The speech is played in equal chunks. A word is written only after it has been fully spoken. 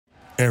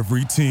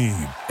Every team,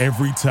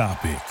 every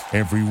topic,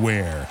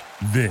 everywhere.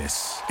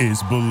 This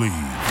is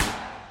Believe.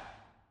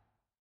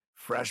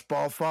 Fresh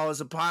ball fall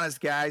is upon us,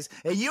 guys,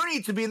 and you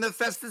need to be in the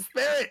festive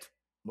spirit.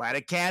 Light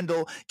a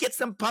candle, get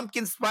some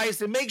pumpkin spice,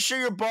 and make sure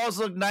your balls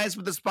look nice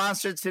with the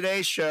sponsor of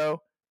today's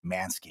show,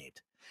 Manscaped.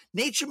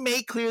 Nature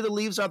may clear the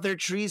leaves off their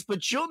trees,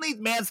 but you'll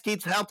need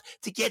Manscaped's help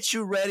to get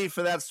you ready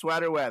for that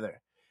sweater weather.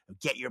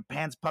 Get your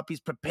pants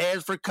puppies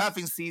prepared for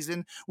cuffing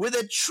season with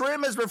a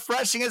trim as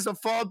refreshing as a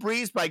fall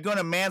breeze by going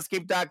to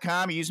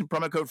manscaped.com and using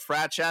promo code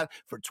FRATCHAT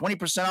for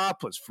 20%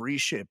 off plus free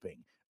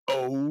shipping.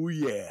 Oh,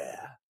 yeah.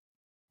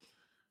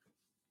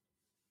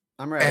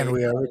 I'm ready. And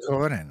we are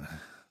recording.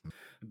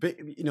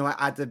 But you know what?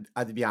 I had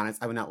to be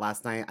honest. I went out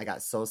last night. I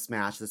got so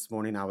smashed this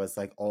morning. I was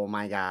like, oh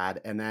my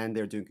God. And then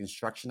they're doing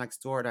construction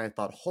next door. And I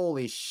thought,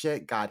 holy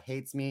shit, God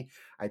hates me.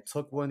 I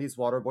took one of these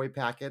Waterboy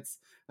packets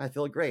and I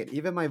feel great.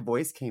 Even my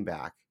voice came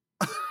back.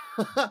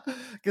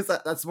 Because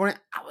this morning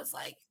I was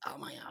like, oh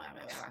my God.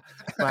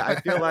 But I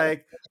feel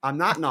like I'm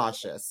not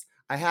nauseous.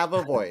 I have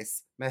a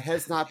voice. My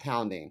head's not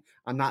pounding.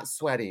 I'm not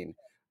sweating.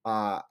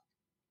 I'm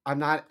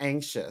not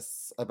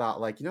anxious about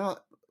like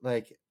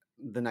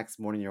the next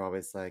morning you're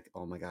always like,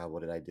 oh my God,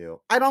 what did I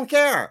do? I don't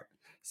care.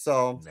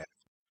 So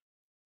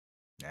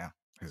yeah,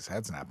 his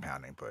head's not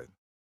pounding, but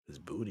his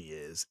booty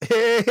is.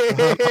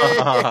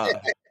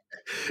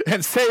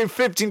 And save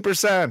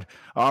 15%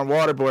 on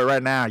Waterboy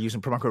right now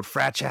using promo code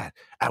FRATCHAT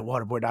at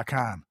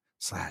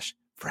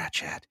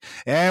waterboy.com/FRATCHAT.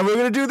 And we're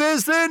going to do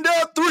this in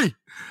 3,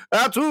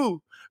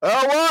 2,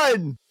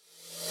 1.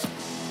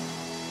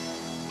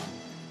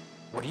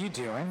 What are you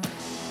doing?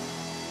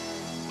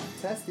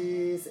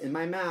 testes in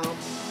my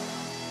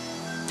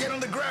mouth. Get on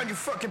the ground, you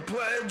fucking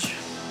pledge.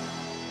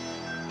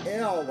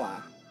 Ew.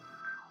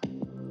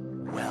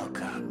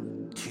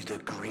 Welcome to the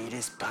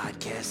greatest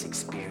podcast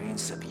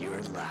experience of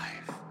your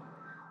life.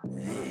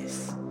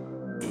 This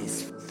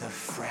is the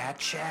Frat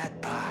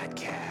Chat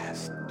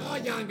Podcast. All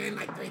young men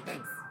like 3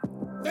 things.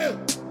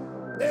 Food,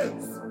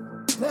 booze,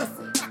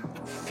 pussy.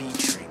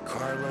 Featuring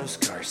Carlos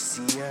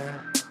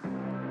Garcia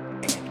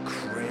and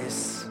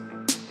Chris Moore.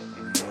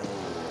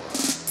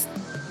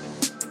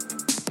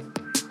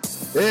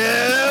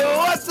 Yeah,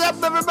 what's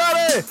up,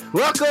 everybody?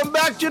 Welcome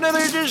back to another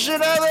edition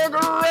of the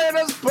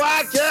greatest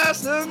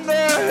podcast in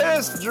the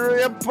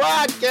history of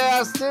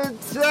podcasting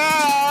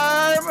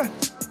time.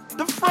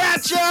 The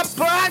Frat Chat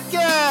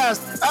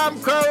Podcast. I'm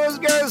Carlos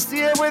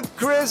Garcia with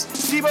Chris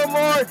Steve-O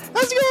Moore.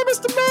 How's it going,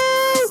 Mr.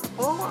 Moore?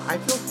 Oh, I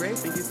feel great.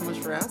 Thank you so much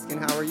for asking.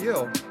 How are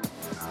you?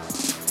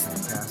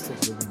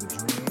 Fantastic, living the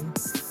dream.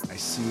 I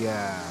see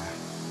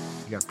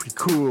you got a pretty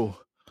cool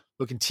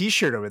looking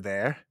t-shirt over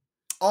there.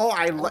 Oh,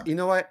 you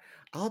know what?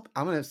 I'm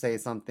going to say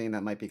something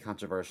that might be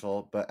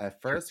controversial, but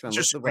at first, when I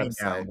looked at the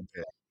website,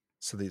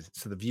 so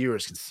the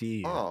viewers can see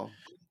you. Oh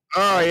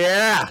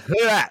yeah,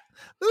 look at that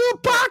little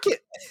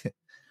pocket.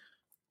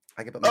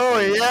 I can put my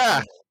phone in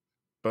yeah,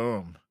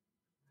 boom.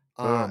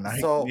 Now he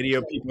so can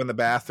video people in the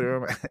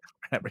bathroom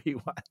whenever he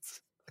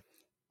wants.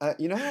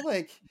 you know how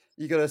like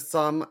you go to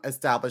some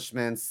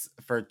establishments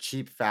for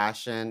cheap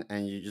fashion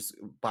and you just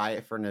buy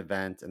it for an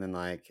event and then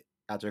like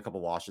after a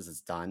couple washes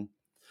it's done.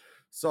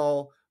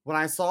 So when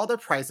I saw the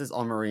prices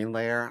on Marine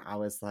Layer, I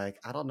was like,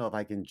 I don't know if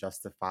I can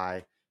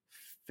justify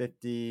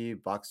 $50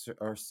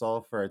 or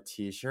so for a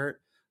t-shirt,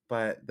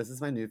 but this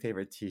is my new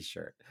favorite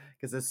t-shirt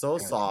because it's so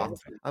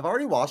soft. I've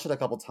already washed it a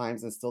couple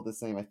times and it's still the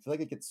same. I feel like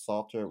it gets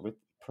softer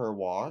per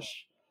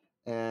wash,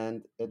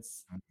 and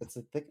it's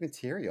a thick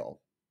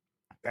material.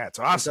 That's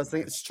awesome. It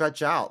doesn't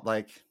stretch out.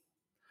 Like,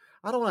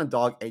 I don't want to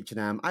dog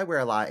H&M. I wear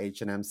a lot of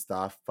H&M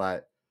stuff,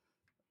 but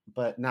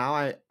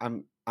now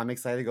I'm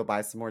excited to go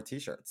buy some more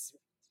t-shirts.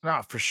 No,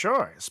 for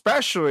sure.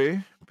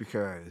 Especially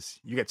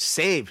because you get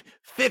saved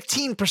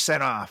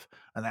 15% off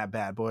on that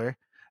bad boy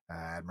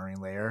at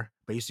Marine Layer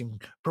by using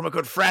promo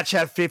code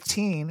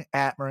FRATCHAT15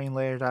 at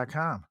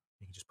marinelayer.com.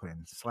 You can just put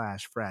in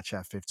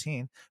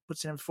 /FRATCHAT15,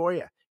 puts it in for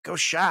you. Go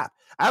shop.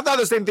 I thought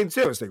the same thing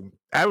too.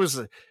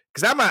 Because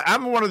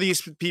I'm one of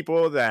these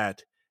people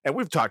that, and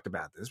we've talked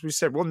about this. We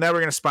said we're never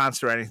going to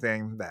sponsor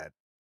anything that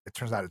it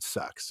turns out it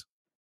sucks.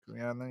 You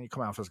know, and then you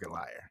come out as a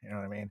liar. You know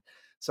what I mean?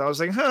 So I was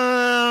like, well,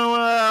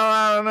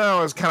 I don't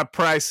know. It's kind of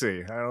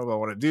pricey. I don't know if I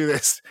want to do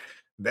this.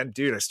 And then,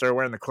 dude, I started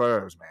wearing the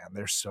clothes, man.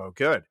 They're so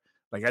good.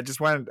 Like, I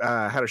just went,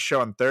 had a show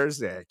on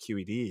Thursday at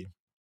QED,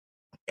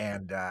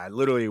 and I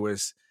literally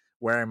was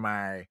wearing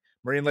my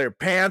Marine Layer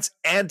pants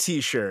and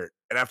t-shirt,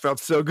 and I felt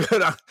so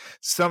good.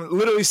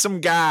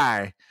 Some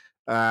guy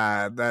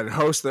that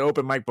hosted the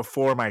open mic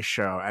before my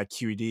show at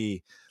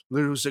QED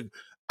literally was like,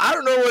 I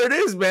don't know what it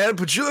is, man,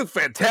 but you look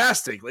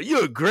fantastic. Like,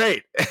 you look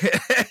great.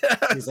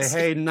 You say,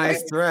 hey,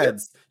 nice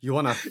threads. You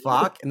want to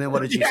fuck? And then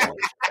what did you say?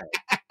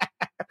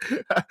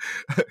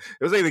 It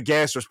was like the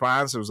gas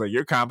response. It was like,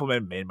 your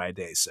compliment made my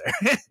day, sir.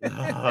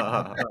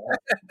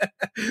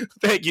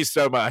 Thank you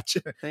so much.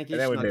 Thank you,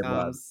 and then we made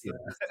love.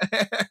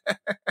 Schnookums.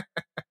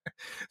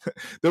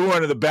 The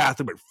one in the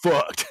bathroom and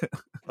fucked.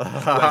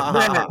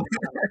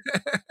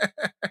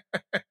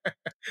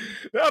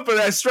 Like, No, but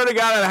I swear to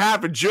God, it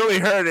happened. Julie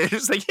heard it.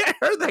 She's like, "Yeah,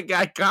 I heard that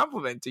guy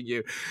complimenting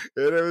you,"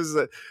 and it was.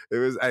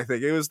 I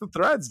think it was the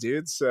threads,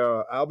 dude.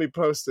 So I'll be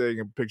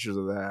posting pictures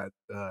of that.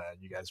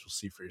 You guys will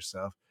see for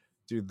yourself,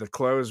 dude. The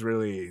clothes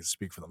really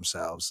speak for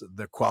themselves.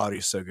 The quality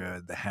is so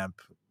good. The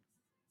hemp,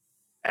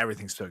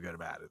 everything's so good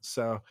about it.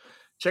 So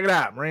check it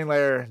out,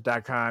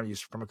 marinelayer.com.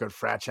 Use promo code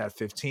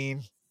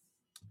FRATCHAT15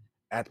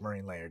 at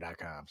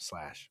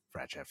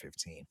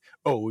marinelayer.com/FRATCHAT15.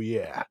 Oh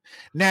yeah.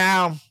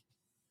 Now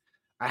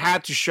I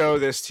had to show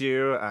this to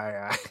you.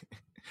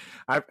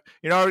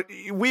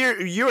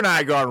 You and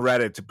I go on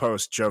Reddit to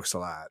post jokes a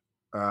lot.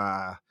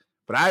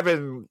 But I've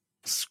been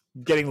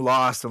getting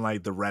lost in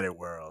like the Reddit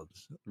world.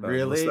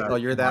 Really? Oh,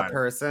 you're that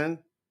person?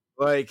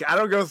 Like, I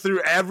don't go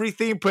through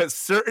everything, but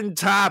certain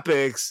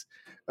topics,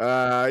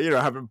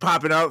 have been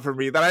popping out for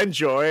me that I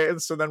enjoy.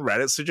 And so then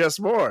Reddit suggests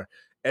more.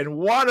 And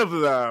one of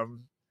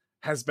them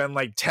has been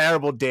like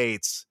terrible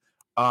dates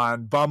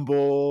on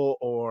Bumble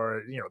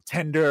or,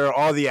 Tinder,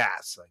 all the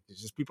apps. Like,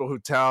 there's just people who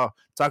talk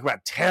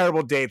about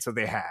terrible dates that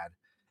they had.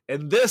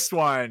 And this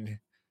one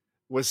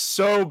was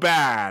so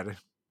bad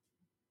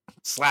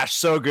 /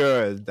 so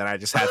good that I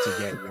just had to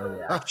get your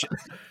reaction.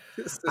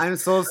 I'm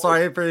so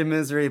sorry for your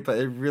misery, but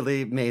it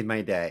really made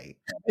my day.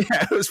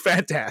 Yeah, it was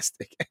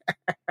fantastic.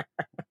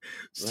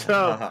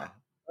 So,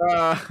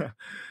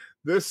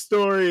 this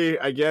story,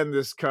 again,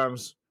 this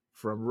comes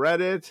from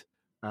Reddit,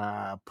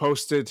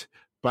 posted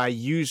by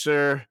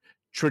user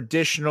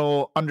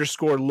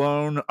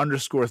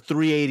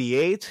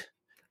traditional_loan_388.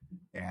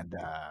 And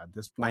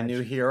this my new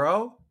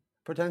hero,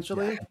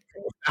 potentially.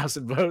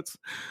 1,000 votes.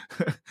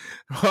 Well,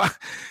 I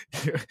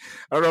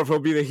don't know if he'll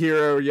be the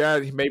hero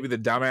yet. Maybe the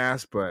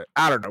dumbass, but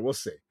I don't know. We'll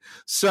see.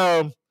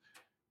 So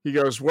he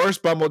goes,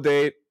 worst Bumble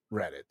date,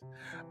 Reddit.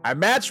 I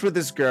matched with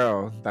this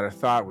girl that I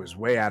thought was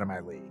way out of my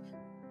league.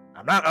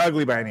 I'm not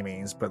ugly by any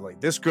means, but like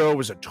this girl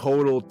was a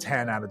total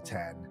 10 out of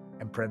 10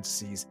 in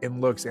parentheses in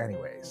looks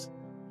anyways.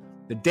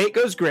 The date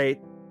goes great,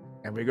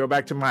 and we go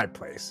back to my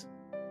place.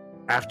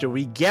 After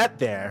we get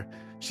there,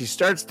 she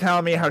starts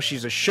telling me how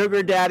she's a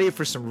sugar daddy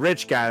for some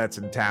rich guy that's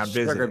in town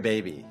visiting. Sugar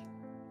baby.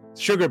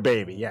 Sugar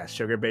baby, yes.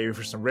 Sugar baby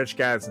for some rich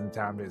guy that's in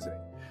town visiting.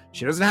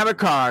 She doesn't have a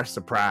car,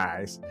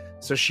 surprise.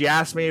 So she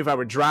asked me if I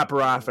would drop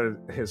her off at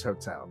his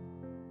hotel.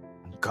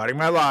 I'm cutting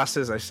my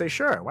losses. I say,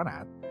 sure, why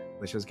not?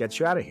 Let's just get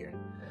you out of here.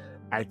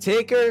 I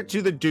take her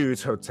to the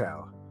dude's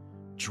hotel,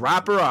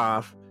 drop her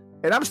off,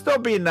 and I'm still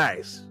being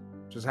nice.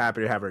 Just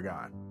happy to have her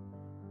gone.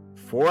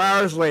 4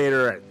 hours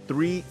later at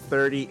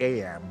 3:30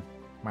 a.m.,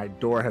 my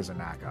door has a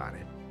knock on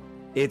it.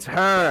 It's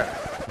her.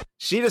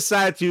 She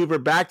decided to Uber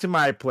back to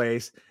my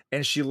place,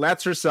 and she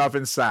lets herself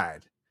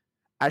inside.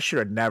 I should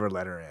have never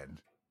let her in.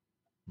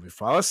 We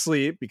fall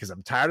asleep because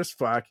I'm tired as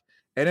fuck,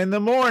 and in the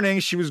morning,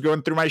 she was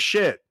going through my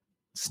shit,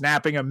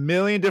 snapping a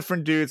million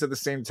different dudes at the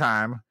same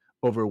time,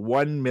 over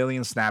 1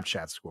 million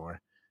Snapchat score,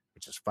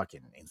 which is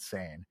fucking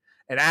insane,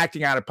 and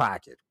acting out of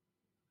pocket.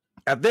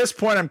 At this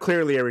point, I'm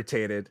clearly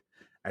irritated.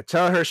 I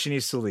tell her she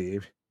needs to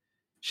leave.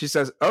 She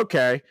says,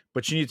 okay,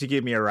 but you need to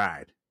give me a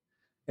ride.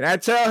 And I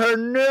tell her,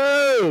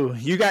 no,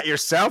 you got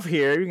yourself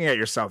here. You can get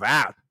yourself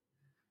out.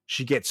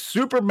 She gets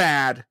super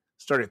mad,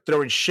 started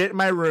throwing shit in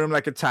my room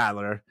like a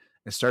toddler,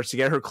 and starts to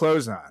get her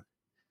clothes on.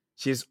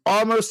 She's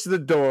almost to the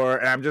door,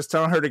 and I'm just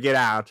telling her to get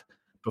out.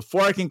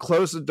 Before I can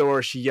close the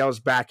door, she yells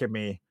back at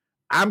me,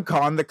 I'm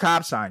calling the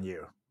cops on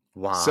you.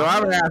 Wow. So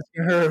I'm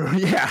asking her,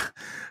 yeah,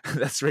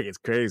 that's freaking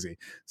crazy.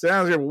 So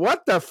I was like,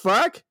 what the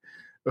fuck?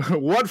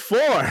 What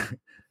for?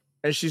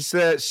 And she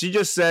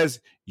just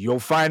says, you'll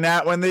find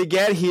out when they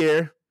get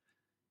here.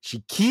 She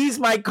keys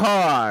my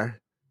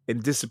car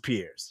and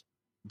disappears.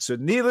 So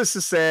needless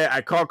to say,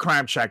 I call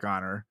Crime Check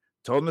on her,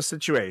 told them the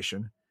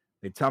situation.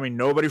 They tell me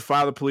nobody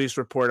filed a police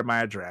report at my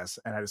address,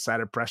 and I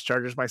decided to press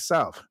charges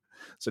myself.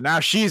 So now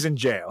she's in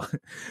jail.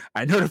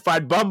 I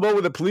notified Bumble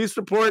with a police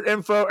report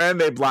info, and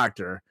they blocked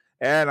her.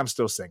 And I'm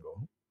still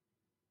single.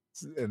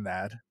 And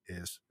that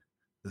is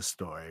the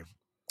story.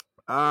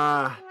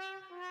 Wow.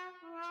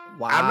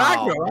 I'm not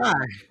gonna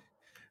lie.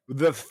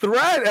 The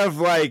threat of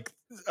like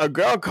a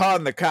girl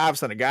calling the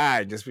cops on a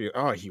guy just be,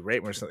 oh, he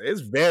raped me or something.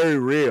 It's very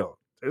real.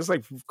 There's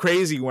like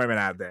crazy women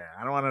out there.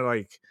 I don't want to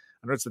I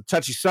know it's a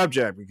touchy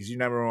subject because you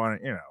never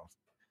want to,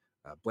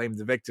 blame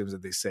the victims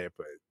if they say it,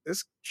 but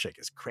this chick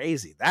is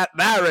crazy. That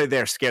right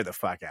there scared the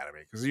fuck out of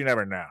me because you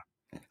never know.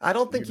 I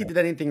don't think he did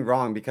anything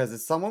wrong because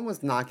if someone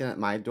was knocking at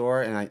my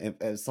door and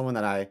if someone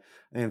that I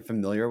am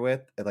familiar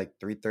with at like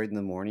 3:30 in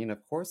the morning,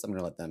 of course I'm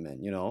gonna let them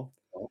in.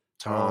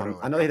 Totally.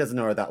 I know he doesn't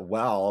know her that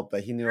well,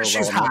 but he knew her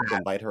well enough to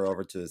invite her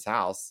over to his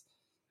house.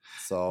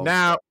 So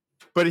now,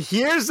 but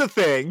here's the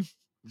thing.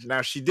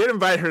 Now she did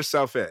invite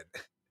herself in,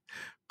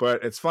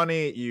 but it's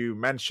funny you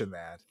mentioned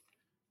that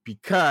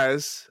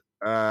because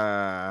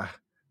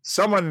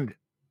someone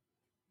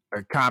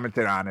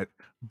commented on it,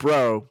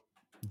 bro.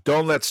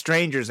 Don't let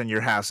strangers in your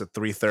house at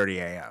 3:30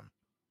 a.m.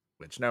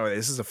 Which, no,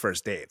 this is a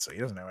first date, so he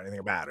doesn't know anything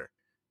about her.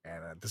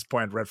 And at this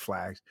point, red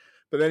flags.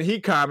 But then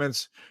he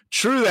comments,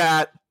 true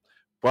that,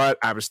 but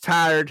I was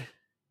tired.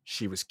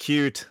 She was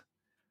cute.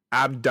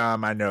 I'm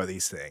dumb. I know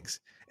these things.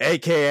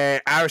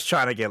 AKA, I was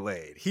trying to get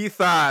laid. He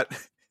thought,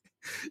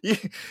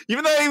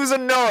 even though he was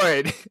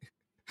annoyed,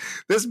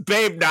 this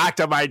babe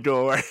knocked on my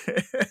door.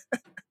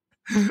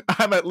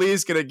 I'm at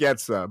least going to get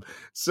some.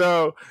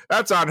 So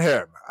that's on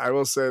him. I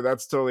will say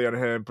that's totally on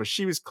him. But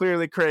she was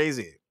clearly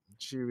crazy.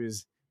 She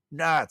was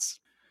nuts.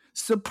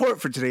 Support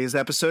for today's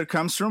episode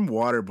comes from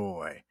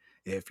Waterboy.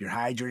 If you're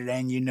hydrated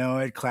and you know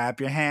it,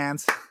 clap your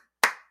hands.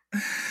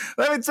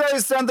 Let me tell you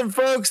something,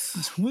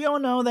 folks. We all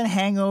know that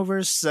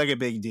hangovers suck a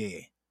big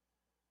D.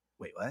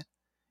 Wait, what?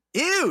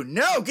 Ew,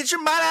 no, get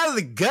your mind out of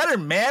the gutter,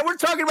 man. We're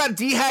talking about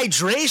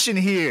dehydration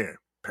here,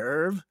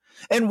 perv.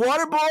 And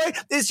Waterboy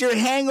is your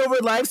hangover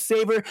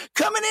lifesaver,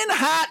 coming in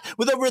hot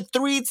with over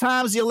 3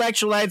 times the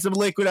electrolytes of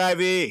Liquid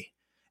IV.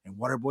 And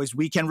Waterboy's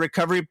Weekend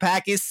Recovery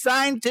Pack is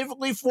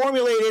scientifically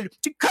formulated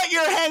to cut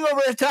your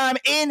hangover time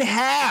in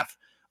half.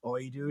 All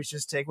you do is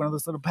just take one of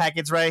those little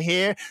packets right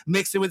here,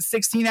 mix it with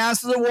 16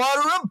 ounces of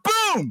water, and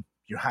boom,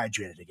 you're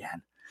hydrated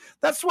again.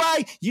 That's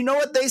why you know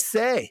what they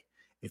say.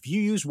 If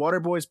you use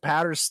Waterboy's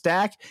powder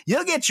stack,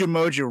 you'll get your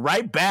mojo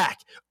right back.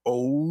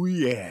 Oh,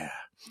 yeah.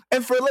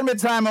 And for a limited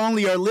time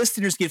only, our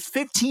listeners get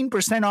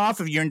 15% off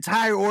of your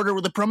entire order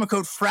with the promo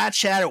code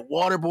FRATCHAT at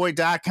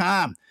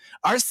waterboy.com.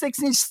 Our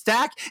 6-inch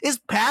stack is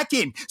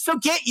packing, so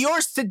get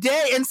yours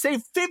today and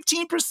save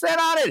 15%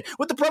 on it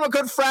with the promo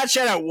code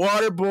FRATCHAT at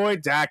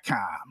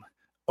waterboy.com.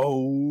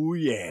 Oh,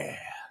 yeah.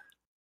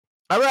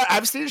 All right,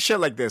 I've seen shit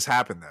like this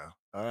happen, though.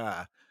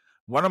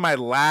 One of my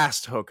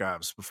last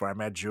hookups before I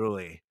met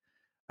Julie,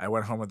 I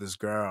went home with this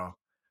girl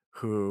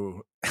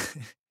who...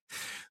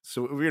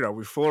 So, we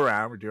fool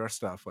around, we do our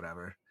stuff,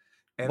 whatever.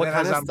 And What then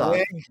kind as of I'm stuff?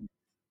 laying,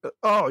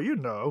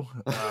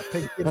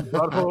 pink skin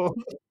butthole.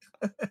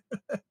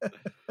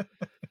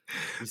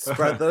 You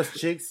spread those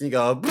cheeks and you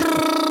go.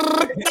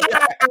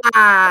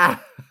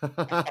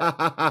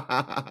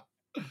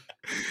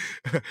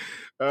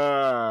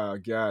 Oh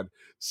God.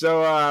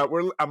 So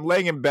I'm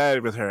laying in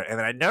bed with her, and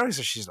then I notice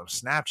that she's on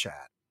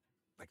Snapchat,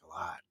 like a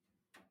lot.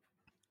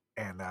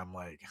 And I'm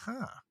like,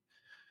 huh.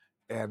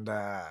 And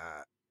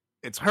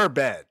it's her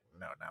bed.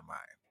 No, not mine.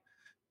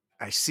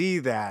 I see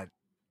that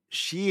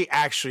she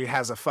actually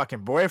has a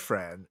fucking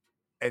boyfriend,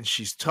 and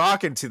she's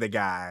talking to the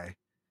guy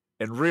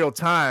in real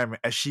time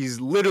as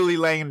she's literally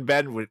laying in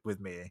bed with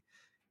me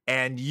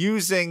and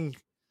using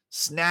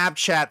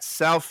Snapchat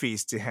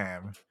selfies to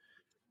him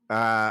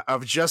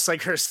of just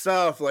like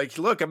herself, like,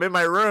 look, I'm in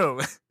my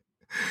room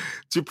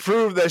to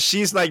prove that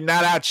she's like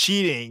not out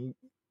cheating.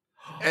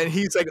 And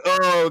he's like,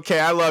 oh, okay,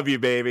 I love you,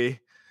 baby.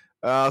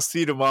 I'll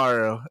see you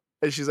tomorrow.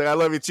 And she's like, I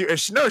love you too. And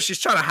she's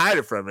trying to hide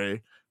it from me.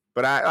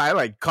 But I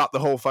like caught the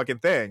whole fucking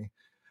thing.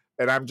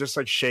 And I'm just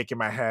like shaking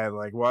my head,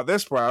 like, well, at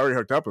this point, I already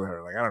hooked up with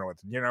her. Like, I don't know what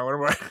to, what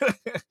am I?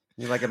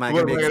 You're like, am I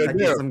What going to am be I gonna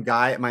expecting do? some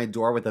guy at my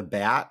door with a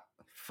bat?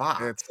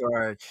 Fuck. It's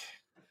like,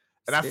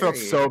 and I felt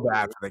Scary. so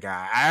bad for the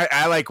guy.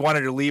 I like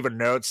wanted to leave a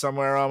note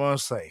somewhere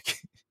almost like,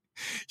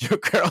 your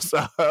girl's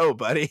a hoe,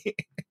 buddy.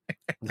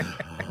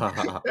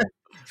 But,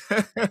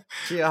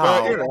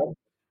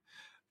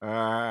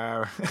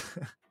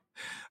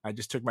 I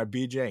just took my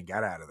BJ and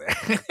got out of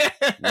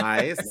there.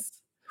 nice.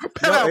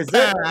 No,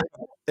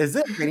 is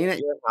it raining at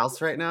your house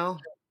right now?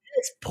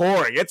 It's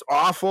pouring. It's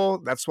awful.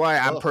 That's why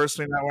I'm Ugh.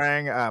 personally not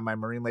wearing my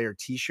Marine Layer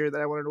t-shirt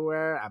that I wanted to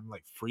wear. I'm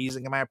like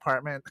freezing in my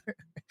apartment.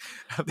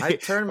 I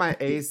turn my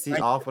AC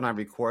off when I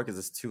record because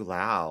it's too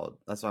loud.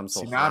 That's why I'm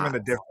so hot. Now I'm in a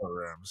different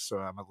room, so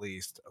I'm at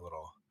least a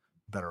little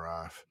better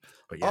off.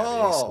 But yeah,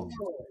 Oh, the AC,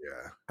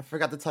 yeah. I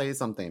forgot to tell you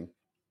something.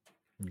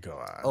 Go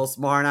on.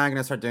 Osmar and I are going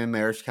to start doing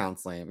marriage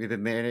counseling. We've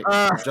been married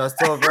for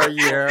just over a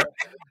year,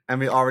 and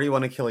we already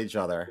want to kill each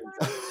other.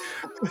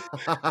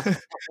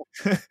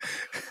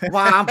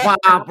 Womp,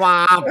 womp,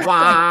 womp,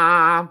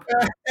 womp.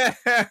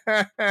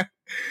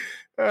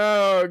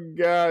 Oh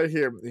God!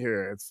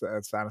 Here. It's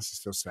honestly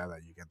still sad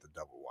that you get the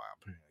double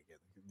womp.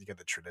 You get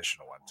the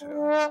traditional one too.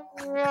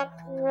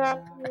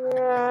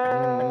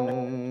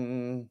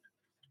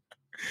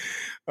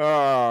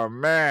 Oh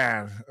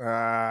man!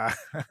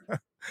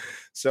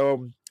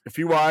 So if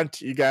you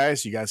want, you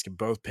guys can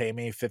both pay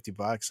me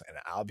 $50, and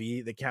I'll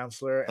be the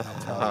counselor, and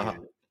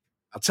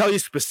I'll tell you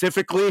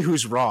specifically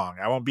who's wrong.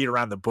 I won't beat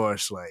around the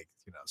bush like,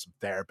 some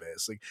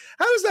therapist. Like,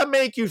 how does that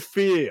make you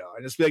feel?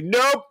 And just be like,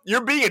 nope,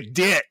 you're being a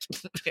dick.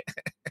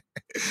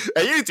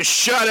 And you need to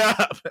shut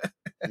up.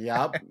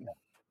 Yep.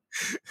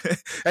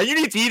 And you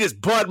need to eat his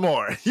butt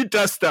more. He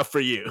does stuff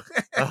for you.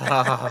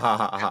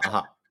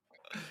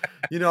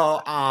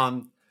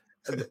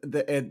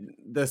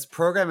 This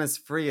program is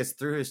free. It's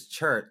through his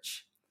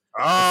church.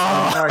 He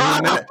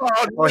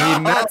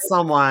met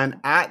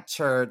someone at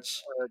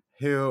church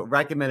who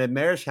recommended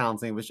marriage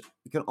counseling, which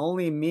can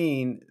only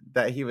mean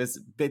that he was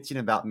bitching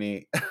about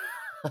me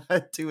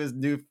to his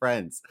new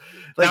friends.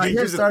 Like, he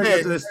just started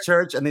going to this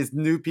church, and these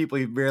new people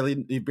he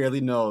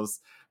barely knows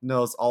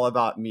all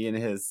about me and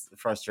his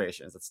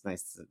frustrations. It's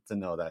nice to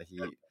know that he.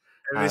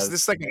 Is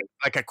this like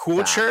a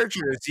cool church,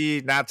 or does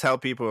he not tell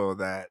people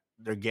that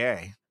they're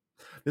gay?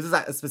 This is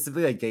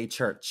specifically a gay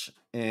church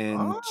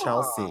in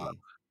Chelsea.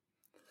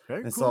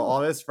 Very and cool. So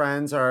all his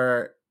friends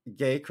are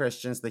gay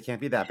Christians. They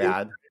can't be that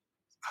bad.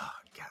 Oh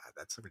God,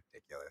 that's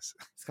ridiculous.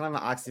 It's kind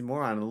of an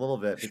oxymoron a little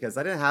bit because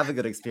I didn't have a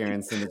good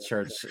experience in the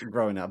church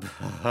growing up.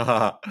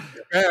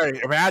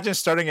 Imagine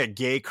starting a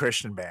gay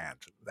Christian band.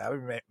 That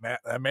would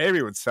that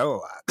maybe would sell a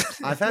lot.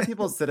 I've had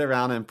people sit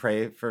around and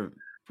pray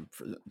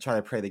try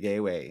to pray the gay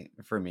way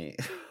for me.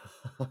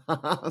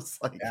 I was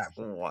like,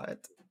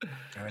 what?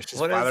 And it's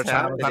just What Father is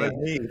Thomas on his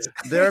happening? knees.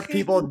 There are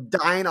people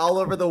dying all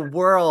over the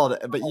world,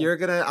 but you're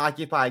going to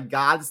occupy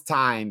God's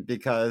time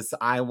because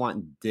I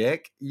want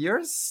dick?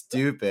 You're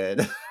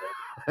stupid.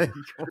 Like,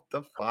 what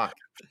the fuck?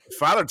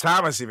 Father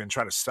Thomas even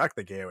tried to suck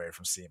the gay away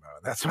from Simo.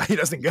 That's why he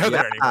doesn't go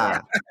there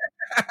anymore.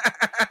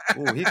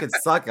 Ooh, he could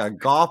suck a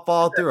golf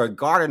ball through a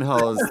garden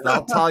hose.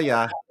 I'll tell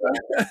you.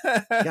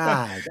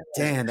 God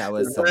damn, that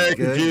was some Very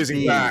good confusing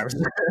beat. times.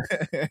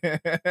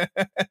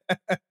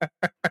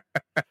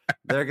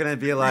 They're gonna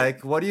be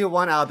like, "What do you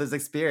want out of this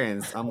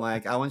experience?" I'm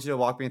like, "I want you to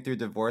walk me through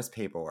divorce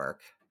paperwork."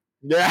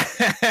 Yeah.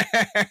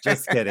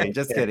 Just kidding.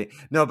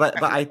 No,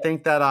 but I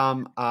think that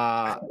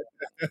I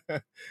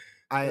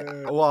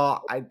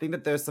think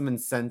that there's some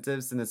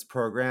incentives in this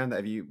program that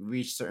if you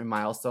reach certain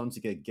milestones,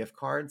 you get gift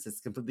cards. It's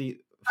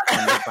completely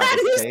funded by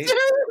the state.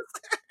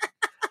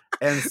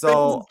 And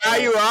so buy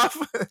you off.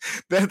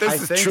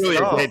 This is truly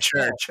a great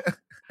church.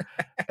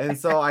 And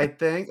so I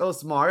think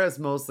Osmar is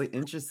mostly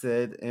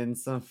interested in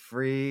some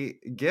free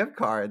gift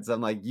cards. I'm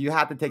like, you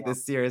have to take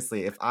this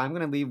seriously. If I'm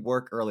going to leave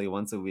work early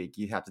once a week,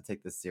 you have to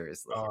take this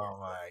seriously. Oh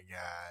my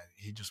God.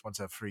 He just wants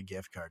a free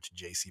gift card to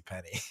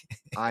JCPenney.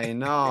 I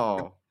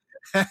know.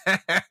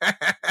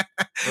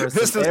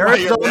 This is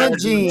Arizona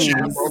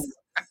jeans.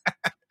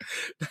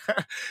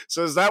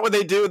 So is that what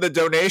they do with the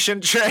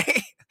donation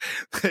tray?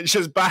 They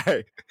just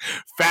buy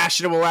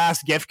fashionable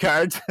ass gift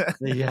cards.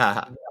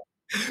 Yeah.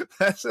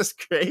 That's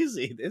just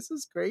crazy. This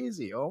is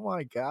crazy. Oh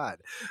my God.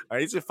 I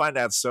need to find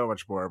out so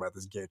much more about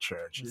this gay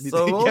church.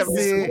 So we'll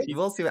see.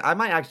 We'll see. I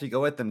might actually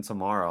go with them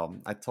tomorrow.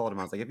 I told him,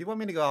 I was like, if you want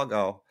me to go, I'll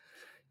go.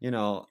 You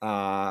know,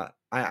 I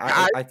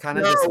kind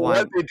of just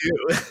want. What they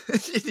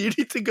do. You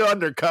need to go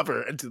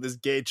undercover into this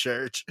gay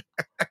church.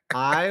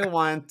 I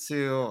want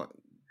to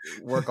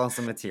work on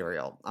some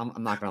material.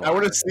 I'm not gonna lie. I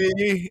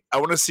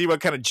want to see what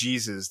kind of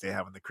Jesus they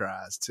have on the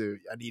cross too.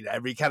 I need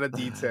every kind of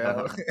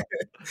detail.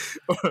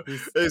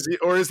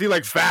 Or is he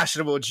like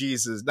fashionable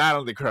Jesus, not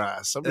on the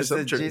cross? Is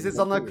it Jesus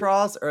on the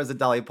cross or is it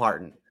Dolly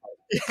Parton?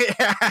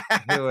 Yeah.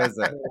 Who is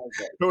it?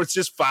 Or it's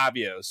just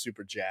Fabio,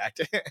 super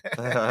jacked.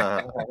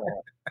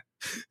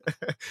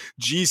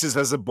 Jesus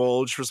has a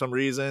bulge for some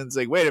reason. It's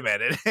like, wait a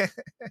minute.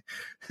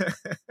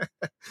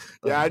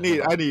 Yeah, I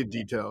need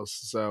details.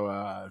 So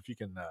if you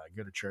can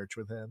go to church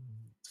with him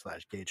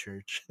 /gay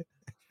church.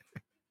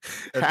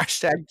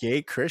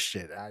 #gay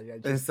Christian.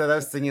 Instead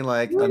of singing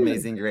like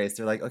Amazing Grace,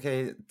 they're like,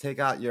 okay, take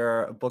out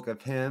your book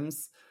of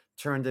hymns,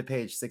 turn to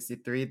page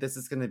 63. This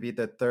is going to be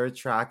the third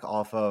track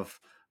off of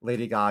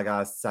Lady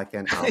Gaga's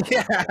second album.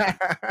 Yeah.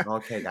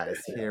 Okay,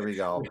 guys, here we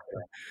go.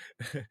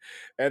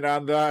 And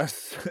on the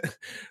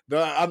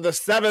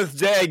seventh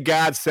day,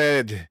 God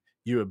said,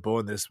 "You were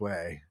born this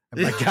way."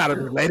 And my God,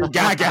 I'm Lady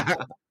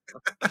Gaga.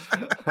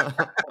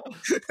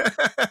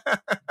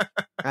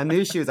 I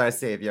knew she was our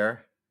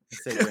savior.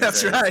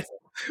 That's right.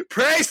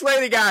 Praise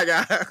Lady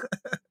Gaga.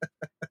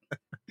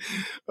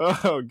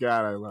 Oh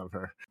God, I love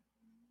her.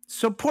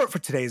 Support for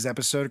today's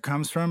episode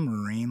comes from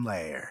Marine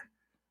Layer.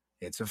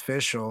 It's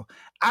official.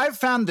 I've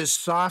found the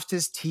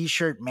softest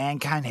t-shirt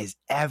mankind has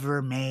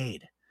ever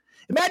made.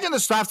 Imagine the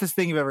softest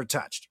thing you've ever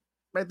touched.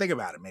 Right? Think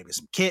about it. Maybe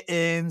some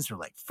kittens or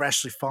like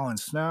freshly fallen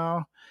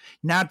snow.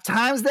 Now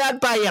times that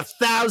by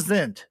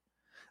 1,000.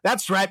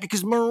 That's right,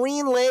 because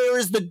Marine Layer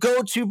is the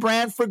go-to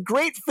brand for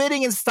great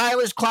fitting and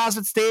stylish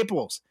closet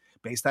staples.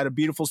 Based out of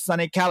beautiful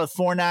sunny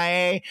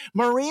California,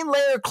 Marine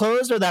Layer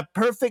clothes are that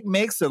perfect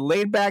mix of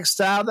laid-back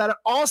style that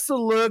also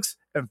looks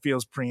and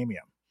feels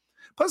premium.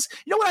 Plus,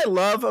 you know what I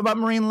love about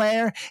Marine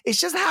Layer? It's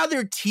just how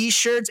their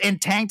t-shirts and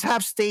tank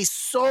tops stay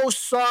so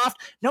soft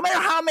no matter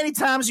how many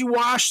times you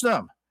wash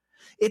them.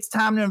 It's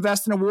time to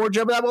invest in a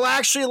wardrobe that will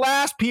actually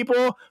last,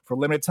 people. For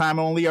limited time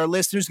only, our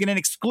listeners get an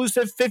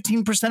exclusive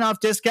 15%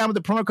 off discount with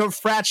the promo code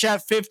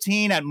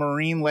FRATCHAT15 at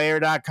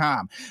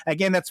marinelayer.com.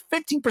 Again, that's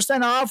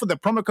 15% off with the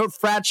promo code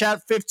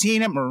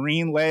FRATCHAT15 at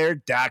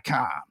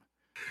marinelayer.com.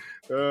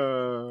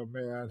 Oh,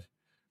 man.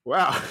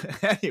 Wow.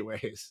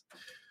 Anyways,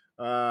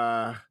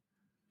 I'm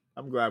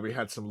glad we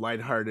had some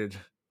lighthearted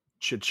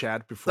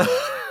chit-chat before.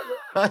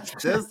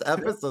 This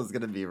episode's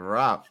going to be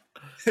rough.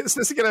 This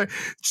is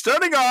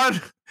starting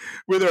on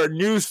with our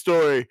news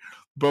story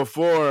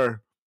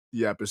before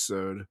the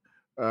episode,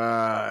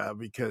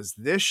 because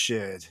this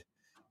shit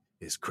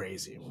is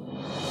crazy.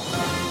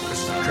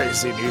 This is a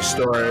crazy news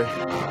story.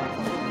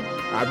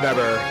 I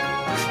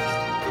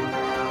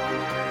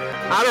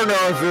don't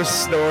know if this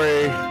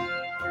story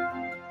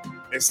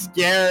is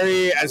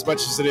scary as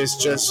much as it is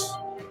just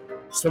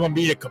someone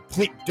being a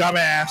complete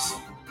dumbass.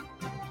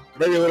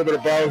 Maybe a little bit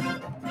of both.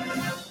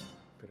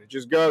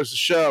 Just goes to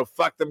show,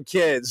 fuck them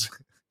kids.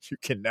 You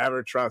can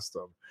never trust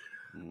them.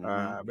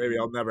 Maybe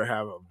I'll never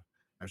have them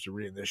after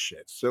reading this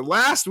shit. So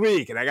last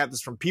week, and I got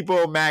this from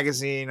People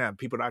Magazine,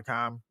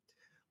 people.com.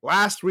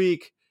 Last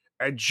week,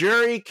 a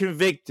jury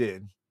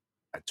convicted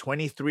a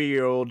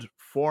 23-year-old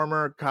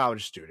former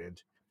college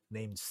student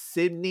named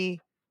Sidney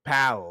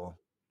Powell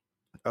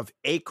of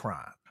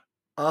Akron.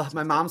 Oh,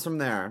 my mom's from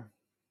there.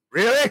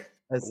 Really?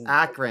 It's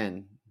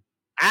Akron.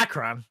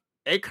 Akron?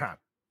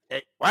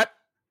 What?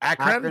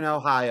 Akron,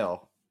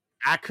 Ohio.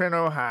 Akron,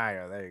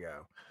 Ohio. There you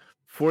go.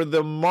 For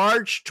the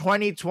March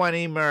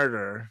 2020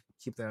 murder,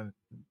 keep an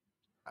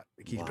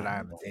eye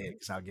on the date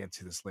because I'll get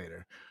to this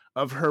later,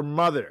 of her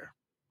mother.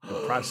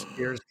 The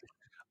prosecutor's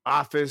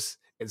office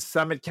in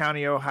Summit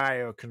County,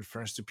 Ohio,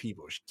 confirms to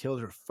People she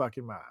killed her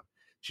fucking mom.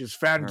 She was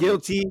found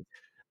guilty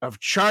of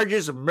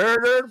charges of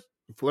murder,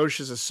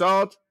 felonious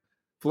assault,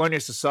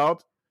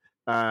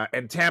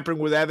 and tampering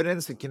with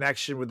evidence in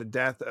connection with the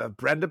death of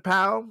Brenda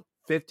Powell,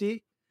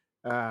 50.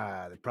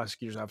 The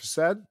prosecutor's office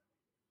said,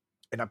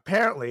 and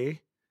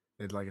apparently,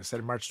 like I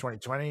said, in March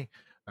 2020,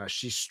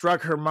 she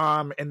struck her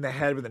mom in the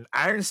head with an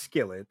iron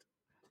skillet,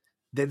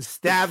 then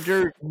stabbed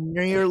her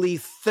nearly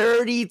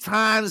 30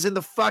 times in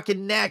the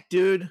fucking neck,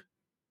 dude.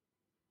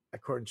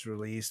 According to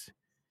release,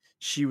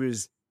 she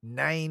was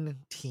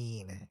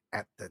 19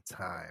 at the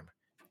time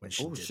when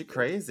she did she this.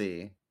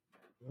 Crazy.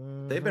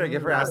 They better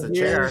give her ass a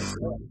chair.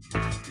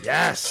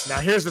 Yes. Now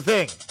here's the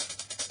thing.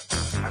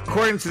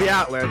 According to the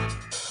outlet,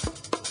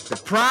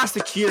 the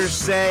prosecutors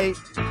say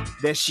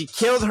that she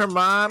killed her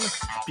mom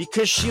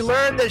because she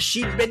learned that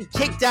she'd been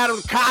kicked out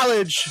of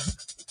college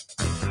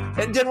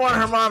and didn't want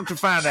her mom to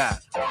find out.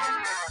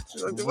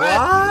 She's like,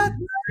 what?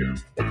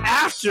 And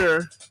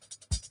after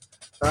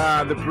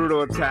the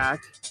brutal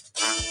attack,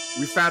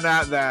 we found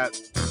out that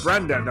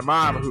Brenda, the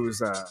mom,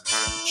 who's a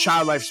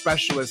child life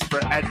specialist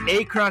at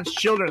Akron's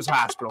Children's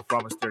Hospital for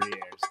almost 30 years,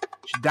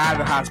 she died in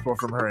the hospital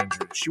from her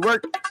injuries. She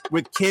worked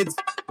with kids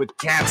with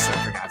cancer,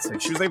 for God's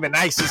sake. She was like the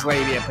nicest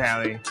lady,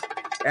 apparently.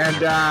 And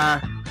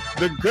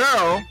the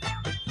girl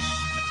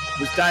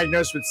was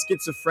diagnosed with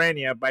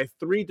schizophrenia by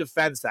 3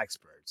 defense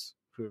experts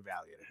who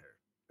evaluated her,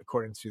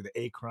 according to the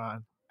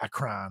Akron.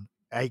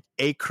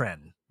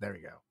 There we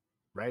go.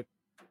 Right?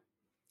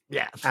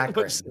 Yeah.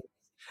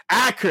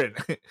 Akron.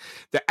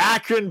 The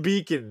Akron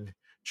Beacon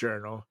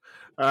Journal.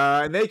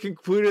 And they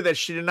concluded that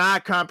she did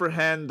not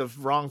comprehend the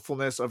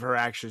wrongfulness of her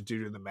actions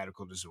due to the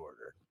medical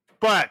disorder.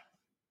 But,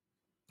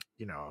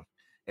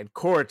 in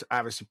court,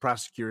 obviously,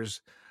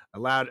 prosecutors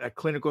allowed a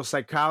clinical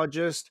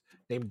psychologist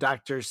named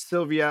Dr.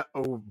 Sylvia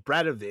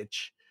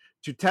Obradovich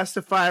to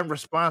testify in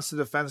response to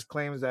defense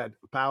claims that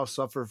Powell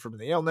suffered from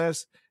the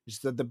illness. She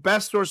said the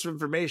best source of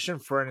information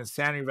for an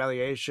insanity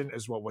evaluation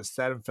is what was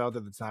said and felt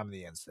at the time of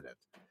the incident.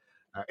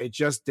 It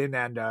just didn't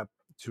end up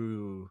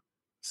to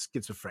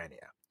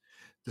schizophrenia.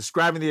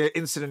 Describing the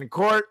incident in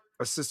court,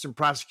 Assistant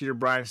Prosecutor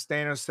Brian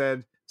Stano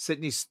said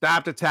Sidney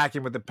stopped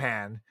attacking with the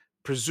pan,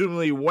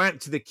 presumably went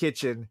to the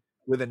kitchen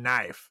with a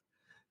knife,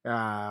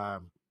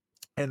 and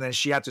then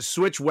she had to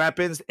switch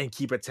weapons and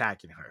keep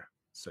attacking her.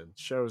 So it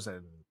shows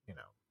that,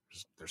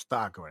 there's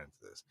thought going into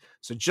this.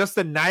 So just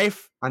the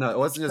knife. I know, it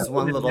wasn't just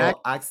one little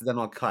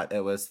accidental cut.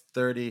 It was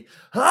 30.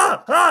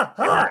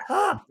 Exactly.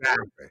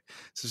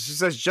 So she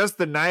says just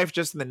the knife,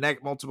 just in the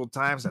neck multiple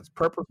times. That's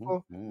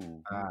purposeful.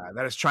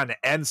 That is trying to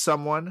end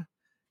someone.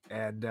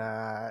 And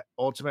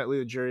ultimately,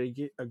 the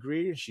jury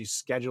agreed. She's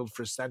scheduled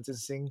for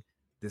sentencing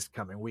this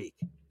coming week.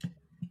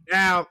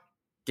 Now,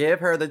 give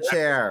her the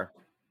chair.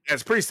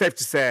 It's pretty safe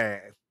to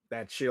say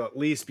that she'll at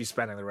least be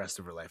spending the rest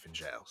of her life in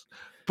jails.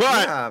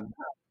 But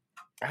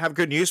I have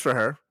good news for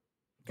her.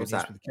 What's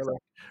that? For the killer.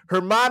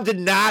 Her mom did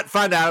not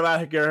find out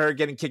about her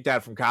getting kicked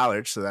out from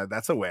college, so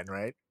that's a win,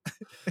 right?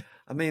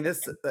 I mean,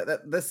 this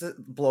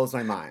blows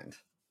my mind.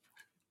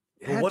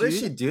 Yeah, well, what did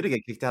she do to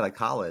get kicked out of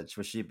college?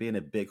 Was she being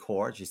a big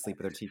whore? Did she sleep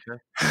with her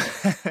teacher?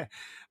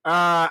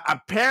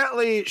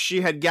 Apparently,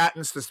 she had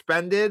gotten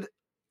suspended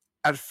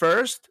at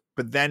first,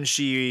 but then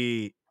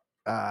she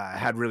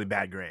had really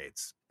bad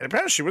grades. And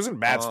apparently, she wasn't a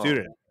bad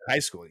student in high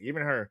school.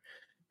 Even her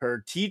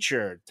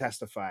teacher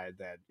testified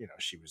that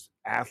she was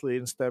an athlete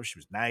and stuff. She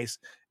was nice,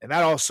 and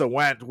that also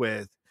went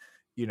with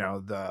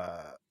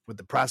the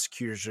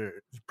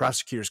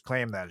prosecutor's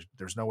claim that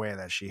there's no way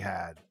that she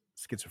had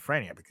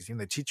schizophrenia, because even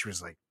the teacher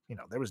was like,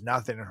 there was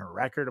nothing in her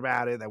record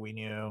about it that we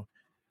knew.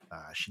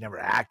 She never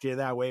acted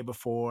that way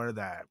before,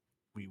 that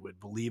we would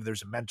believe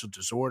there's a mental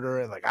disorder.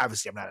 And like,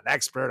 obviously, I'm not an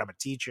expert. I'm a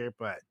teacher,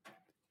 but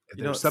if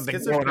there's something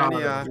going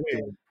on.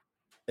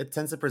 It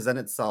tends to present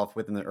itself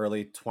within the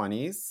early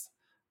 20s.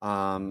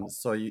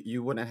 So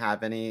you wouldn't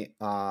have any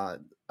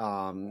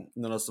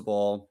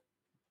noticeable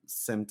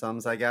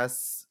symptoms, I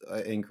guess,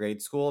 in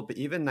grade school. But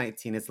even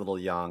 19 is a little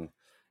young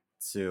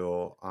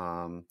to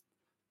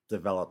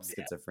develop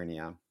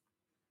schizophrenia.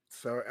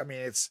 So I mean,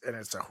 it's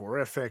a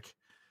horrific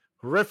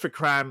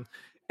crime.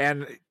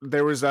 And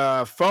there was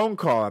a phone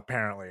call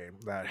apparently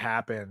that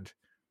happened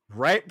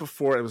right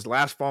before, it was the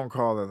last phone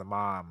call that the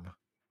mom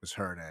was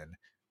heard in,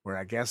 where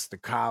I guess the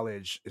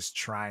college is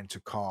trying to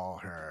call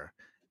her.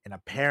 And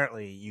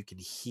apparently you can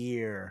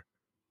hear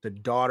the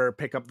daughter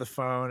pick up the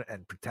phone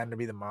and pretend to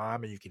be the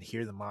mom, and you can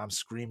hear the mom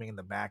screaming in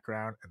the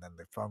background, and then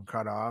the phone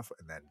cut off,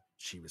 and then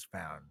she was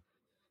found,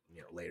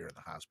 later in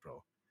the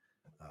hospital.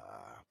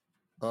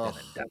 And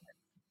then died.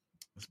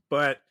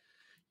 But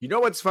you know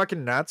what's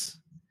fucking nuts?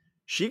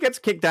 She gets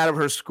kicked out of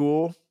her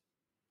school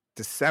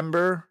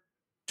December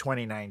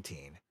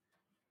 2019.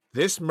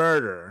 This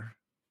murder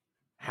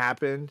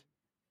happened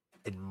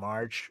in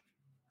March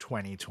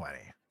 2020.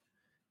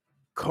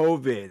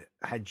 COVID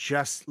had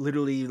just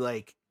literally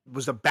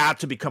was about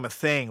to become a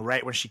thing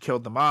right when she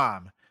killed the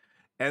mom.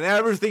 And then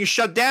everything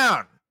shut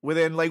down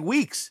within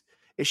weeks.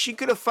 If she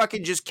could have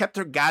fucking just kept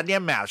her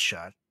goddamn mouth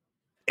shut,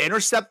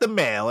 intercept the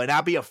mail, and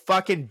not be a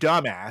fucking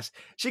dumbass,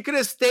 she could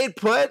have stayed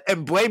put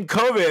and blamed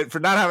COVID for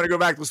not having to go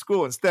back to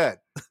school instead.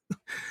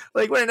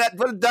 What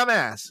a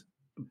dumbass.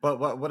 But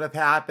what would have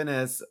happened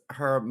is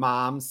her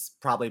mom was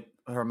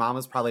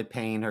probably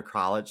paying her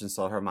college, and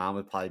so her mom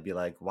would probably be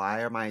like,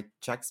 "Why are my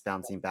checks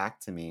bouncing back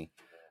to me?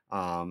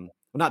 Well,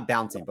 not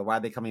bouncing, but why are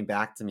they coming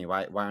back to me?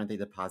 Why aren't they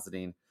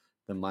depositing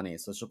the money?"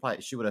 So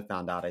she would have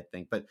found out, I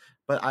think. But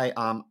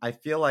I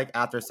feel like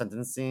after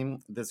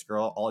sentencing this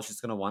girl, all she's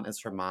gonna want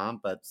is her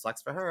mom. But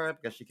sucks for her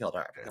because she killed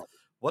her.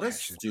 What a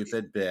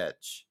stupid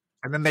bitch.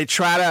 And then they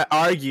try to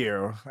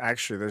argue.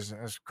 Actually,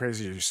 that's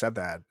crazy you said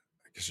that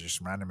because you just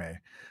reminded me.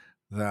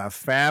 The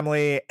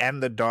family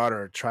and the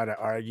daughter try to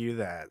argue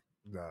that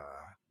the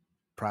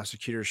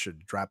prosecutor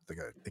should drop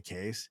the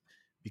case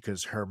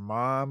because her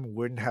mom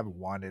wouldn't have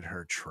wanted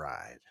her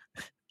tried.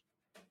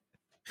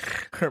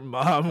 Her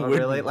mom wouldn't.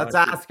 Really? Let's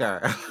ask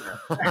her.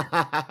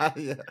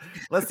 Yeah.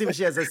 Let's see what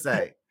she has to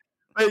say.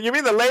 You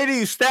mean the lady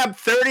you stabbed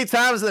 30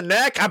 times in the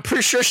neck? I'm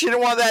pretty sure she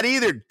didn't want that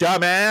either,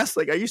 dumbass.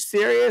 Are you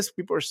serious?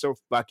 People are so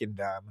fucking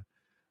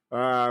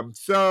dumb.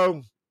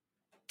 So,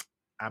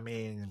 I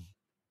mean,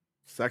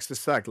 sucks to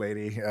suck,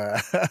 lady.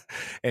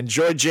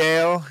 Enjoy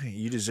jail.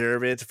 You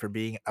deserve it for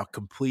being a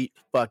complete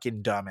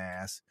fucking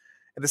dumbass.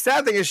 And the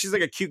sad thing is she's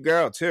a cute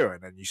girl too.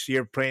 And then you see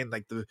her playing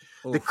the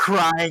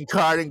crying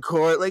card in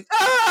court.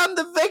 I'm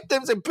the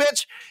victims. And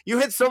bitch, you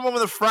hit someone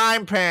with a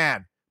frying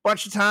pan a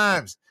bunch of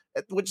times,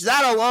 which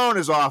that alone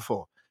is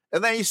awful.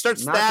 And then you start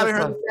stabbing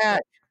her in the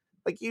neck.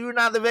 You're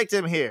not the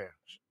victim here.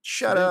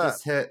 Shut up. She didn't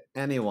just hit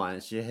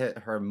anyone. She hit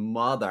her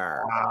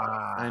mother.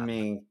 I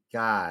mean,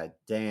 god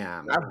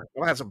damn.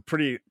 I've had some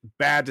pretty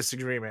bad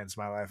disagreements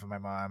in my life with my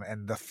mom,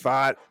 and the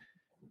thought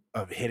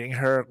of hitting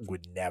her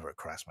would never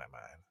cross my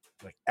mind.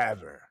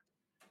 Ever.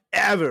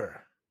 I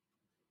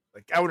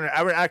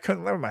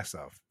couldn't live with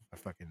myself. I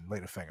fucking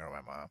laid a finger on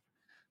my mom.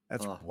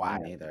 That's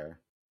wild. Neither.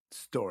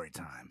 Story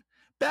time.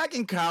 Back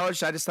in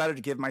college, I decided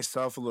to give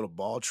myself a little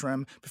ball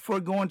trim before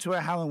going to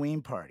a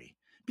Halloween party.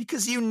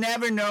 Because you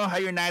never know how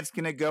your night's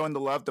going to go in the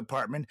love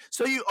department,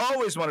 so you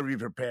always want to be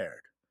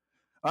prepared.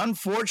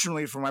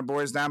 Unfortunately for my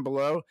boys down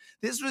below,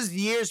 this was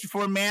years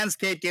before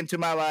Manscaped came to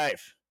my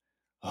life.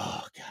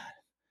 Oh, God.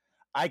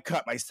 I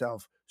cut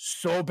myself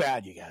so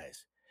bad, you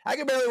guys. I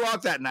could barely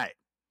walk that night.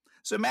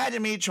 So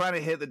imagine me trying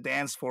to hit the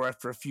dance floor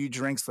after a few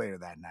drinks later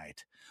that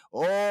night.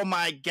 Oh,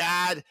 my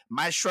God.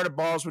 My shredded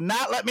balls would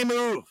not let me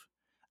move.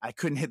 I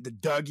couldn't hit the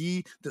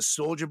Dougie, the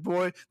Soldier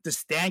Boy, the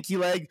Stanky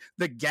Leg,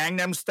 the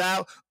Gangnam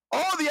Style,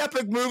 all the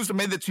epic moves that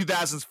made the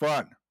 2000s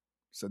fun.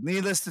 So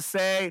needless to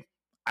say,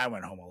 I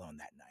went home alone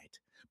that night.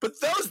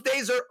 But those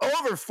days are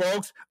over,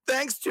 folks,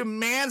 thanks to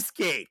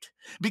Manscaped.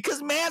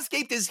 Because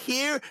Manscaped is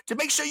here to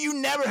make sure you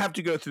never have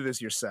to go through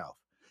this yourself.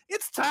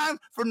 It's time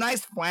for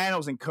nice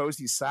flannels and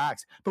cozy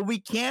socks, but we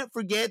can't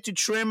forget to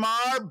trim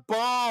our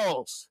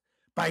balls.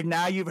 By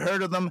now you've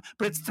heard of them,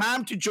 but it's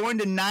time to join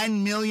the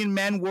 9 million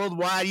men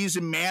worldwide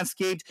using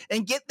Manscaped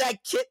and get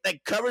that kit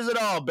that covers it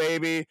all,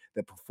 baby.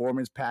 The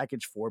Performance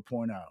Package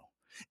 4.0.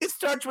 It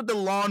starts with the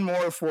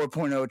Lawnmower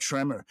 4.0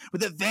 trimmer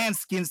with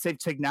advanced skin-safe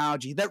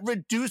technology that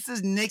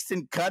reduces nicks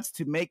and cuts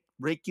to make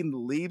raking the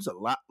leaves a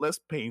lot less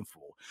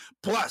painful.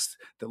 Plus,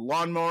 the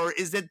Lawnmower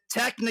is a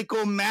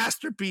technical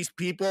masterpiece,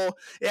 people.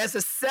 It has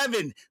a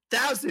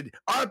 7,000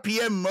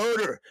 RPM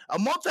motor, a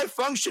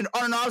multifunction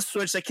on and off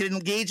switch that can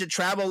engage a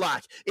travel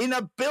lock, and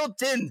a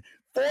built-in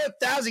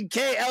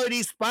 4,000K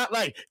LED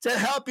spotlight to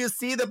help you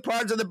see the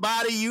parts of the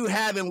body you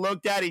haven't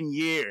looked at in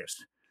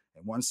years.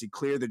 And once you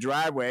clear the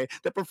driveway,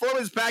 the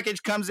Performance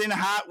Package comes in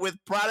hot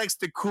with products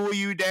to cool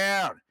you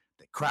down.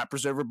 The Crop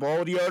Preserver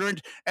Ball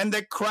Deodorant and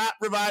the Crop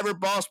Reviver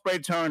Ball Spray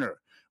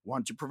Toner.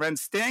 One to prevent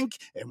stink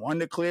and one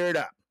to clear it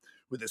up.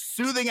 With a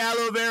soothing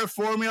aloe vera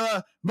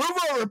formula, move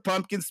over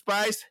pumpkin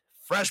spice,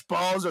 fresh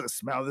balls are the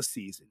smell of the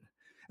season.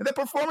 And the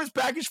Performance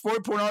Package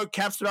 4.0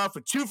 caps it off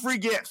with 2 free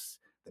gifts.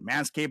 The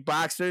Manscaped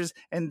Boxers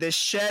and the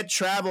Shed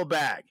Travel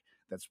Bag.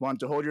 That's one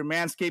to hold your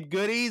Manscaped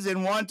goodies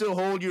and one to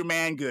hold your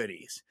man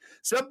goodies.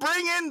 So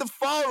bring in the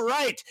fall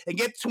right and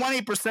get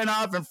 20%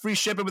 off and free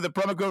shipping with the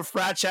promo code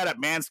FRATCHAT at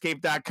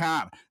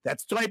manscaped.com.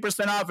 That's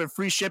 20% off and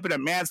free shipping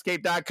at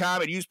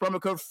manscaped.com and use promo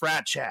code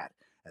FRATCHAT.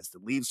 As the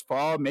leaves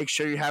fall, make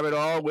sure you have it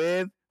all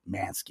with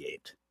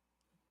Manscaped.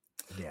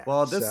 Yeah,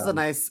 well, this is a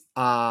nice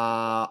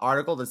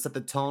article to set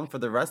the tone for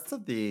the rest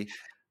of the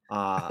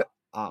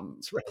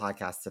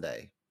podcast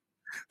today.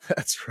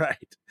 That's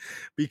right.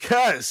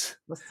 Because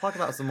Let's talk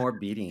about some more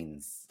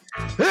beatings.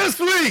 this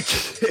week,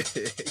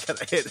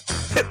 gotta hit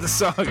the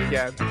song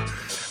again.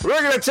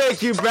 We're gonna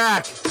take you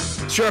back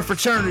to our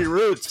fraternity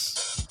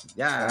roots.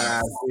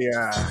 Yeah.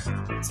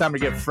 It's time to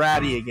get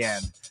fratty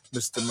again,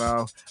 Mr.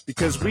 Mo,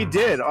 because we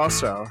did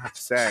also have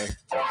to say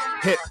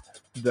hit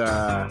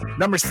the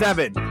number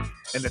 7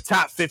 in the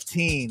top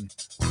 15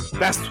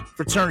 best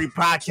fraternity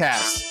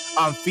podcasts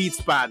on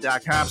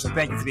feedspot.com. So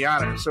thank you for the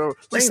honor. So we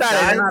Thanks,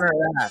 decided guys. in honor of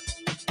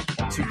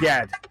that to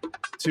get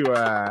to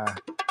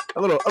a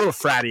little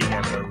fratty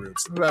again with our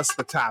roots. That's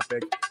the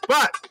topic.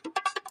 But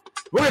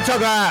we're gonna talk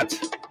about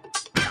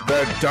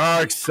the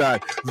dark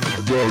side.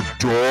 The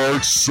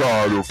dark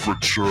side of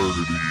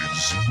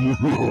fraternities.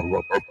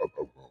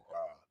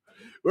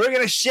 We're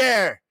going to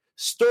share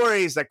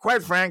stories that,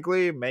 quite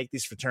frankly, make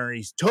these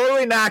fraternities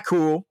totally not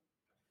cool.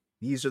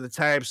 These are the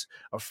types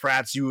of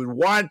frats you would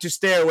want to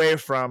stay away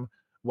from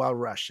while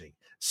rushing.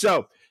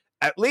 So,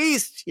 at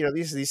least,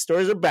 these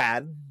stories are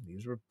bad.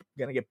 These are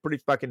going to get pretty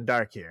fucking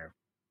dark here.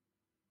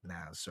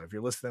 Now, so if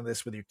you're listening to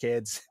this with your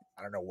kids,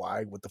 I don't know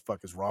why. What the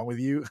fuck is wrong with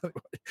you?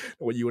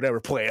 When you would ever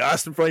play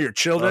us in front of your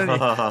children, you're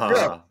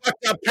a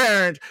fucked up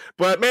parent.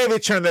 But maybe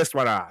turn this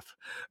one off.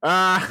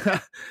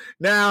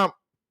 Now,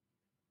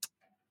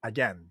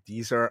 again,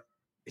 these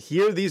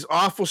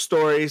awful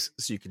stories,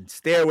 so you can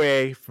stay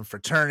away from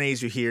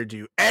fraternities you hear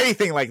do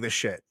anything like this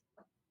shit.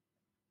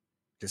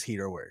 Just heed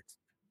our words.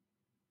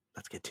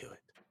 Let's get to it.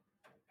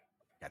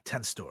 Got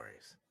 10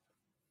 stories.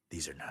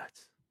 These are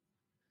nuts.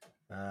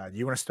 Do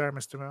you want to start,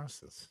 Mr.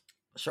 Mouse?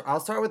 Sure. I'll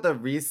start with a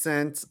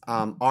recent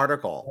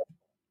article.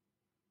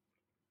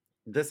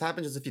 This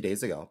happened just a few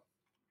days ago.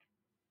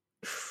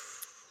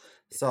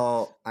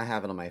 So I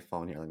have it on my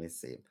phone here. Let me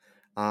see.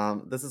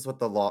 This is what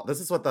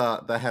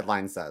the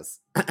headline says.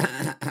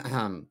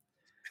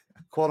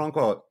 Quote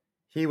unquote.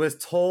 He was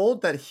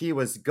told that he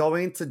was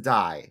going to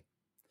die.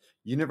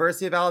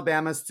 University of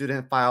Alabama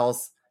student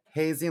files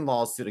hazing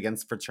lawsuit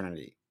against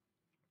fraternity.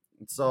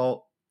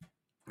 So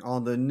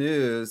on the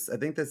news, I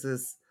think this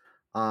is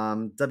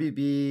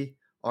WBRC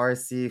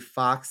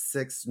Fox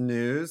 6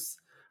 News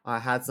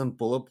had some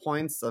bullet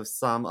points of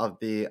some of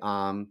the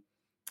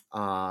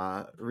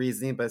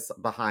reasoning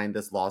behind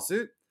this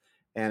lawsuit.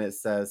 And it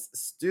says,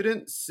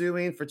 student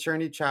suing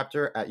fraternity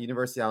chapter at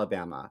University of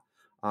Alabama.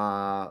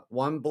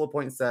 One bullet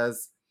point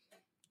says,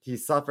 he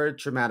suffered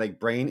traumatic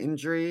brain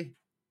injury.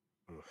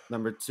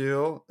 Number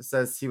 2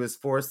 says he was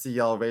forced to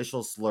yell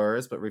racial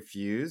slurs but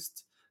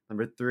refused.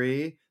 Number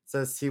 3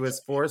 says he was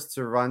forced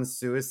to run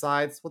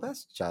suicides. Well,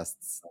 that's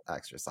just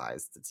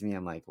exercise. To me,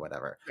 I'm like,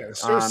 whatever. Yeah,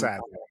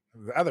 suicide.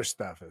 The other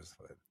stuff is,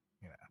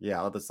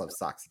 Yeah, other stuff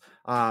sucks.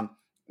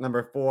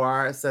 Number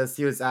 4 says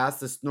he was asked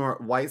to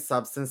snort white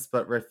substance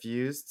but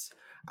refused.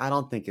 I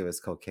don't think it was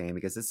cocaine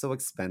because it's so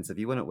expensive.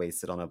 You wouldn't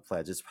waste it on a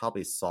pledge. It's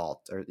probably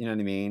salt, or you know what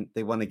I mean.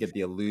 They want to give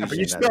the illusion. But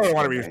you still don't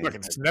want to be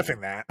fucking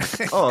sniffing that.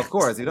 Oh, of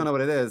course. You don't know what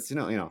it is, you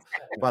know.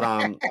 But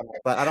I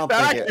don't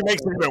that think actually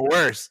makes it even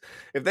worse.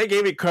 If they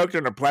gave me coke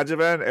during a pledge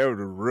event, it would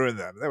ruin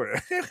them. They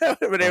would have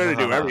been able to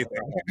do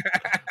everything.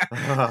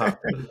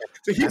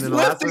 So he's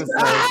lifting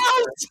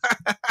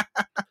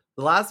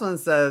the last one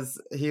says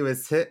he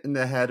was hit in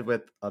the head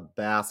with a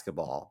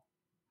basketball.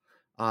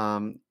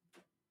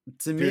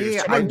 To me,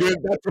 I do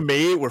that to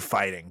me. We're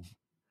fighting.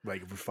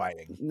 Like we're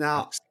fighting.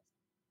 Now,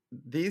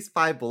 these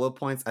 5 bullet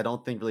points, I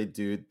don't think really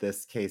do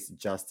this case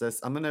justice.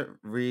 I'm gonna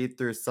read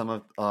through some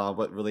of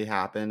what really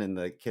happened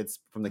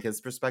from the kids'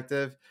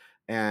 perspective,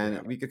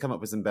 and we could come up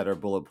with some better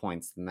bullet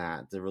points than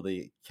that to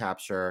really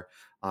capture,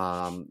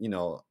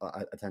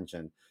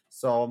 attention.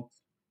 So,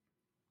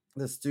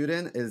 the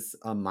student is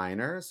a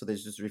minor, so they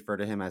just refer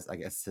to him as, I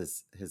guess,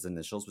 his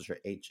initials, which are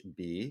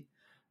HB.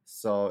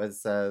 So it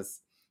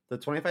says, the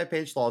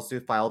 25-page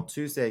lawsuit filed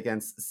Tuesday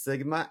against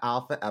Sigma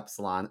Alpha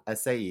Epsilon,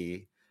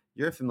 SAE.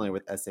 You're familiar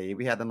with SAE.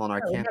 We had them on our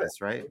campus,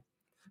 right?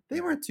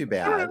 They weren't too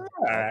bad.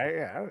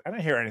 I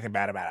didn't hear anything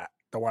bad about it.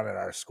 The one at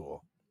our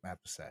school, I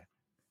have to say.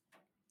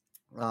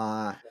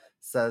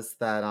 Says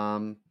that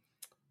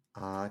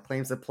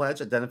claims the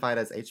pledge, identified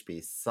as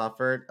HB,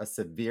 suffered a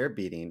severe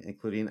beating,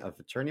 including a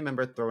fraternity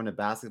member throwing a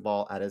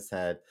basketball at his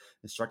head,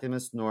 instructing him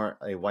to snort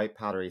a white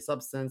powdery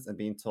substance, and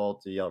being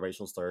told to yell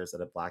racial slurs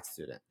at a black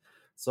student.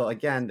 So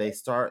again, they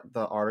start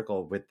the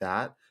article with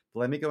that. But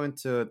let me go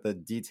into the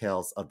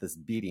details of this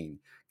beating.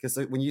 Because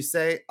when you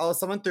say, oh,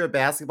 someone threw a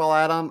basketball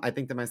at him, I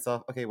think to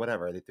myself, okay,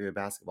 whatever, they threw a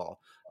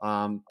basketball.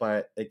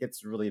 But it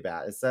gets really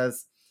bad. It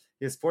says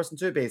he was forced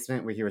into a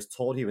basement where he was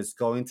told he was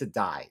going to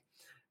die.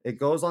 It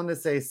goes on to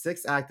say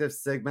 6 active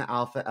Sigma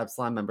Alpha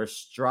Epsilon members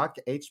struck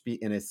HB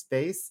in his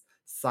face,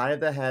 side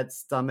of the head,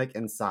 stomach,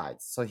 and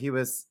sides. So he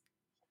was,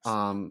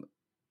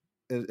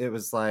 it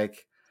was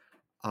like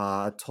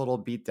a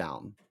total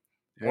beatdown.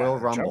 Royal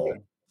Rumble.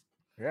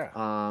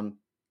 Yeah.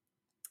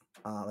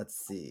 Let's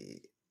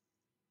see.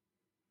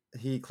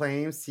 He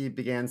claims he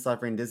began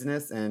suffering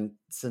dizziness and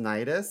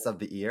tinnitus of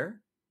the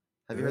ear.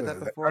 Have you heard that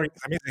before? I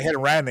mean, they hit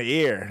him right in the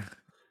ear.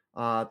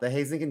 The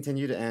hazing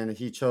continued, and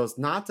he chose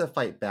not to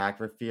fight back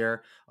for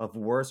fear of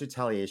worse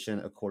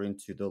retaliation, according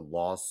to the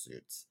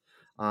lawsuits.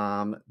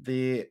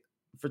 The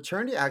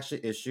fraternity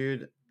actually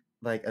issued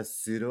like a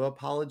pseudo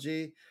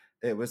apology.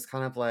 It was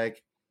kind of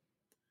like,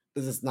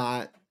 this is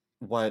not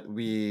what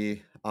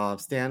we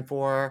stand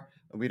for.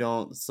 We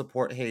don't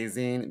support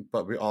hazing,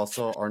 but we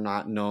also are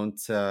not known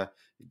to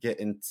get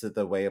into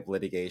the way of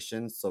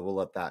litigation. So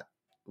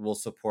we'll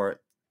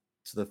support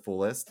to the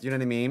fullest. You know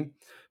what I mean?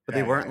 But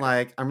they weren't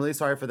like, I'm really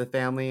sorry for the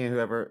family and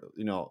whoever,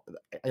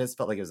 I just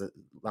felt like it was a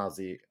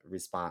lousy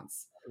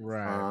response.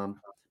 Right.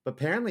 But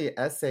apparently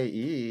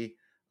SAE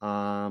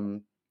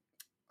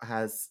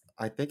has,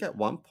 I think at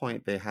one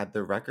point they had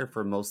the record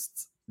for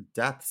most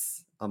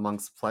deaths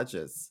amongst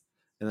pledges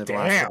in the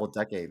last Damn. couple of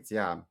decades.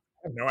 Yeah.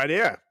 I have no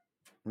idea.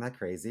 Isn't that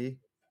crazy?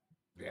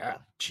 Yeah.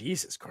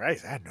 Jesus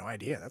Christ. I had no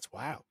idea. That's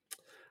wild.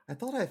 I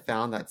thought I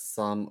found that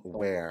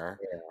somewhere.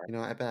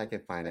 I bet I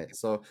can find it.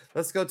 So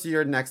let's go to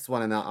your next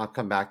one and I'll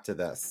come back to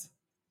this.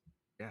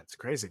 Yeah, it's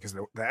crazy because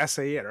the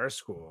SAE at our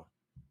school,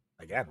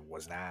 again,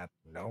 was not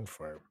known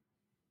for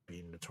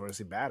being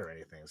notoriously bad or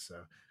anything.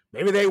 So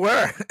maybe they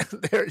were.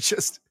 They're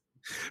just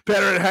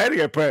better at hiding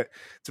it. But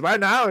to my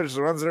knowledge,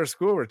 the ones at our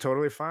school were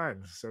totally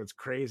fine. So it's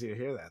crazy to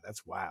hear that.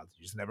 That's wild.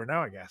 You just never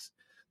know, I guess.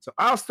 So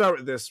I'll start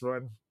with this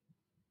one.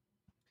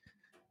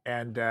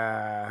 And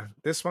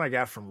this one I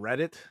got from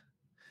Reddit.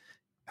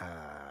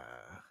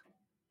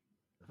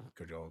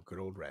 Good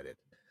old Reddit.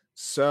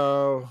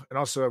 So, and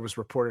also it was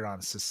reported on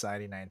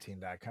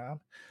society19.com.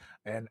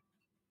 And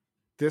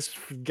this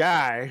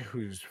guy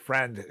whose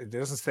friend, it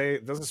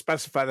doesn't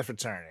specify the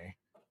fraternity,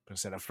 but it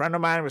said a friend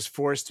of mine was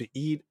forced to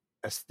eat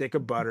a stick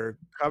of butter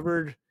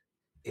covered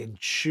in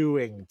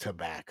chewing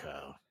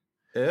tobacco.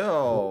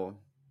 Ew.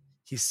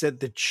 He said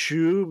the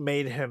chew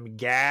made him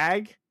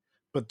gag,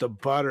 but the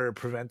butter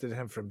prevented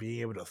him from being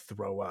able to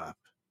throw up.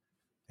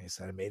 He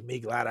said, it made me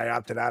glad I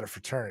opted out of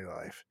fraternity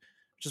life.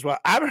 Which is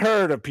what I've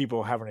heard of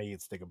people having to eat a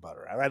stick of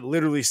butter. I've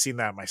literally seen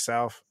that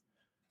myself.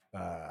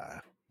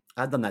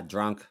 I've done that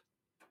drunk.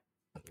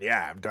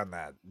 Yeah, I've done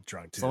that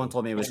drunk too. Someone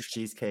told me it was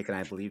cheesecake and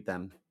I believed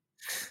them.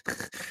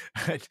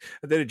 I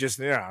did it just,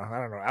 I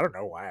don't know. I don't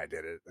know why I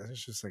did it.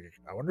 It's just like,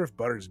 I wonder if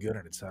butter is good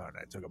on its own.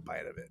 I took a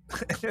bite of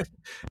it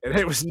and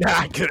it was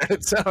not good on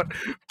its own.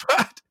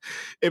 But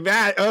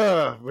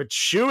with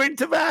chewing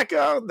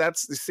tobacco,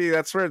 that's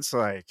where it's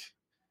like,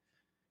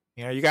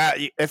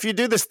 if you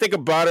do the stick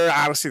of butter,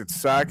 obviously it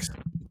sucks.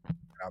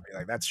 I'll be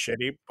like, that's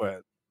shitty,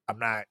 but I'm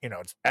not,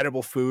 it's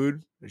edible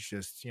food. It's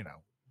just,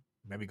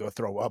 maybe go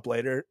throw up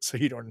later so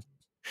you don't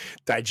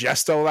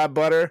digest all that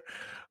butter.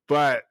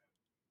 But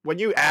when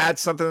you add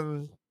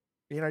something,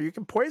 you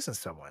can poison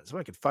someone.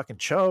 Someone can fucking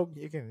choke.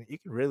 You can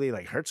really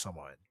like hurt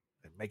someone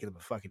and make them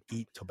fucking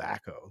eat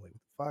tobacco.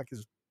 Like,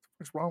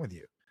 what's wrong with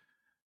you?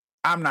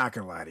 I'm not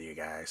gonna lie to you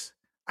guys.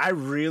 I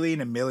really,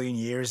 in a million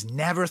years,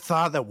 never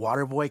thought that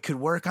Waterboy could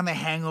work on the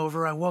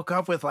hangover I woke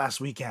up with last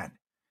weekend.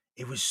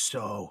 It was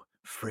so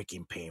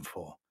freaking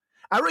painful.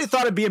 I really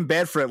thought I'd be in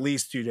bed for at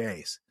least 2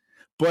 days.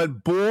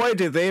 But boy,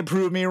 did they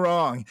prove me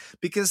wrong.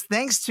 Because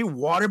thanks to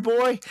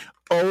Waterboy,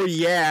 oh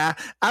yeah,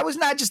 I was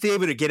not just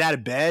able to get out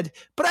of bed,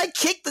 but I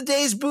kicked the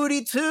day's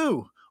booty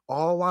too.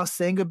 All while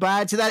saying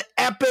goodbye to that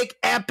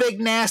epic,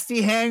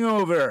 nasty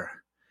hangover.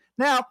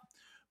 Now,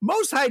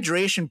 most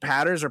hydration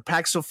powders are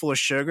packed so full of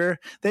sugar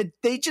that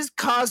they just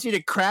cause you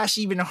to crash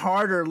even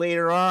harder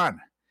later on.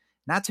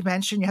 Not to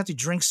mention, you have to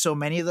drink so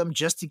many of them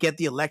just to get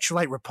the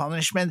electrolyte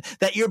replenishment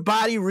that your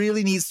body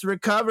really needs to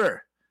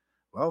recover.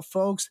 Well,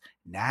 folks,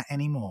 not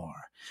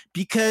anymore.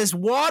 Because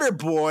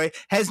Waterboy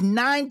has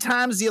 9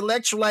 times the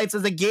electrolytes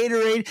as a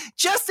Gatorade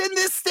just in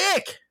this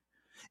stick.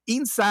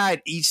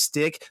 Inside each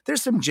stick,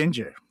 there's some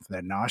ginger for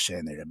that nausea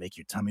in there to make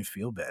your tummy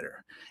feel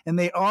better. And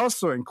they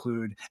also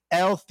include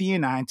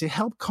L-theanine to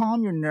help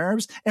calm your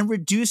nerves and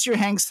reduce your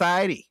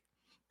anxiety.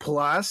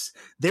 Plus,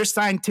 their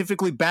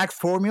scientifically backed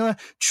formula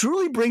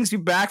truly brings you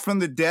back from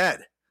the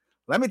dead.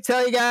 Let me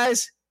tell you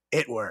guys,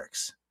 it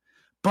works.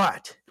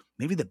 But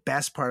maybe the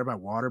best part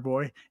about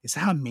Waterboy is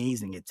how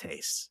amazing it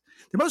tastes.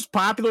 The most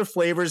popular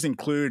flavors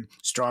include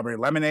strawberry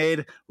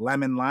lemonade,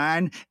 lemon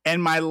lime,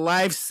 and my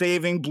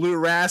life-saving blue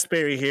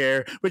raspberry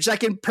here, which I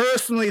can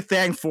personally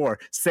thank for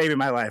saving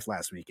my life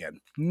last weekend.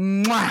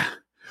 Mwah!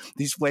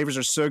 These flavors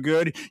are so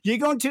good, you're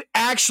going to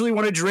actually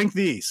want to drink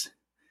these.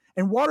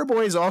 And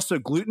Waterboy is also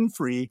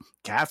gluten-free,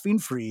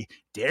 caffeine-free,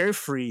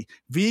 dairy-free,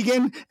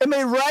 vegan, and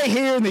made right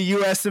here in the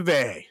US of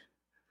A.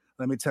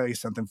 Let me tell you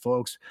something,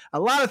 folks. A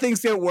lot of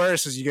things get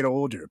worse as you get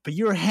older, but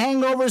your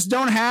hangovers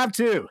don't have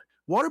to.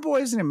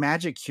 Waterboy isn't a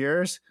magic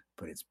cures,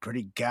 but it's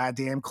pretty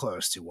goddamn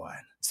close to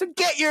one. So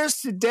get yours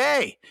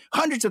today.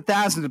 Hundreds of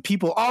thousands of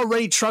people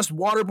already trust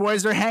Waterboy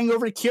as their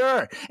hangover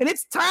cure. And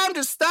it's time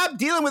to stop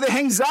dealing with the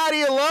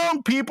anxiety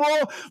alone, people.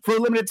 For a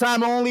limited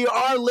time only,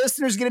 our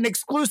listeners get an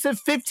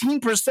exclusive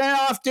 15%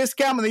 off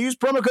discount when they use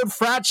promo code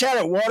FRATCHAT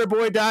at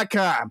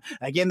waterboy.com.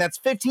 Again, that's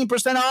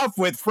 15% off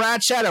with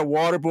FRATCHAT at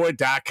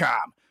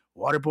waterboy.com.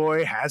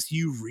 Waterboy has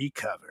you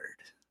recovered.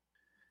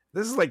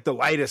 This is like the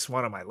lightest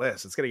one on my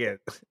list. I feel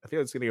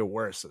it's gonna get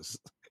worse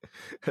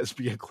as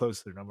being close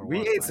to their number We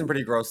one. ate some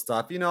pretty gross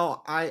stuff. You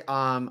know,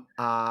 I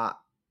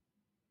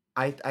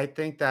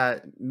think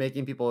that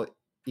making people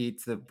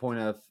eat to the point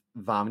of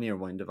vomiting or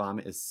wanting to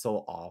vomit is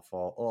so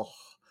awful. Oh,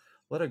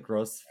 what a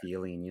gross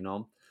feeling, you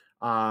know.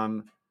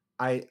 Um,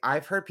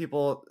 I've heard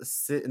people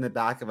sit in the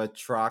back of a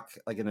truck,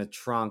 like in a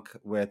trunk,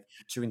 with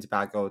chewing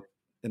tobacco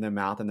in their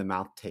mouth and the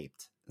mouth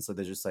taped, and so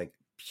they're just like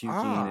puking and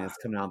Ah, it's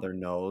coming out their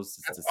nose.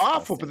 It's that's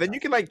awful. But disgusting. then you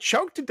can like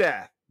choke to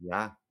death.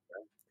 Yeah.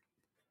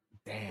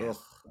 Damn, Ugh.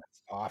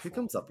 that's Who awful.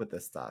 comes up with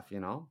this stuff, you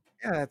know?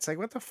 Yeah, it's like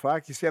what the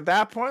fuck. You see, at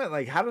that point,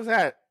 like, how does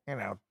that?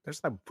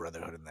 There's no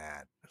brotherhood in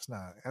that. There's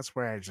not. That's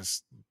where I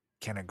just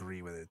can't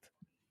agree with it.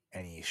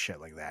 Any shit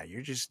like that.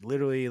 You're just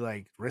literally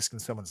like risking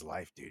someone's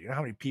life, dude. You know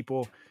how many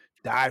people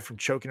died from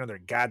choking on their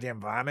goddamn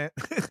vomit?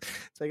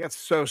 It's like that's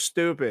so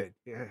stupid.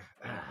 Yeah.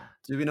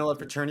 Do we know what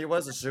fraternity it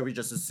was, or should we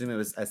just assume it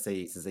was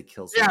SAE since they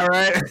kill so Yeah, many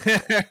right.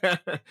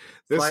 people?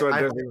 This So one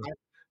I, doesn't.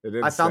 It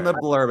didn't I found the say.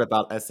 blurb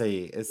about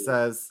SAE. It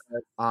says,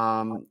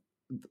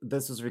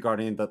 this was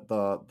regarding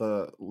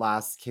the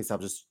last case I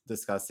was just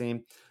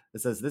discussing. It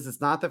says, this is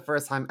not the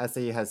first time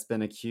SAE has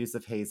been accused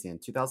of hazing. In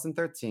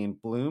 2013,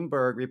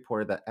 Bloomberg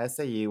reported that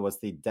SAE was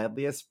the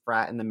deadliest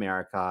frat in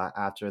America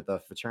after the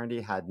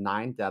fraternity had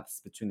 9 deaths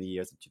between the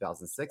years of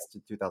 2006 to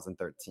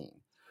 2013.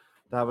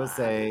 That was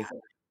a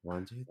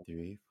 1, 2,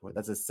 3, 4.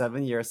 That's a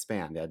 7-year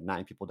span. They had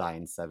 9 people die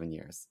in 7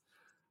 years.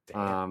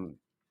 Damn.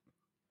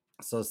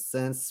 So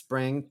since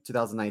spring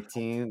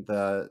 2019,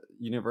 the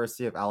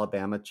University of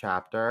Alabama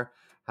chapter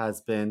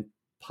has been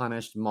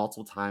punished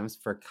multiple times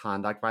for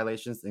conduct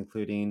violations,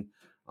 including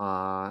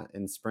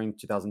in spring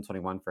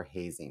 2021 for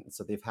hazing.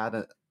 So they've had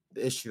an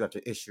issue after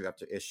issue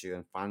after issue,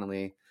 and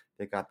finally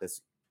they got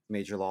this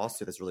major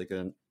lawsuit that's really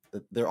good.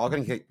 They're all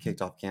going to get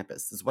kicked off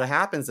campus. This is what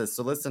happens is,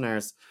 so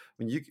listeners,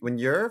 when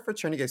your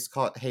fraternity gets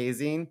caught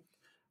hazing,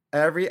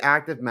 every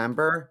active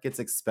member gets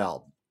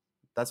expelled.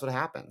 That's what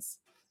happens.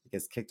 It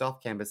gets kicked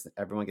off campus and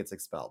everyone gets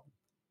expelled.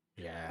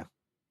 Yeah.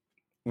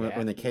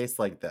 When a case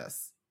like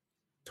this.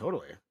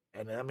 Totally.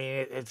 And I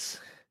mean, it's.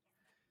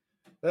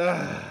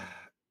 I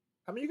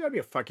mean, you gotta be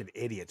a fucking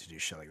idiot to do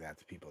shit like that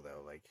to people,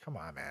 though. Like, come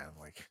on, man.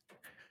 Like,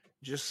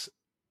 just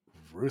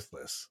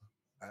ruthless.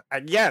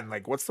 Again,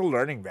 like, what's the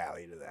learning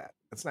value to that?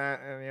 It's not,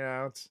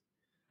 it's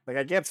like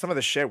I get some of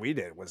the shit we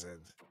did wasn't,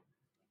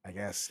 I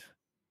guess,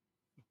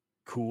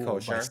 cool by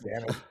Kosher.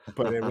 standards,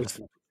 but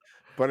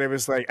it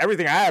was like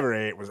everything I ever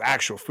ate was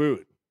actual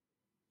food,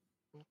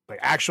 like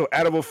actual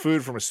edible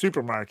food from a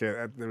supermarket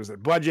that there was a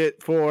budget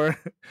for,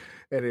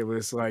 and it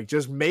was like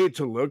just made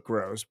to look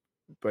gross,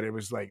 but it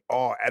was like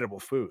all edible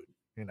food.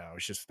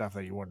 It's just stuff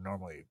that you wouldn't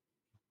normally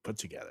put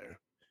together.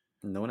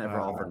 No one ever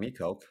offered me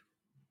Coke.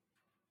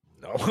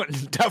 No one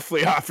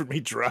definitely offered me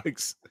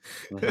drugs.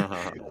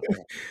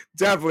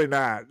 Definitely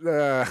not.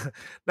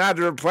 Not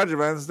during pledge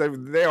events.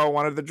 They all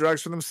wanted the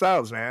drugs for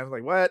themselves, man.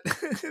 Like what?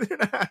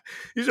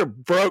 These are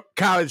broke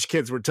college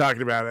kids we're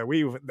talking about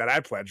that I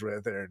pledged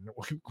with and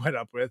went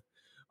up with.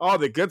 All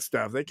the good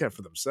stuff they kept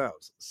for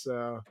themselves.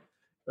 So,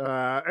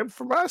 and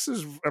from us,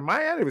 on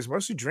my end, it was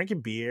mostly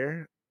drinking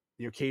beer,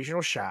 the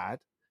occasional shot,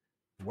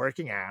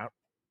 working out,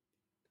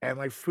 and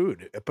like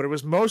food, but it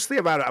was mostly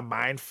about a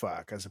mind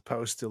fuck as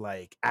opposed to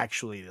like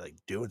actually like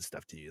doing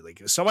stuff to you. Like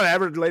if someone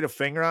ever laid a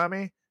finger on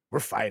me, we're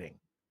fighting.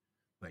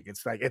 Like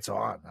it's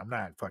on. I'm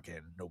not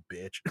fucking no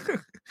bitch.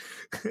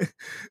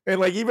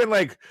 And like even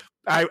like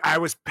I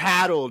was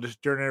paddled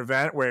during an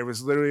event where it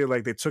was literally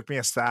like they took me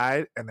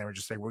aside and they were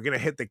just like, we're gonna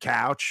hit the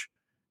couch,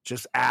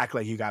 just act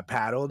like you got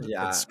paddled.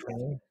 Yeah. And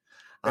scream.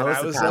 I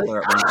And was a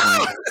paddler at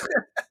one point.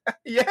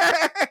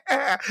 Yeah,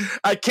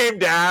 I came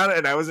down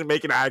and I wasn't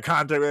making eye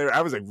contact with her.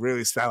 I was like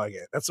really selling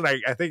it. That's when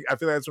I feel like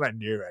that's when I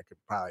knew I could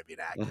probably be an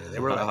actor. They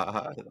were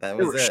like, that they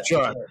was were it.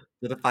 shook.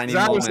 The defining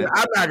 'Cause I was moment.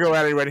 like, I'm not gonna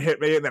let anyone hit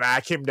me, and then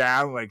I came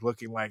down like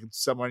looking like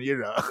someone,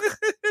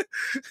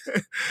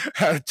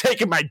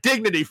 taking my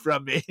dignity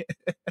from me.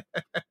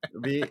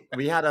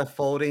 we had a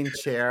folding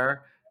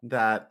chair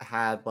that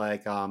had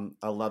like a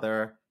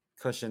leather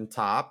cushion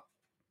top.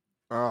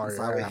 Oh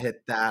So I would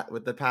hit that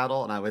with the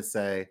paddle and I would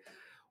say,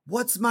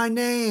 "What's my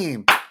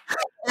name?"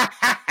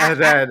 And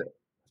then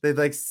they'd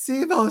like,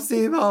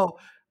 Simo.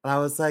 And I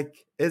was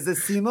like, "Is it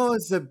Simo?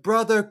 Is it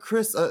brother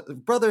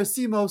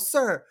Simo,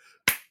 sir?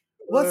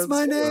 What's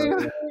my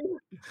name?"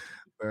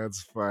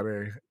 That's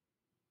funny.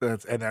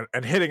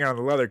 And hitting on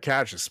the leather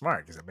couch is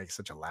smart because it makes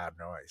such a loud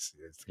noise.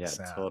 Yeah,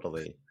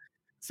 totally.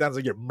 Sounds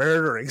like you're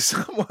murdering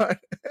someone.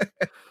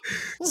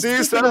 Well,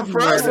 See, speaking so of for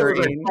us, it was like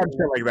murdering, fun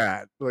shit like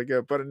that. Like,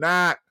 but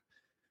not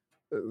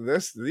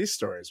these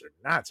stories are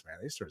nuts, man.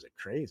 These stories are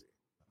crazy.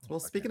 well,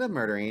 speaking of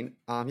murdering,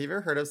 have you ever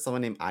heard of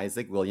someone named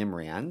Isaac William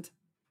Rand?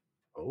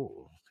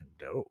 Oh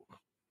no.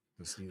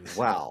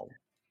 Well,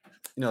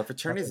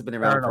 fraternities have been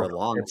around for a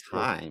long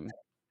time.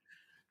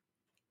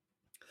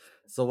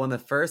 So one of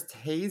the first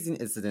hazing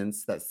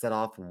incidents that set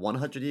off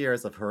 100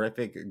 years of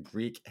horrific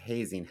Greek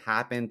hazing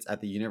happened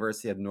at the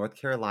University of North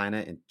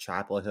Carolina in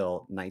Chapel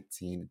Hill,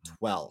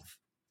 1912.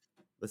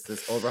 This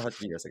is over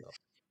 100 years ago.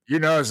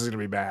 This is going to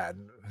be bad.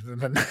 In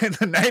the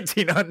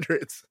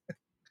 1900s.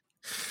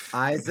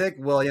 Isaac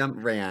William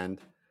Rand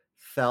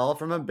fell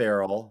from a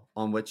barrel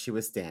on which he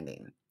was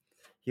standing.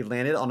 He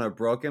landed on a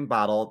broken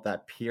bottle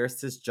that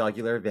pierced his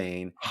jugular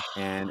vein,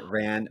 and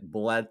Rand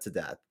bled to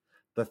death.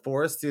 The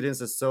 4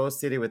 students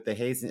associated with the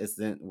hazing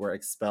incident were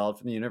expelled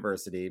from the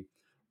university.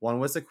 1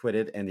 was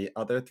acquitted, and the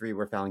other 3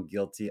 were found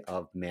guilty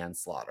of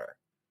manslaughter.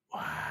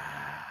 Wow.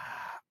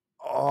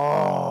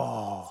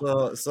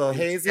 Oh. So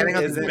hazing standing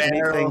on this isn't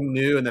barrel. anything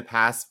new in the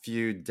past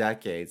few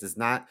decades. It's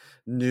not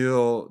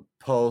new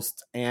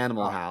post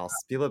Animal House.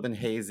 People have been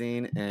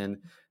hazing and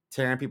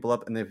tearing people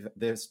up, and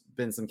there's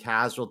been some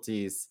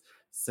casualties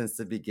since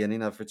the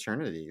beginning of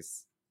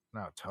fraternities.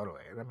 No,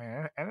 totally. I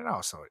mean, and it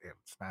also,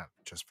 it's not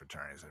just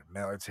fraternities, there's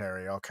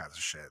military, all kinds of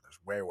shit. There's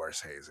way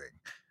worse hazing,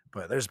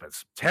 but there's been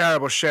some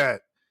terrible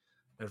shit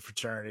in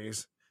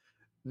fraternities.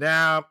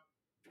 Now,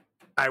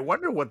 I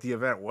wonder what the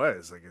event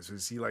was. Like,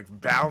 was he like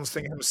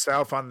balancing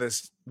himself on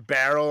this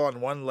barrel on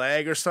one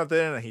leg or something,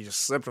 and he just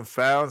slipped and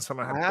fell, and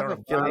someone had I have thrown a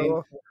a feeling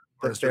bottle?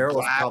 Or the is there barrel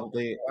was glass?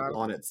 probably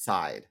on its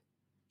side.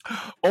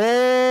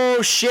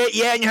 Oh shit!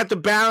 Yeah, and you have to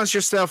balance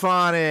yourself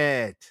on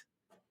it.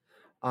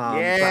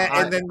 Yeah,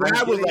 but and then I'm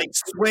that would getting- like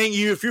swing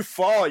you. If you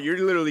fall, you're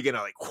literally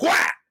gonna like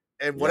whack,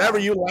 and whatever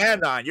Yeah. you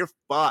land on, you're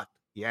fucked.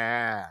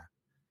 Yeah.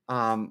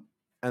 and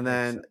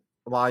then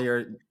while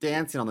you're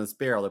dancing on this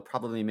barrel, they're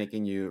probably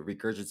making you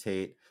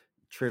regurgitate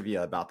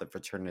trivia about the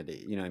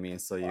fraternity. You know what I mean?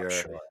 So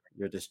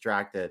you're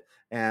distracted.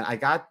 And I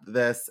got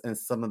this and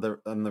some of the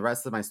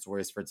rest of my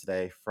stories for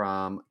today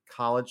from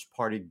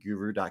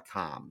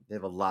collegepartyguru.com. They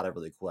have a lot of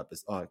really cool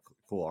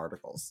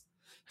articles.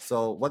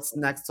 So what's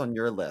next on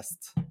your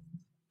list?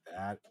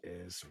 That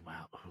is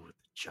wow. Oh, with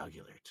the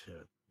jugular too.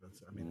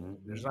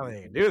 There's nothing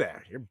you can do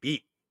there. You're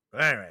beat.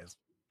 But anyways,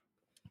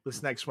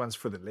 this next one's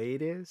for the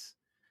ladies.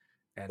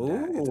 And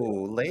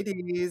Ooh,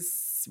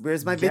 ladies,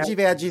 where's my Guest-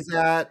 veggies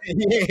at?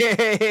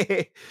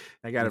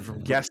 I got it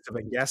from Guest of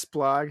a Guest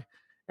blog.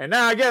 And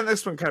now again,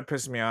 this one kind of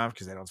pisses me off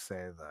because they don't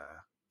say the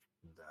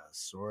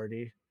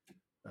sorority.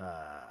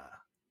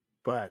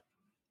 But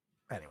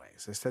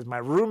anyways, it says my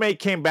roommate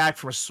came back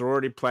from a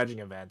sorority pledging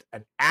event,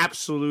 an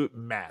absolute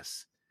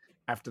mess.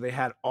 After they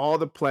had all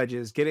the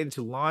pledges get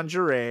into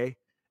lingerie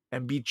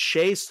and be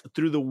chased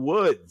through the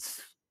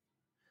woods.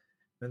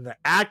 Then the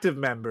active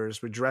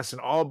members would dress in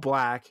all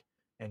black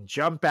and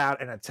jump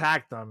out and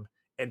attack them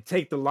and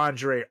take the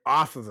lingerie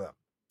off of them.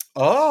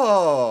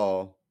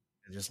 Oh,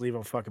 And just leave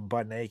them fucking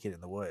butt naked in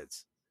the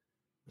woods.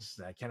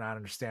 I cannot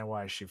understand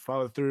why she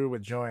followed through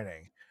with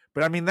joining.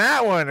 But I mean,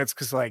 that one, it's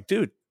because, like,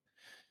 dude.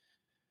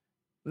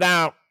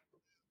 Now,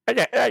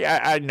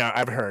 I know,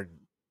 I've heard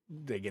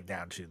they get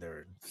down to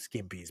their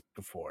skimpies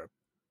before.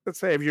 Let's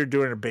say if you're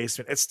doing it in a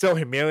basement, it's still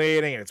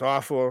humiliating and it's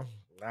awful.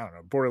 I don't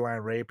know,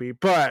 borderline rapey,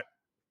 but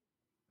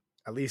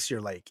at least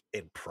you're like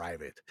in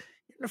private.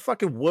 You're in the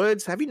fucking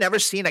woods. Have you never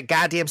seen a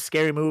goddamn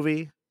scary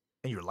movie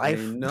in your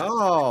life?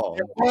 No.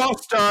 They all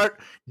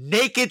start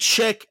naked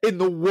chick in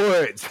the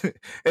woods,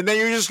 and then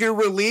you're just gonna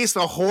release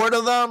a horde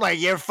of them. Like,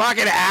 you're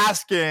fucking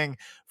asking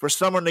for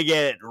someone to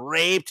get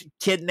raped,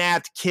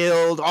 kidnapped,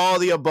 killed, all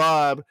the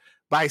above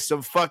by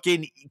some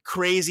fucking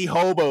crazy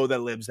hobo that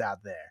lives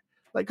out there.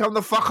 Like, come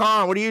the fuck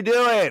on. What are you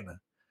doing?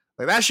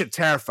 Like, that shit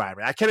terrified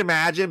me. I can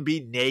imagine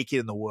being naked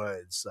in the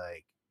woods,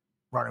 like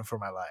running for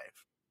my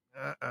life.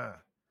 And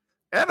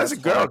as a That's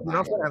girl,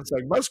 horrifying. it's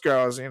like most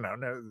girls, a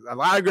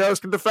lot of girls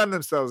can defend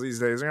themselves these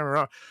days. Don't get me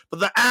wrong.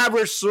 But the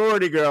average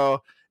sorority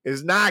girl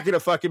is not gonna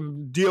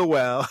fucking deal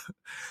well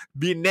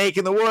being naked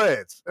in the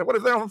woods. And what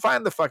if they don't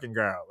find the fucking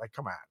girl? Like,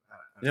 come on.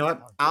 You know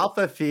what?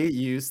 Alpha Phi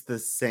used the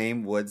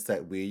same woods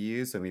that we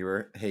used when we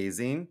were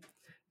hazing,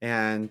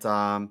 and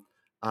I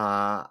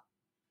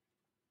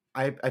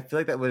feel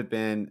like that would have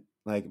been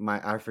like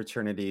our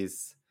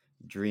fraternity's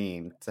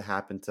dream to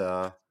happen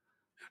to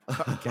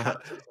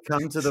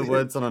come to the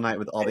woods on a night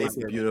with all these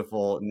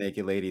beautiful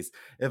naked ladies.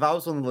 If I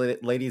was one of the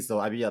ladies, though,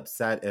 I'd be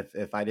upset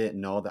if I didn't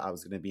know that I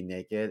was going to be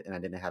naked and I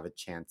didn't have a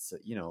chance to,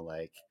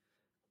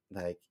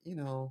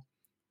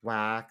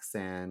 wax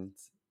and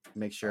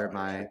make sure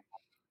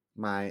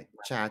my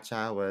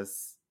cha-cha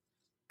was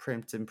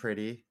primped and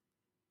pretty.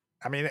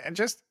 I mean, and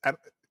just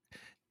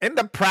in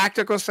the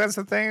practical sense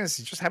of things,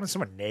 just having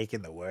someone naked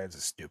in the woods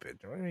is stupid.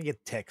 You're going to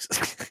get ticks.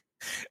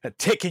 A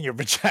tick in your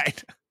vagina.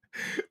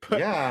 But,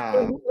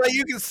 Yeah. like,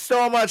 you can,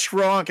 so much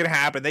wrong can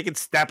happen. They can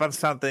step on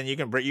something. You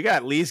got to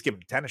at least give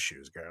them tennis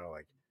shoes, girl.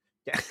 Like,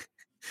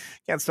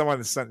 can't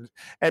someone.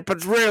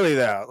 But really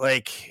though,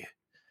 like,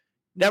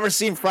 never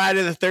seen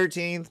Friday the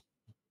 13th.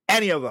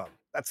 Any of them.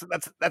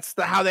 That's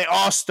how they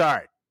all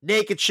start.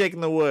 Naked chick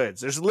in the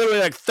woods. There's literally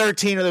like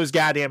 13 of those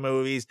goddamn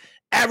movies.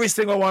 Every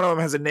single one of them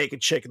has a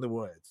naked chick in the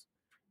woods.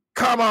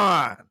 Come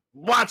on,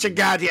 watch a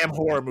goddamn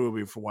horror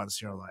movie for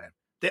once in your life.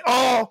 They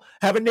all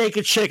have a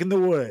naked chick in the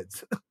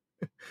woods.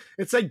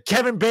 It's like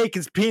Kevin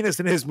Bacon's penis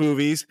in his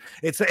movies.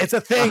 It's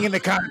a thing in the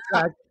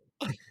contract.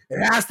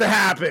 It has to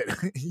happen.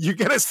 You're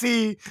gonna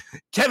see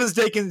Kevin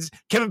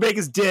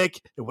Bacon's dick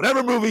in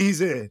whatever movie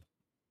he's in.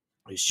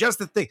 It's just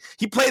a thing.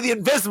 He played the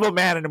Invisible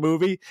Man in a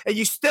movie, and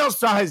you still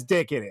saw his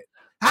dick in it.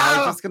 I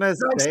was just gonna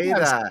say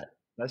that.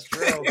 That's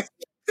true.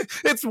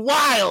 It's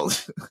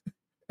wild.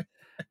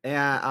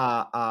 And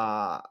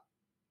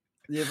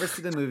you ever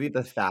see the movie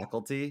The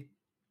Faculty?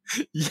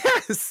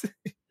 Yes.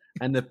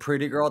 And the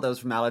pretty girl that was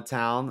from out of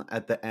town,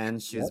 at the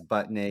end, she was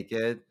butt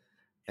naked,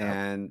 Yep.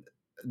 and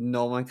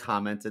no one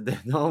commented.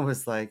 No one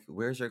was like,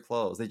 "Where's your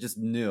clothes?" They just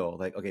knew,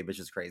 like, okay, bitch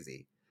is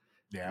crazy.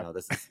 Yeah. No,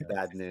 this is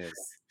bad news.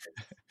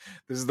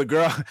 This is the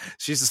girl.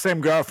 She's the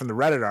same girl from the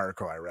Reddit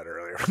article I read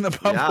earlier from the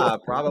Bumble. Yeah,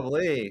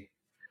 probably.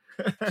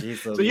 Jeez,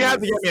 So you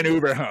have to get me an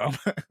Uber home.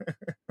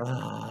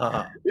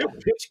 Louise.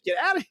 Bitch, get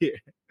out of here.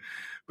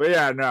 But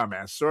yeah, no,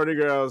 man. Sorority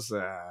girls,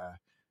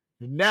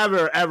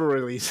 never ever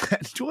release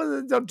it.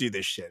 Don't do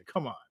this shit.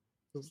 Come on.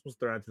 Let's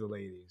throw it to the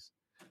ladies.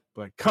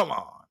 But come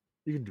on.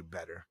 You can do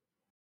better.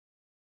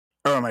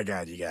 Oh my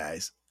God, you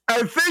guys.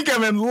 I think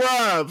I'm in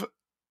love.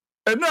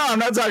 And no, I'm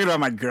not talking about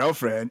my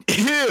girlfriend.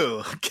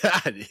 Ew.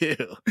 God,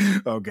 ew.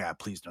 Oh God,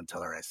 please don't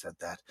tell her I said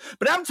that.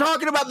 But I'm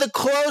talking about the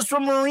clothes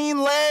from Marine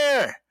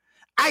Layer.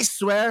 I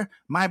swear,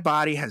 my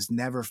body has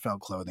never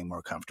felt clothing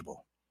more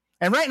comfortable.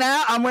 And right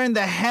now, I'm wearing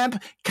the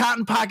hemp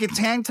cotton pocket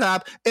tank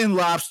top in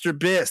lobster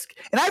bisque.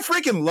 And I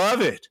freaking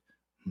love it.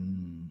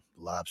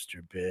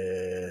 Lobster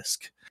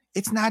bisque.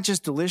 It's not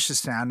just delicious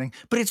sounding,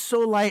 but it's so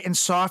light and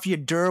soft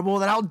yet durable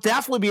that I'll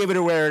definitely be able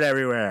to wear it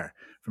everywhere.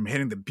 From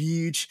hitting the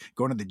beach,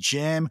 going to the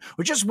gym,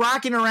 or just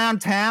rocking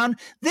around town,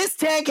 this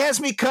tank has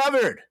me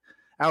covered.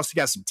 I also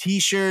got some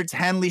t-shirts,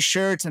 Henley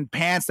shirts, and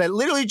pants that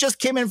literally just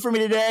came in for me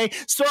today,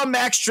 so I'm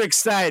extra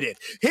excited.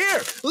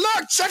 Here,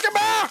 look, check them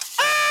out!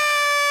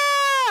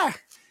 Ah!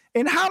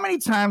 And how many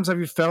times have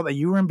you felt that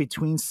you were in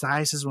between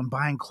sizes when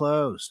buying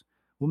clothes?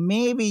 Well,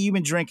 maybe you've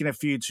been drinking a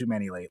few too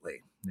many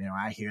lately. You know,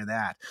 I hear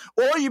that.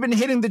 Or you've been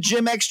hitting the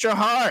gym extra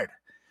hard.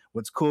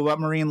 What's cool about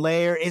Marine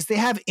Layer is they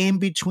have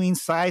in-between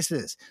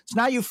sizes. So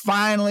now you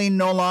finally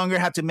no longer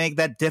have to make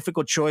that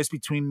difficult choice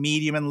between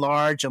medium and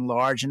large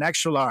and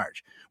extra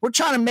large. We're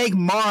trying to make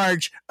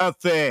Marge a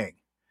thing.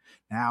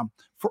 Now,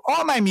 for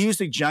all my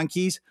music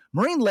junkies,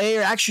 Marine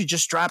Layer actually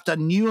just dropped a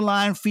new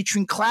line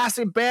featuring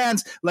classic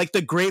bands like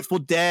The Grateful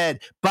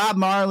Dead, Bob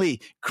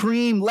Marley,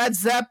 Cream, Led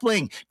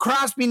Zeppelin,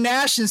 Crosby,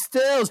 Nash and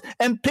Stills,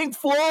 and Pink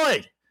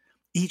Floyd.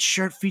 Each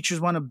shirt features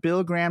one of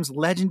Bill Graham's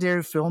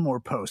legendary Fillmore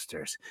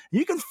posters.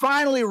 You can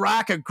finally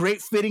rock a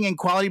great fitting and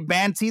quality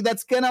band tee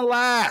that's gonna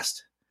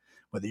last.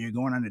 Whether you're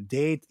going on a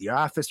date, the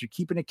office, or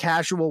keeping it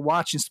casual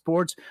watching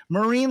sports,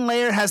 Marine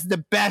Layer has the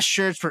best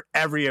shirts for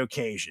every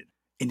occasion.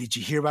 And did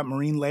you hear about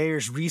Marine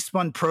Layer's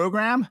Respun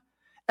program?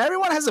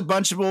 Everyone has a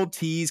bunch of old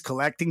tees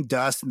collecting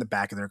dust in the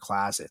back of their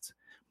closets.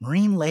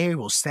 Marine Layer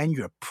will send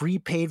you a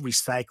prepaid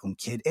recycling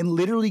kit and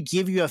literally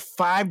give you a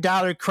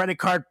 $5 credit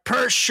card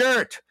per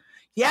shirt.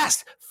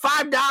 Yes,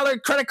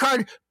 $5 credit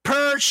card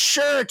per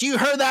shirt. You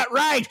heard that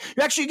right.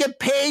 You actually get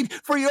paid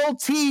for your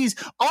old tees,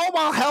 all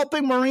while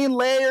helping Marine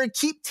Layer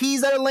keep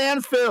tees out of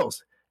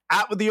landfills.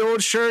 Out with the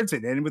old shirts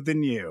and in with the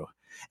new.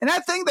 And I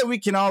think that we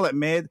can all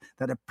admit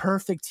that a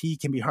perfect tee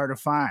can be hard to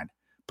find.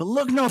 But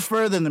look no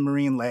further than the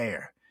Marine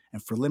Layer.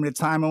 And for limited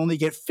time only,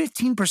 get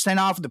 15%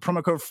 off with the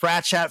promo code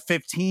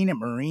FRATCHAT15 at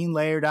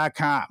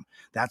marinelayer.com.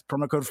 That's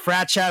promo code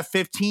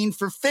FRATCHAT15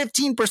 for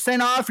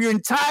 15% off your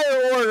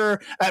entire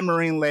order at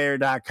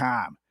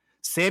marinelayer.com.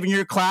 Saving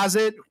your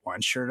closet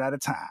one shirt at a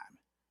time.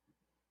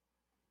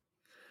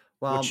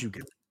 Well, What you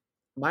get?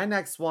 my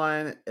next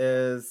one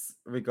is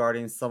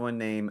regarding someone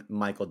named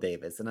Michael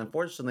Davis. And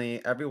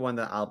unfortunately, everyone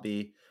that I'll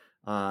be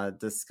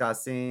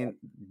discussing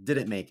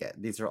didn't make it.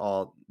 These are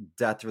all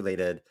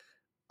death-related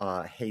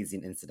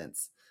hazing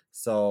incidents.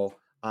 So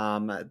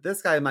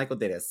this guy, Michael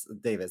Davis,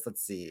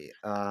 let's see.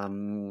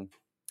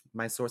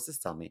 My sources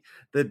tell me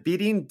the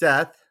beating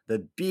death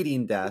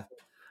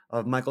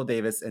of Michael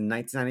Davis in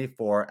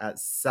 1994 at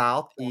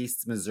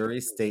Southeast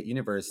Missouri State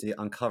University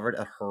uncovered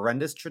a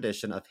horrendous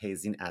tradition of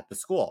hazing at the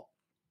school.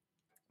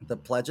 The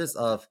pledges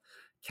of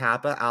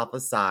Kappa Alpha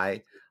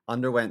Psi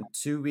underwent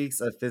 2 weeks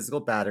of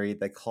physical battery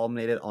that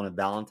culminated on a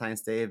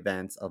Valentine's Day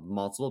event of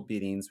multiple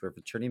beatings where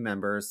fraternity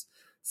members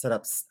set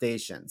up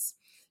stations,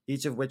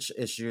 each of which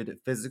issued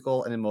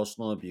physical and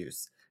emotional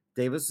abuse.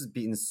 Davis was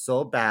beaten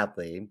so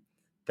badly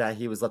that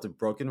he was left with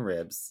broken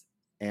ribs,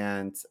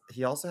 and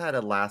he also had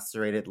a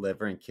lacerated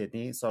liver and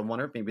kidney. So I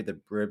wonder if maybe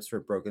the ribs were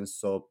broken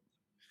so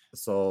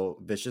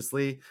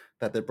viciously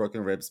that the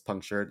broken ribs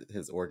punctured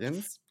his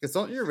organs. Because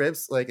don't your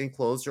ribs like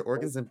enclose your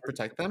organs and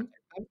protect them?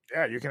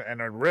 Yeah, you can,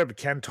 and a rib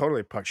can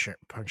totally puncture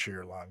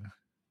your lung.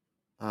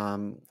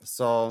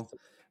 So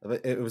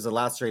it was a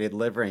lacerated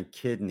liver and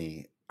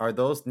kidney. Are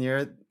those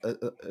near?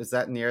 Is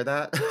that near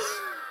that?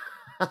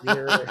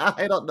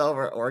 I don't know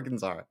where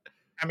organs are.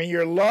 I mean,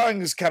 your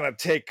lungs kind of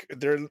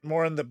they're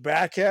more in the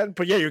back end,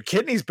 but yeah, your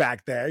kidney's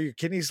back there. Your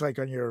kidney's like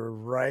on your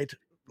right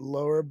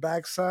lower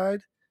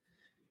backside.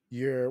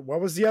 What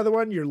was the other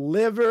one? Your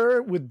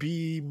liver would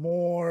be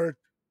more,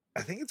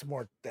 I think it's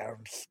more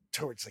down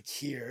towards like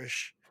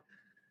here-ish.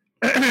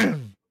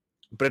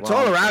 But it's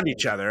all around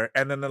each other.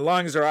 And then the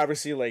lungs are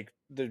obviously like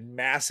the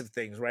massive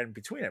things right in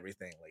between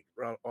everything, like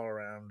all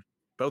around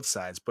both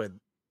sides. But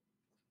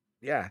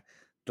yeah,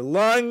 the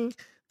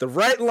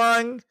right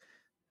lung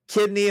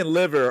kidney and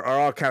liver are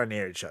all kind of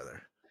near each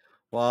other.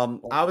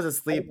 Well, I was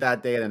asleep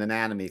that day in an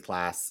anatomy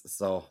class,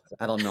 so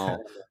I don't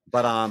know.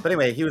 But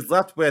anyway, he was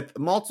left with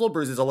multiple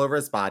bruises all over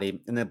his body,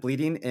 and the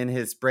bleeding in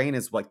his brain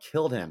is what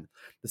killed him.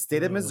 The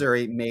state of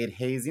Missouri made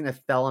hazing a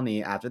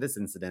felony after this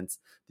incident.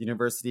 The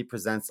university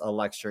presents a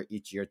lecture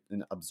each year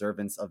in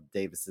observance of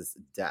Davis's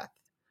death.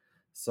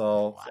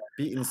 So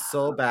beaten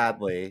so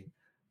badly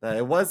that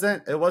it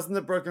wasn't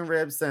the broken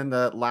ribs and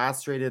the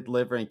lacerated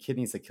liver and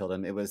kidneys that killed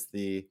him. It was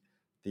the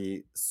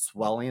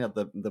swelling of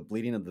the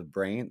bleeding of the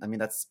brain. I mean,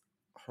 that's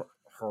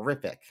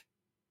horrific.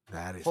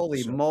 That is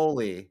Holy so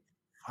moly.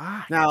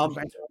 fuck. Now,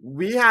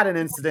 we had an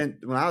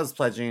incident when I was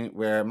pledging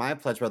where my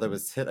pledge brother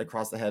was hit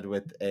across the head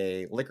with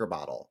a liquor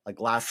bottle, a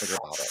glass liquor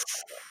bottle.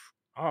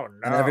 Oh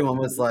And no. everyone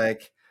was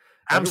like,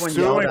 I'm everyone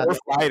yelled suing. at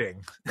We're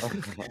fighting.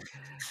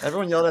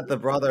 everyone yelled at the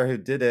brother who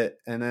did it.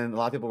 And then a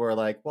lot of people were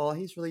like, well,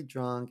 he's really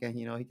drunk and,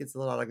 he gets a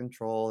little out of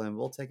control and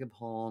we'll take him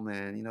home.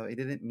 And, he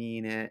didn't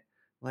mean it.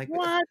 Like,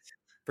 What?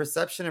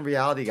 perception and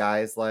reality,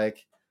 guys.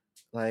 Like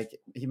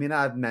he may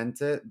not have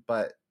meant it,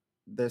 but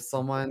there's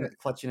someone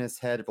clutching his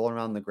head, rolling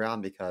around on the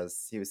ground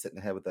because he was hitting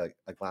the head with a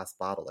glass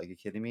bottle. Like, you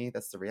kidding me?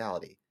 That's the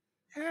reality.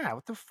 Yeah,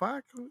 what the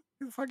fuck? Get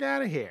the fuck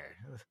out of here.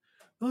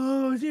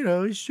 Oh,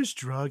 he's just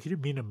drunk. He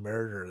didn't mean to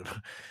murder him.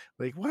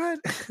 Like, what?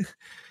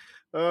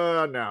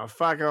 Oh, no.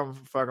 Fuck him.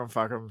 Fuck him.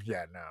 Fuck him.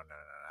 Yeah, no.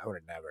 I would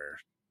have never.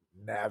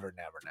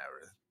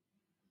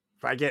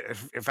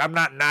 If I'm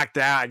not knocked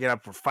out, I get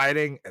up for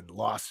fighting and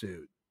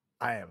lawsuit.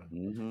 I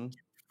am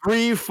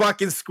free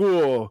fucking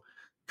school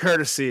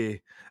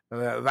courtesy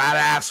that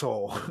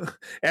asshole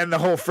and the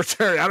whole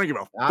fraternity. I don't give a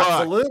fuck.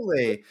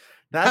 Absolutely.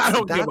 That's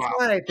why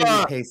I think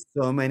fuck. we pay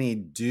so many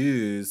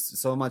dues,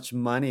 so much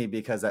money,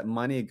 because that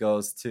money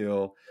goes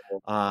to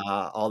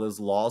all those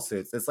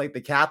lawsuits. It's like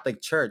the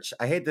Catholic Church.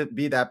 I hate to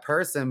be that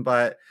person,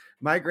 but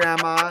my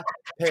grandma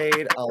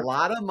paid a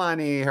lot of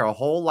money her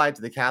whole life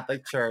to the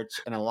Catholic Church,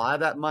 and a lot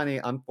of that money,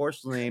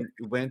 unfortunately,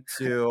 went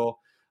to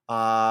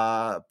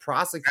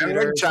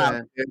prosecutors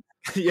and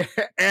yeah,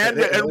 and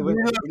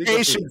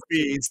relocation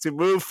fees to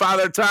move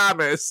Father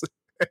Thomas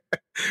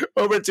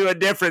over to a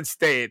different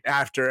state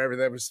after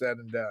everything was said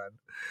and done.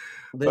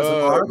 There's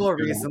an article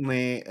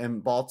recently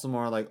in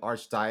Baltimore, like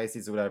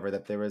Archdiocese or whatever,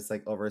 that there was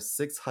like over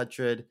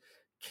 600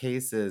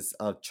 cases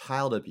of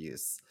child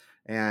abuse.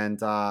 And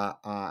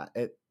to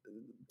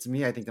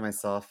me, I think to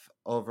myself,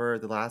 over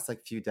the last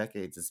few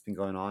decades, it's been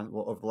going on.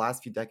 Well, over the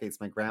last few decades,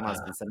 my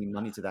grandma's been sending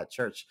money to that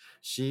church.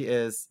 She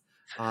is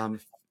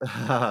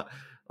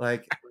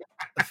like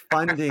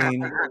funding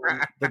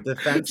the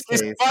defense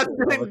case.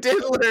 Funding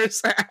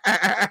diddlers.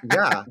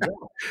 Yeah.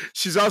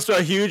 She's also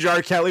a huge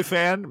R. Kelly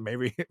fan.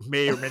 Maybe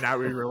may or may not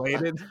be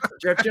related.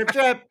 Drip, drip,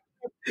 drip.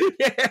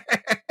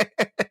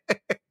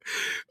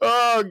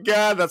 Oh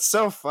God, that's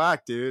so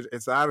fucked, dude.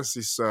 It's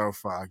honestly so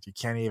fucked. You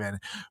can't even.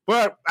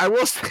 But I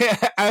will say,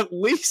 at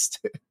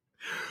least,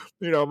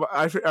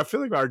 I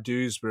feel like our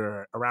dues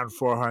were around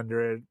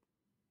 400,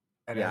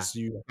 and as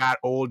you got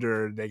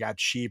older, they got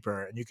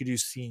cheaper, and you could do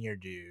senior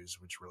dues,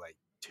 which were like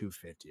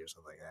 250 or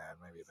something like that,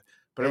 maybe.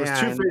 But it was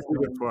 250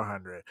 to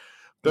 400.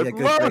 Good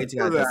grades, you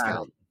got a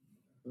discount.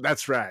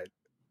 That's right.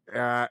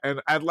 And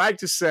I'd like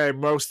to say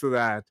most of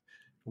that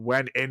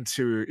went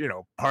into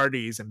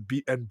parties and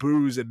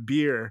booze and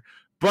beer,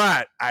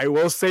 but I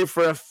will say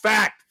for a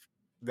fact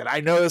that I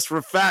know this for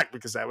a fact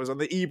because I was on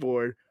the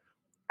e-board.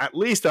 At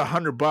least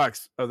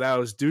 $100 of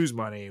those dues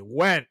money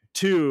went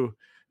to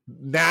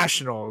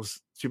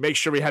nationals to make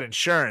sure we had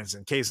insurance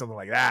in case something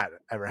like that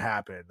ever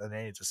happened. Then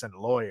they need to send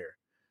a lawyer.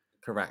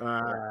 Correct.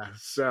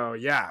 So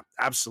yeah,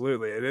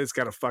 absolutely. It is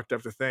kind of fucked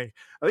up to think.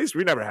 At least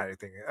we never had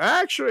anything.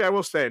 Actually, I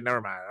will say,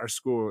 never mind.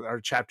 Our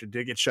chapter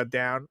did get shut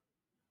down.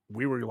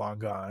 We were long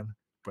gone,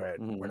 but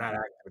we're not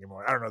active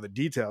anymore. I don't know the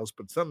details,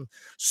 but some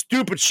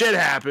stupid shit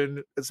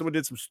happened, and someone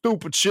did some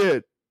stupid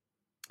shit,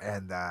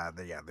 and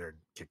they're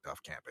kicked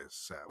off campus.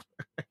 So,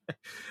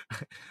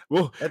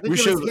 well, I think it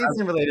was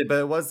hazing related, but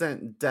it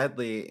wasn't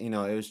deadly. It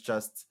was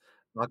just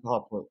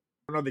alcohol.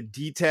 I don't know the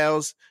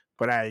details,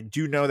 but I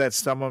do know that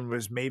someone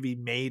was maybe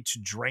made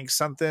to drink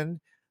something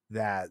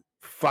that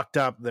fucked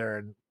up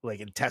their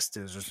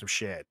intestines or some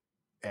shit,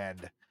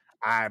 and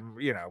I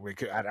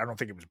don't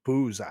think it was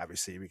booze,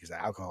 obviously, because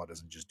alcohol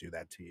doesn't just do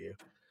that to you.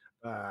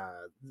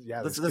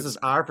 This is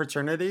our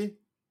fraternity.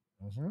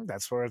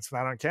 That's where it's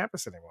not on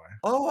campus anymore.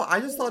 Oh, I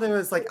just thought it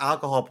was like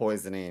alcohol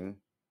poisoning.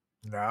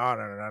 No.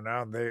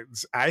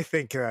 I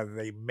think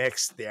they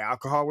mixed the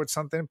alcohol with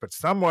something, but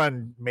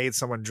someone made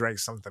someone drink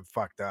something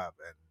fucked up,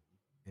 and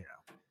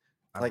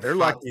like they're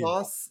hot lucky.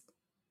 Sauce.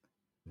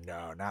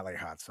 No, not like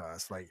hot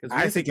sauce. Like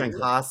I think like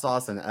hot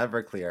sauce and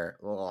Everclear.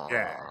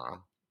 Yeah.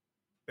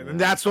 And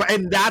that's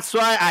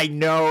why I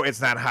know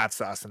it's not hot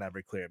sauce and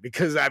Everclear,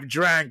 because I've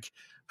drank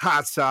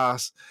hot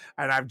sauce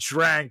and I've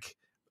drank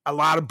a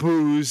lot of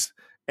booze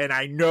and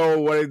I know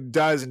what it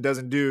does and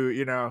doesn't do.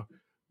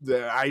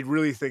 I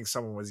really think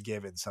someone was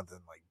given something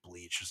like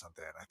bleach or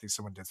something. I think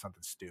someone did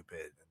something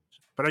stupid.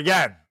 But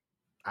again,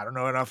 I don't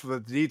know enough of the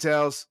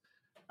details.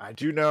 I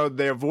do know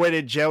they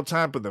avoided jail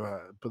time, but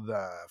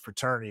the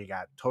fraternity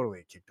got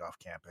totally kicked off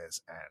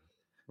campus and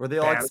Were they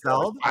all banned for like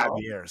expelled? 5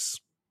 years.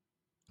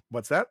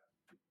 What's that?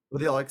 Were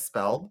they all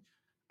expelled?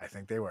 I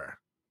think they were.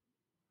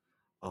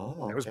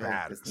 Oh, It was okay.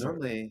 bad. Because So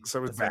normally it was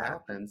that's what bad.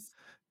 happens.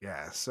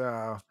 Yeah.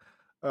 So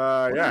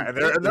What yeah, an and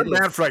they're idiot.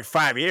 banned for like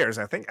 5 years.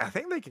 I think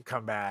they can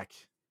come back.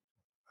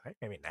 I think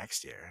maybe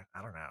next year.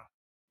 I don't know.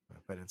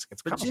 But it's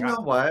But coming you know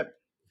up. what?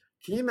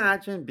 Can you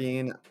imagine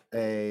being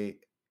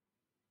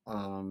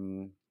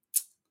um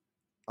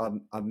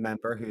a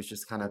member who's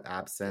just kind of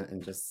absent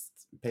and just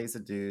pays the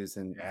dues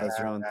and Yeah. does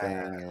your own thing,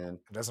 and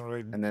It doesn't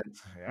really then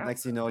yeah.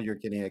 next you know you're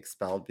getting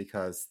expelled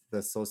because the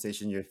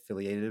association you're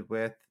affiliated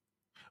with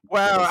did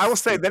Well, a I will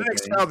say they stupid didn't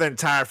thing. expel the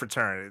entire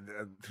fraternity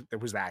that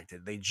was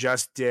active. They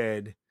just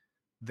did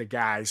the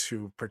guys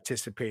who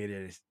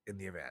participated in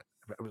the event.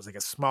 It was like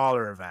a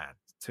smaller event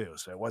too,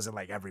 so it wasn't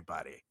like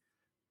everybody.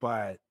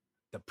 But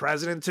the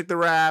president took the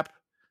rap.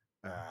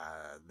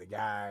 The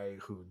guy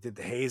who did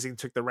the hazing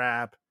took the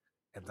rap,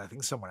 and I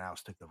think someone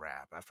else took the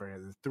rap. I forget.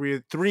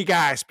 Three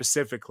guys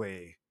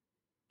specifically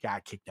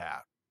got kicked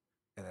out,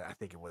 and I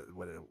think it was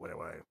what it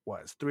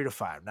was 3 to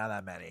 5, not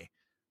that many.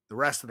 The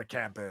rest of the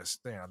campus,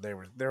 there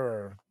were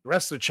the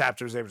rest of the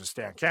chapters able to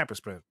stay on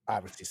campus, but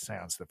obviously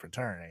silence the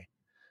fraternity.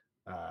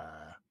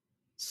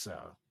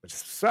 So which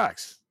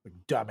sucks, like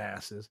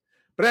dumbasses.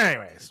 But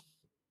anyways,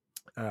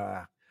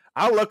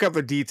 I'll look up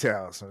the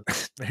details.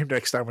 Maybe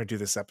next time we do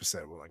this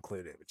episode, we'll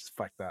include it, which is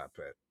fucked up,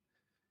 but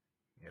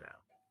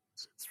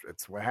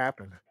it's what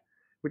happened,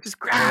 which is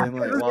crap.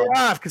 Really, It well,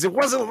 off because it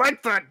wasn't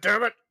like that,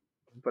 damn it.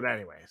 But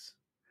anyways,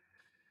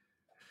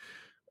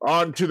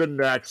 on to the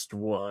next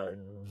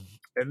one,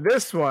 and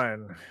this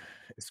one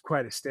is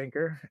quite a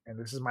stinker, and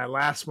this is my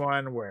last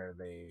one where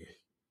they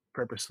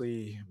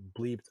purposely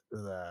bleeped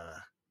the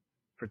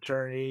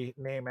fraternity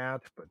name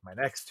out, but my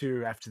next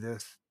two after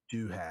this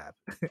do have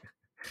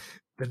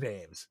the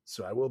names,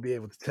 so I will be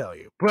able to tell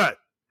you. But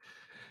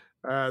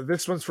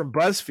this one's from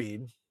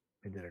BuzzFeed.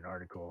 They did an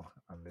article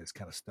on this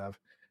kind of stuff,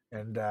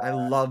 and I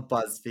love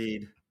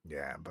BuzzFeed.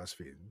 yeah,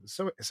 BuzzFeed.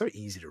 It's so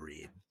easy to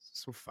read, it's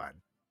so fun.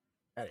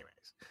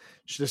 Anyways,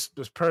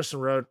 this person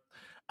wrote,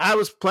 "I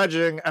was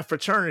pledging a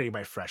fraternity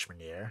my freshman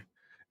year,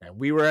 and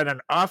we were at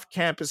an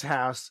off-campus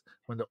house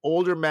when the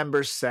older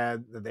members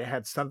said that they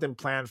had something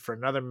planned for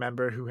another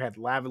member who had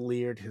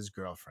lavaliered his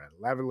girlfriend."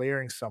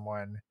 Lavaliering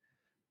someone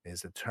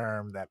is a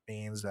term that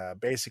means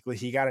basically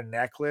he got a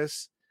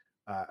necklace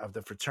of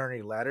the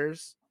fraternity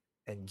letters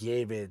and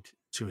gave it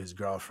to his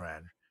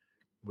girlfriend,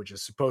 which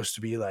is supposed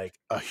to be like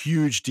a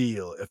huge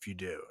deal if you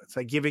do. It's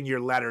like giving your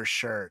letter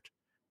shirt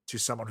to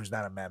someone who's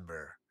not a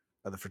member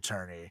of the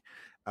fraternity.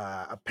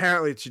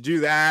 Apparently, to do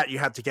that, you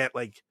have to get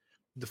like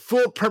the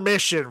full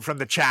permission from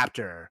the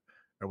chapter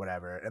or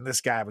whatever. And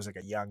this guy was like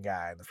a young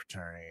guy in the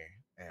fraternity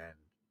and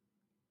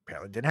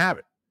apparently didn't have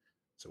it.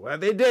 So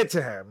what they did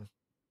to him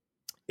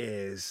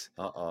is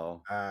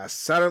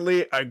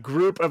suddenly a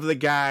group of the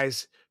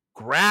guys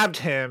grabbed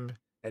him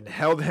and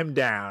held him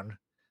down,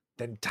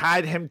 then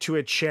tied him to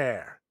a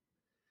chair.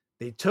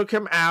 They took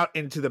him out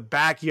into the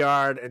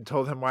backyard and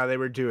told him why they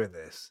were doing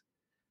this.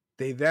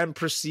 They then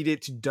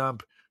proceeded to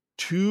dump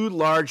 2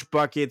 large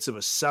buckets of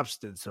a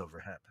substance over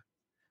him.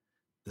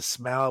 The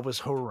smell was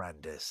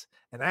horrendous,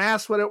 and I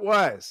asked what it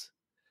was.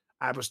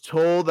 I was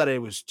told that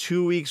it was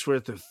 2 weeks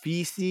worth of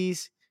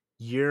feces,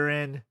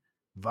 urine,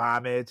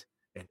 vomit,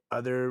 and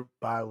other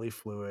bodily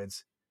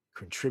fluids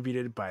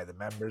contributed by the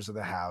members of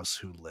the house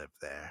who lived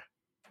there.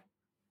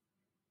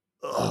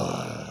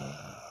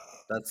 Ugh.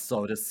 That's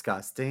so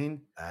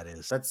disgusting.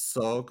 That's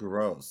so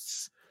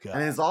gross.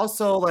 And it's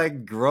also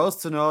like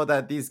gross to know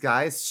that these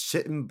guys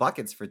shit in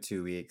buckets for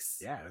 2 weeks.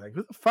 Yeah, like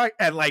who the fuck?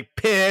 And like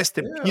pissed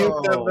and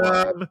puked on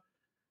them,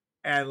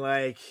 and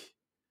like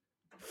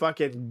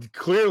fucking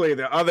clearly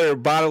the other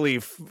bodily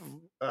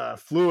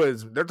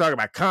fluids. They're talking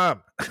about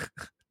cum.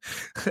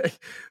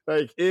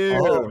 like ew.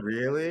 Oh,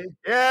 really?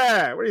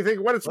 Yeah. What do you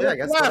think? What is Well, yeah, I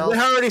guess left? what They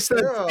else? already said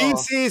Ew.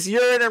 feces,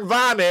 urine, and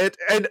vomit,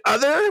 and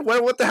other.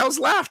 What the hell's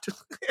left?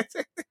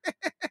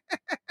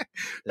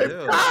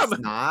 Ew,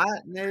 snot,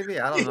 maybe?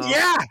 I don't know.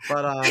 Yeah,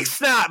 but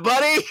it's not,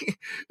 buddy.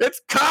 It's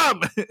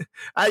cum.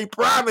 I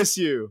promise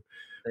you.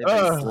 they've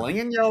been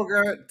slinging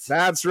yogurt.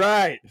 That's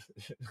right.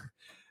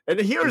 And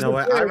here's You know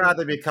what? thing. I'd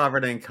rather be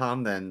covered in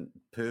cum than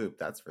poop.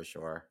 That's for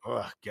sure.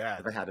 Oh God!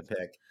 If I had to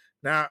pick.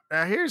 Now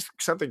here's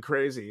something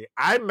crazy.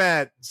 I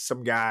met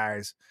some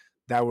guys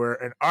that were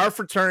in our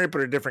fraternity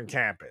but a different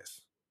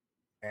campus,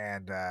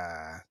 and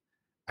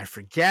I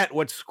forget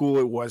what school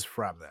it was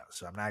from though,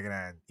 so I'm not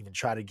gonna even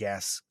try to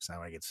guess because I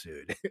don't want to get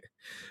sued.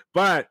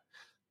 But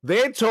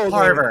they told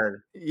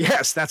Harvard. me,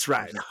 yes, that's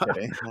right, Just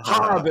kidding.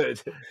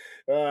 Harvard.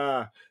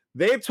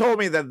 They told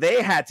me that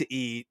they had to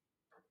eat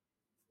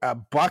a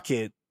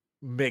bucket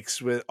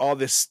mixed with all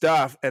this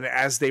stuff, and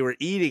as they were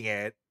eating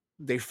it,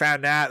 they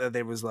found out that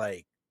there was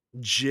like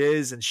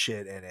jizz and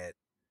shit in it,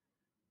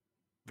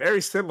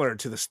 very similar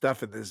to the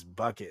stuff in this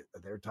bucket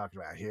that they were talking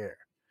about here.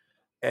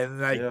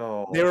 And like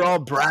they were all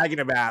bragging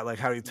about like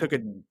how he took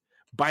a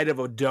bite of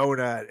a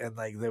donut and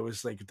like there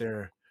was like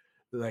their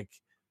like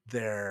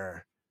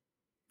their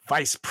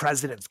vice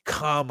presidents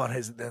cum on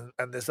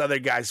this other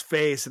guy's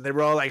face, and they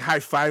were all like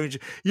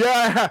high-fiving.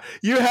 Yeah,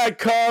 you had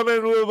cum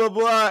and blah blah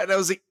blah. And I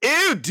was like,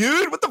 ew,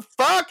 dude, what the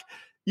fuck?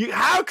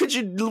 How could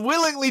you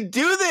willingly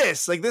do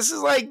this? Like, this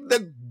is like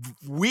the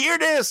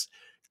weirdest,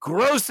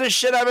 grossest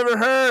shit I've ever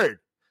heard.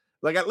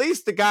 Like, at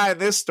least the guy in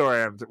this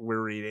story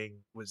we're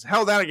reading was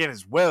held out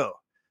against his will.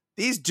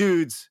 These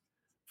dudes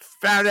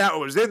found out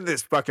what was in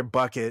this fucking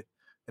bucket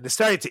and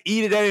decided to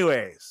eat it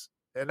anyways.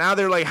 And now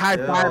they're like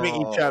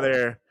high-fiving each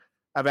other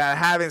about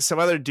having some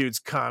other dudes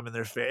cum in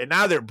their face. And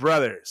now they're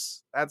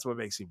brothers. That's what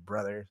makes you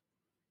brother.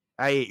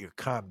 I ate your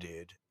cum,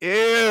 dude.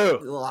 Ew.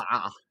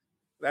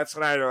 That's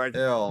what I like.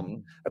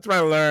 That's what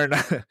I learned.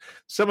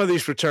 Some of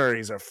these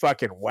fraternities are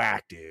fucking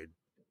whack, dude.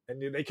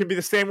 And they could be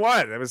the same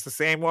one. It was the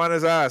same one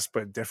as us,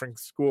 but different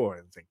school.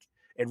 And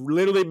it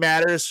literally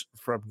matters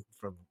from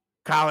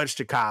college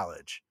to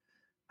college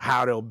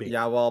how it'll be.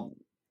 Yeah, well,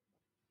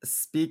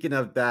 speaking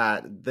of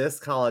that, this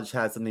college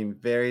had something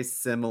very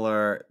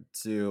similar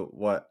to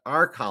what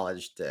our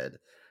college did.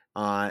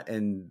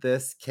 In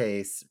this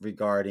case,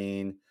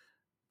 regarding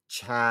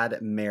Chad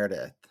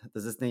Meredith.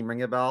 Does this name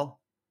ring a bell?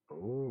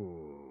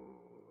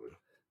 Ooh.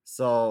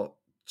 So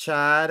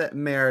Chad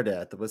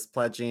Meredith was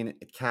pledging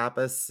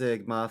Kappa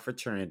Sigma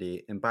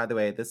fraternity. And by the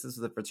way, this is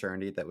the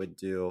fraternity that would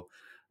do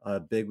a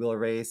big wheel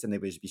race, and they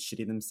would be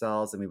shitting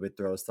themselves, and we would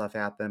throw stuff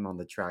at them on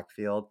the track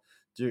field.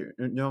 Do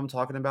you know what I'm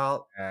talking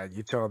about?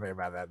 You told me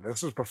about that.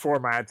 This was before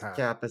my time.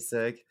 Kappa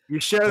Sig. You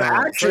share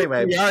that actually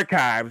in the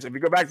archives. If you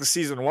go back to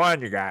season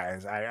 1, you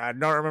guys, I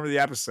don't remember the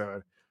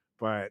episode,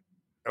 but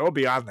it will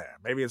be on there.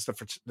 Maybe it's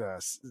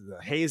the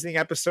hazing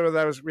episode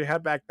that we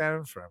had back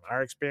then from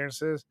our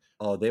experiences.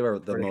 Oh, they were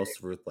the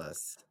most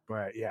ruthless.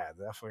 But yeah,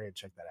 definitely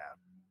check that out.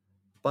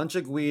 Bunch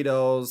of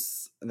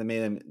Guidos, and they made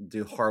them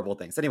do horrible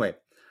things. Anyway,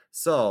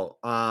 so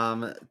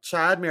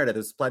Chad Meredith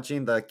was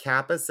pledging the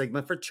Kappa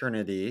Sigma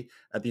fraternity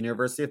at the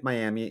University of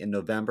Miami in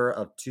November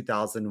of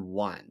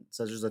 2001.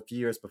 So this was a few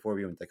years before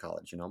we went to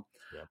college, you know.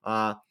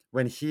 Yeah.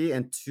 When he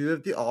and 2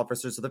 of the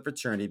officers of the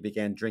fraternity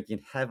began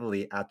drinking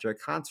heavily after a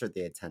concert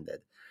they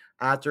attended.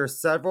 After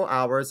several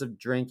hours of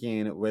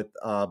drinking with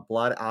a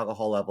blood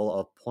alcohol level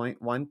of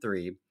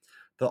 0.13,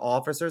 the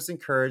officers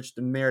encouraged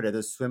Meredith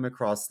to swim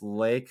across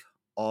Lake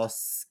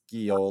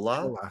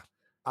Osceola.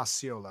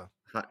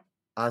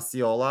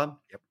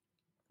 Yep.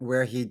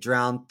 Where he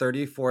drowned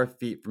 34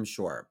 feet from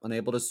shore,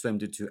 unable to swim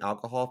due to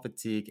alcohol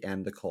fatigue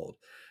and the cold.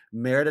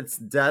 Meredith's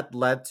death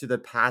led to the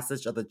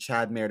passage of the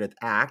Chad Meredith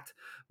Act,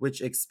 which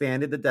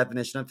expanded the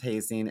definition of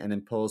hazing and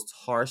imposed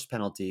harsh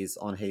penalties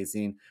on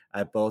hazing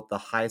at both the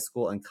high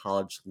school and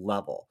college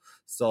level.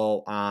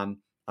 So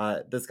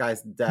this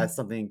guy's death,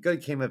 something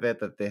good came of it,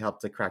 that they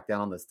helped to crack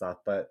down on this stuff.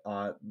 But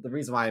the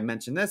reason why I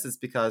mention this is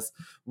because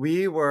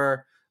we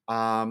were,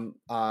 I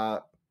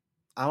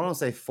don't want to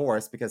say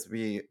forced, because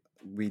we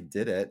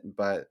did it,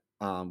 but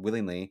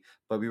willingly,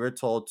 but we were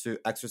told to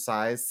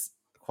exercise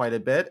quite a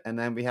bit, and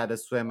then we had to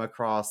swim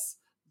across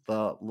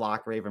the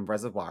Loch Raven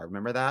Reservoir.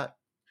 Remember that?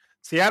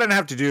 See, I didn't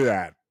have to do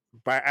that,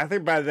 but I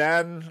think by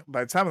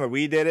the time that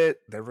we did it,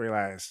 they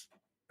realized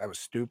that was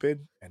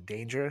stupid and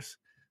dangerous.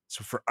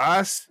 So for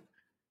us,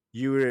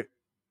 it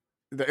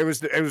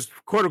was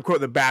quote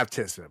unquote the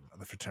baptism of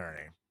the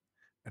fraternity,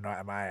 and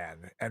at my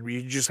end, and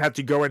we just had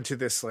to go into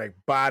this like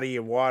body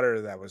of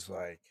water that was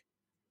like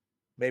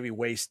maybe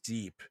waist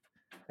deep,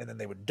 and then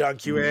they would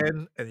dunk you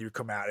in, and you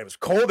come out. It was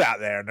cold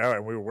out there,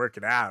 and we were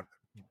working out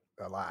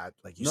a lot.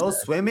 Like you said.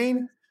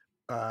 Swimming.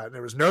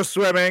 There was no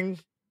swimming.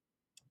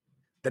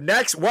 The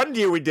next one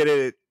year we did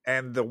it,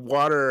 and the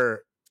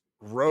water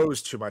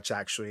rose too much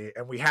actually,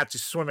 and we had to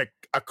swim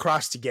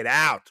across to get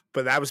out.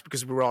 But that was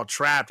because we were all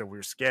trapped and we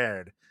were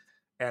scared,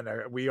 and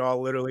we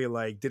all literally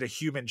like did a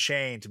human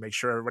chain to make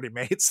sure everybody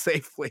made it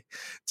safely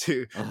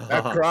to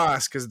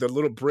across, because the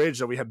little bridge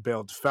that we had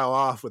built fell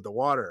off with the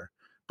water.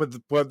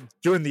 But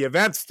during the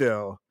event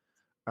still,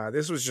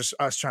 this was just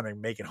us trying to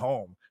make it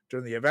home.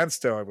 During the event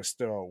still, it was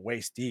still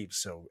waist deep,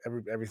 so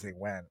everything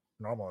went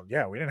normal.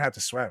 Yeah, we didn't have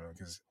to swim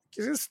because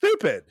it's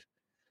stupid.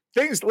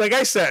 Things, like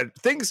I said,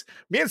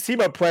 me and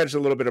Sima pledged a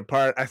little bit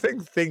apart. I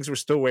think things were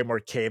still way more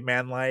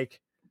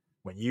caveman-like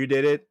when you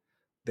did it.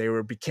 They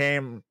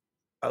became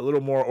a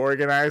little more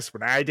organized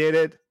when I did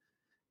it.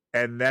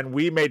 And then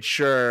we made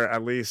sure,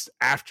 at least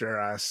after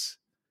us,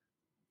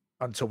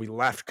 until we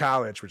left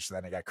college, which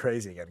then it got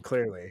crazy again,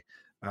 clearly,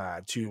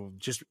 to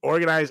just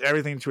organize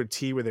everything to a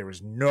T where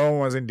no one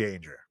was in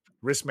danger.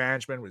 Risk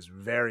management was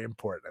very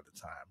important at the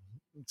time.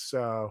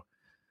 So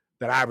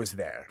that I was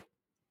there.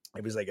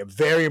 It was like a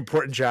very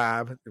important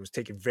job. It was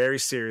taken very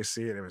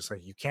seriously. And it was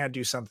like, you can't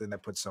do something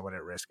that puts someone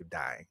at risk of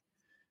dying.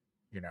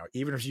 You know,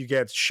 even if you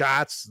get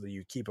shots,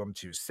 you keep them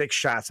to 6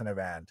 shots an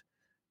event.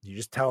 You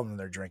just tell them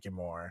they're drinking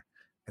more.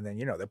 And then,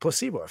 the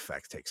placebo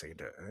effect takes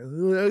into it.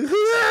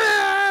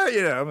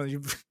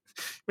 You've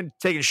been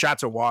taking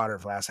shots of water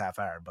for the last half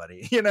hour,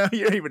 buddy. You don't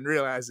even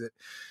realize it.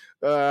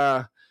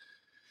 Yeah.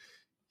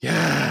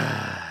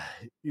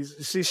 You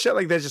see, shit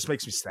like that just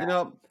makes me sad.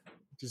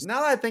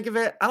 Now that I think of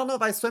it, I don't know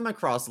if I swim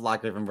across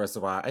Loch Raven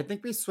Reservoir. I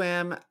think we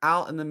swam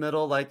out in the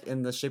middle, like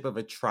in the shape of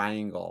a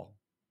triangle.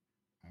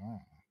 Oh.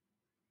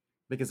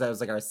 Because that was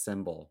like our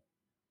symbol.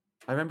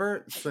 I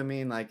remember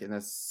swimming like in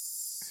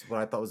what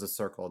I thought was a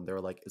circle, and they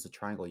were like, "It's a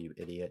triangle, you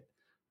idiot."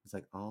 It's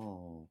like,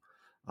 oh,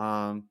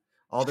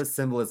 all this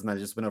symbolism that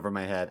just went over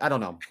my head. I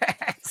don't know.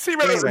 See,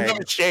 but Anyway. those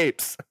are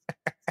shapes.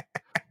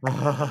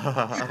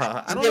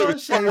 I don't know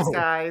shapes,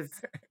 guys.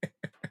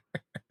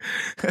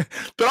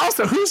 But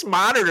also, who's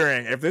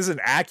monitoring if this is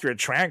an accurate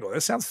triangle?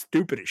 This sounds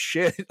stupid as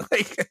shit.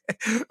 Like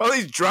all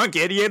these drunk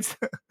idiots.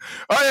 Oh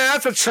yeah,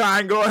 that's a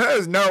triangle.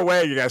 There's no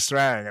way you guys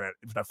swam in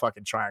a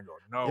fucking triangle.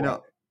 No way.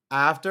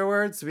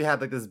 Afterwards we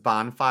had like this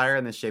bonfire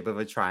in the shape of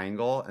a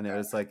triangle, and it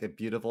was like a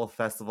beautiful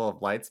festival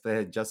of lights, but it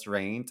had just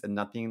rained and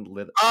nothing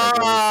lit.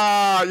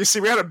 You see,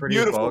 we had a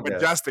beautiful, bogus.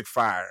 majestic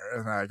fire,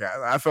 and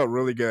I felt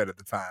really good at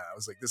the time. I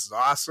was like, "This is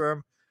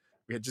awesome."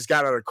 We had just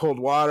got out of cold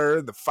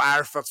water. The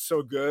fire felt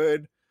so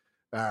good.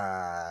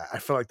 I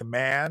felt like the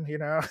man,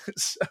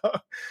 so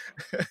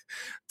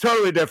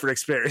totally different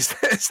experience.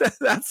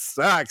 That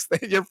sucks.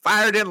 Your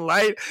fire didn't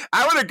light.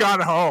 I would have gone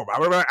home. I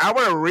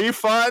want a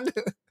refund.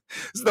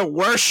 This is the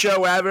worst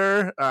show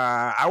ever.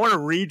 I want a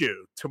redo.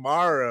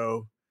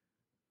 Tomorrow,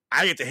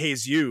 I get to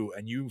haze you,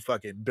 and you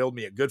fucking build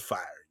me a good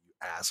fire, you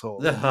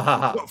asshole. What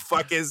the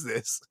fuck is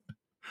this?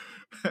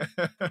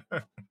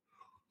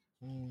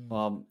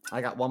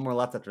 I got one more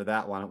left after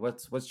that one.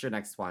 What's your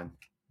next one?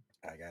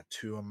 I got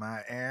two on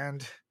my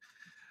end.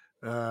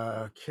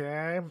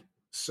 Okay.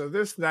 So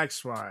this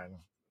next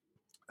one,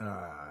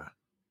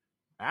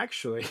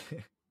 actually,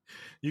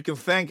 you can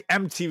thank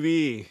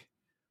MTV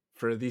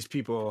for these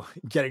people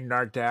getting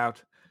narked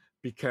out,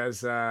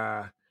 because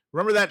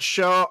remember that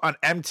show on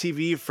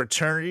MTV,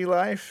 Fraternity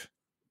Life?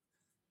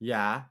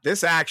 Yeah.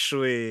 These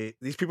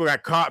people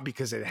got caught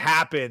because it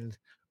happened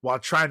while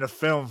trying to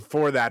film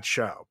for that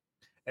show.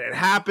 And it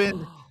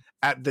happened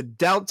at the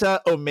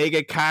Delta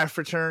Omega Chi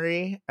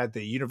fraternity at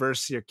the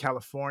University of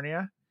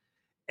California.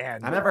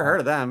 And I never heard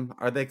of them.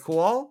 Are they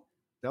cool?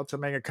 Delta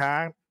Omega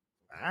Chi?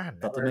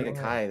 Delta Omega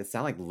Chi. They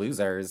sound like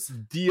losers.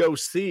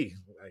 DOC.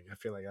 I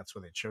feel like that's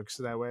why they chokes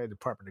that way.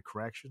 Department of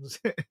Corrections.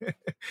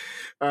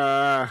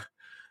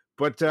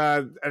 But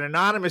an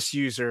anonymous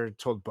user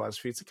told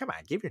BuzzFeed, so come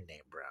on, give your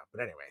name, bro.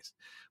 But anyways,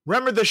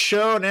 remember the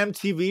show on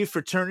MTV,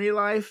 Fraternity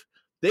Life?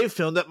 They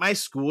filmed at my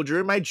school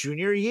during my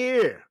junior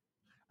year.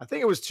 I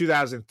think it was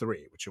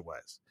 2003, which it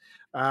was.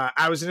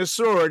 I was in a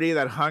sorority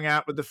that hung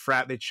out with the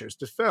frat they chose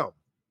to film.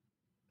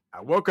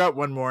 I woke up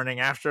one morning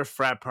after a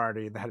frat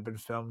party that had been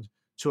filmed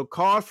to a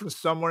call from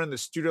someone in the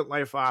student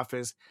life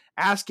office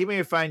asking me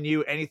if I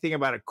knew anything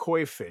about a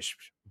koi fish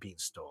being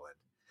stolen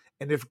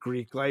and if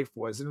Greek life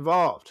was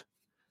involved.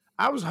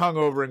 I was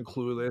hungover and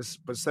clueless,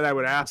 but said I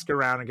would ask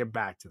around and get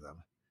back to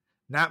them.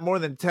 Not more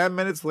than 10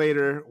 minutes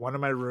later, one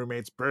of my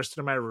roommates burst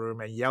into my room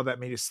and yelled at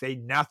me to say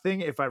nothing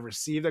if I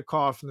received a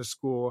call from the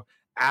school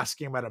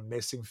asking about a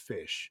missing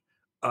fish.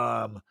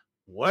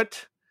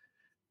 What?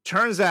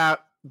 Turns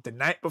out the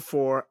night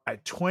before, a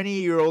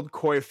 20-year-old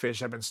koi fish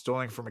had been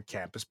stolen from a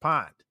campus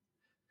pond.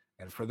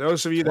 And for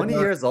those of you that 20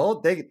 years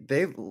old,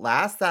 they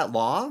last that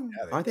long?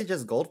 Yeah, Aren't they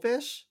just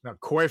goldfish? No,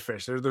 koi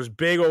fish. They're those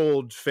big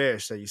old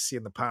fish that you see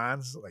in the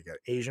ponds, like at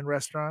Asian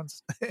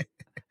restaurants.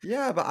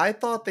 Yeah, but I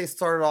thought they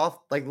started off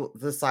like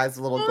the size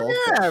of little goldfish.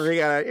 Yeah, they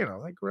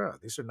got like grow.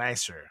 These are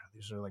nicer.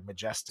 These are like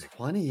majestic.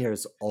 20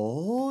 years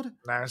old?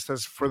 Now,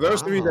 for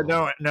those of you that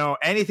don't know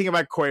anything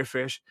about koi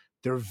fish,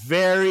 they're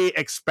very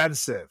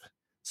expensive,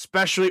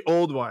 especially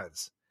old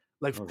ones.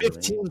 Like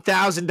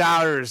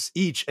 $15,000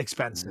 each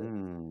expensive.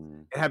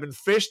 It had been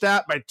fished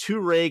out by 2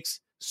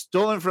 rakes,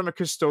 stolen from a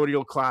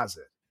custodial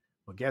closet.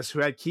 Well, guess who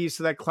had keys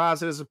to that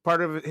closet as a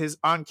part of his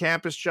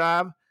on-campus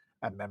job?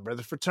 A member of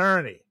the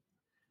fraternity.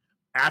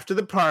 After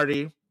the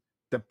party,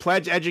 the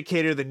pledge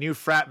educator, the new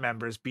frat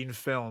members being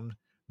filmed,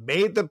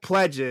 made the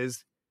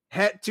pledges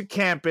head to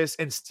campus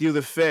and steal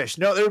the fish.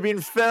 No, they were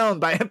being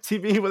filmed by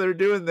MTV when they were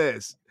doing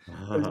this.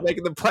 They were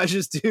making the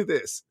pledges do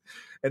this.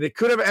 And it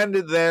could have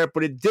ended there,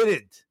 but it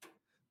didn't.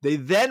 They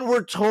then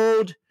were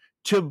told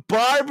to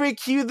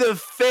barbecue the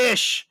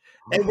fish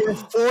and were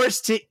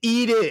forced to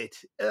eat it.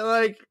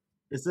 Like,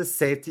 is this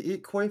safe to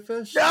eat koi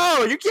fish?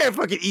 No, you can't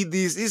fucking eat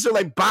these. These are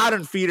like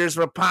bottom feeders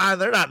from a pond.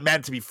 They're not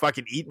meant to be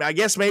fucking eaten. I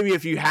guess maybe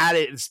if you had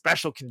it in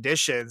special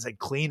conditions and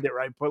cleaned it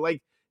right, but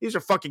like these are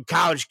fucking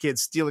college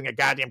kids stealing a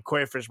goddamn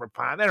koi fish from a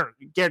pond. They don't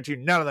guarantee you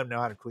none of them know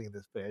how to clean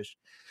this fish.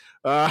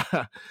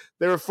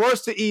 They were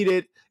forced to eat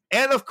it,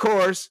 and of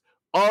course,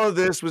 all of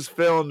this was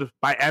filmed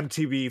by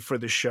MTV for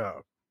the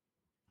show.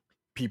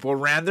 People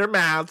ran their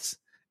mouths,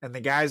 and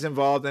the guys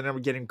involved ended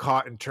up getting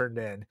caught and turned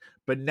in.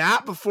 But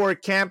not before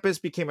campus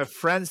became a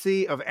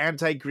frenzy of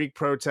anti-Greek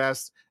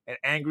protests and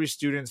angry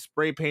students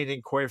spray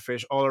painting koi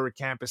fish all over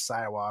campus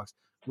sidewalks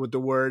with the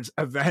words,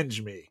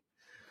 "Avenge me."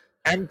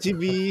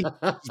 MTV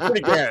is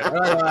pretty good.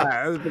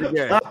 That was pretty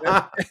good.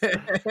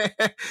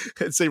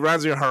 It's a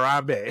reminds me of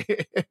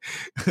Harambe.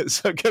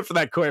 So good for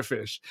that koi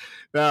fish.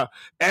 Now,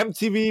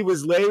 MTV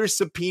was later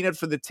subpoenaed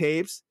for the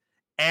tapes,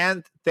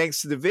 And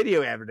thanks to the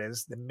video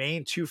evidence, the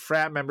main 2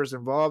 frat members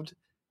involved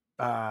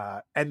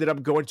ended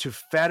up going to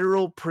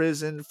federal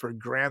prison for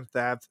grand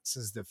theft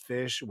since the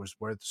fish was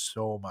worth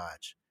so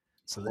much.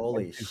 So they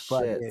Holy went to shit.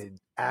 fucking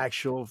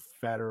actual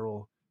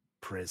federal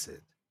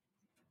prison.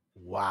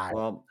 Why?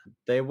 Well,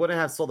 they wouldn't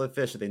have sold the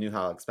fish if they knew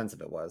how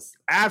expensive it was.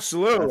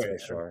 Absolutely.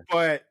 That's for sure.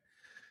 But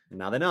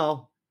Now they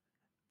know.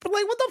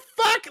 like, what the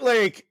fuck?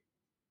 Like,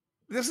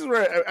 this is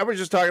where I was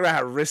just talking about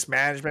how risk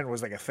management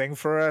was like a thing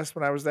for us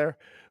when I was there.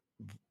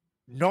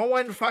 No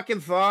one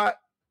fucking thought,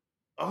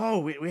 oh,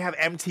 we have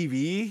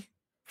MTV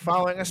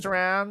following us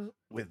around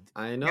with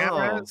I know.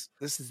 cameras.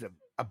 This is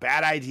a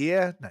bad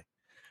idea.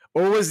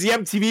 Or was the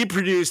MTV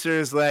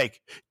producers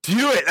like,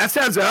 do it? That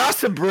sounds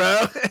awesome,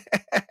 bro.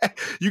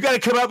 You got to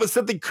come up with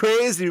something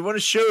crazy. We want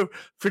to show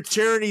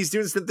fraternities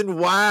doing something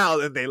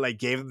wild. And they like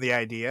gave them the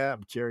idea.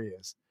 I'm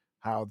curious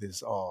how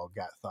this all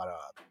got thought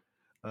up.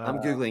 I'm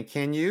Googling.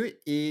 Can you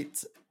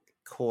eat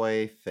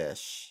koi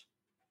fish?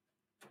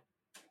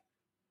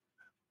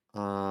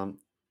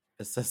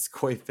 It says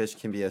koi fish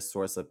can be a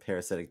source of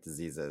parasitic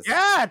diseases.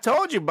 Yeah, I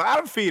told you,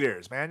 bottom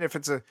feeders, man. If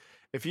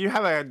you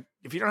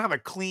don't have a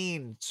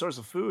clean source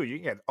of food, you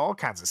can get all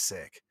kinds of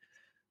sick.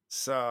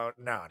 So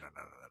no.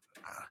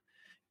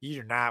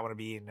 You do not want to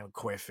be eating no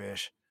koi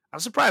fish. I'm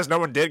surprised no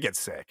one did get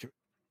sick,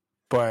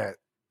 but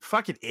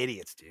fucking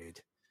idiots,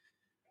 dude.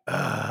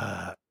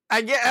 I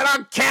get it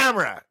on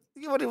camera.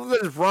 What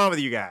is wrong with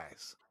you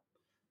guys?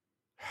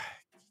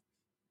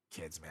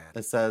 Kids, man.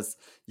 It says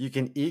you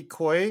can eat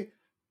koi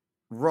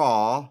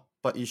raw,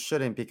 but you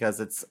shouldn't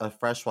because it's a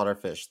freshwater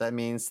fish. That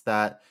means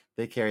that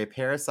they carry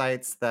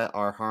parasites that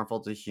are harmful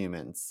to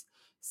humans.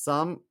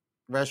 Some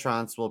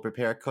restaurants will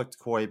prepare cooked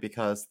koi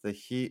because the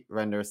heat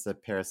renders the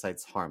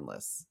parasites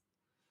harmless.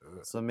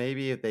 So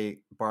maybe if they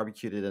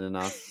barbecued it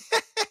enough,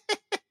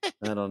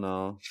 I don't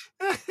know.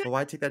 But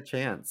why take that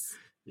chance?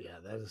 Yeah,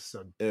 that is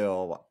so.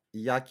 Ew,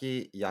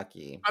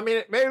 yucky. I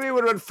mean, maybe it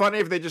would have been funny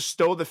if they just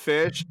stole the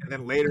fish and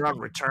then later on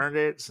returned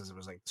it, since it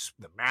was like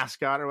the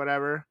mascot or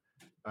whatever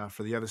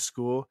for the other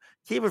school.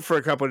 Keep it for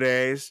a couple of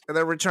days and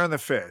then return the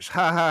fish.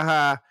 Ha ha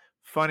ha!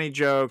 Funny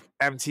joke.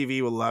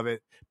 MTV will love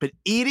it. But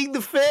eating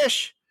the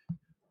fish,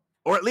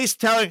 or at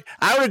least I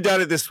would have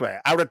done it this way.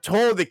 I would have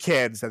told the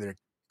kids that they're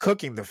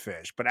cooking the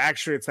fish, but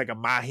actually it's like a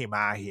mahi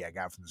I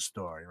got from the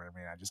store. You know what I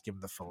mean? I just give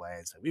them the fillet.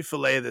 It's like, we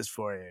fillet this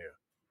for you,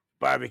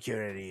 barbecue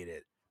it and eat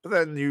it. But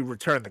then you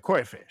return the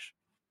koi fish.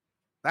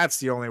 That's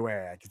the only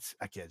way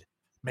I could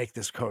make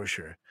this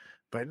kosher.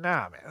 But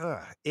nah,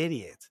 man,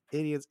 idiots.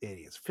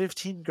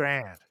 15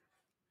 grand.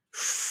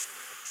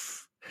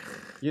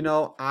 You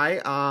know,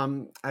 I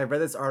read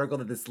this article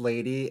that this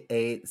lady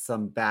ate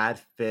some bad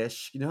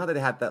fish. You know how they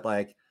had that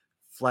like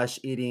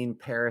flesh-eating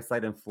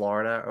parasite in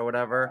Florida or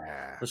whatever?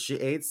 Yeah. So she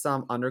ate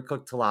some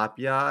undercooked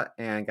tilapia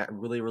and got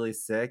really, really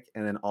sick,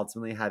 and then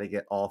ultimately had to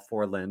get all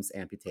 4 limbs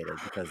amputated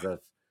because of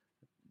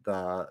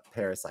the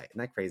parasite. Isn't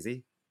that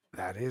crazy?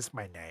 That is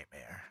my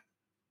nightmare.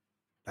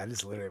 That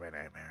is literally my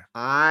nightmare.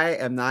 I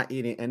am not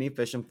eating any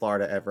fish in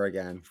Florida ever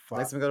again.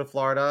 Next time we go to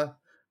Florida,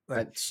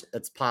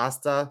 it's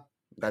pasta.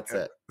 That's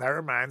it. That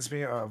reminds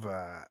me of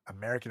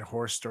American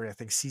Horror Story, I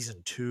think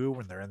season 2,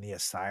 when they're in the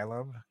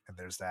asylum and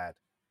there's that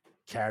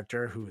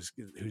character who's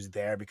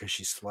there because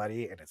she's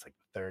slutty and it's like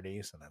the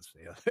 30s, and that's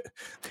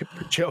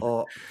the joke.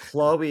 Oh,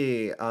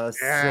 Chloe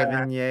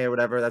Sevigny or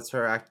whatever, that's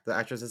the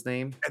actress's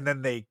name. And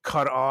then they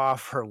cut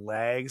off her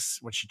legs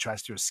when she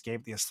tries to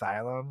escape the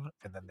asylum,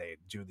 and then they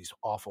do these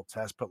awful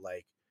tests. But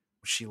like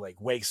she like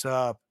wakes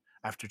up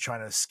after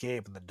trying to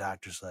escape, and the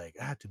doctor's like,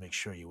 I have to make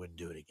sure you wouldn't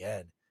do it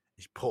again.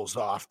 She pulls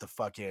off the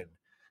fucking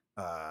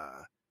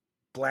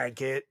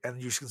blanket,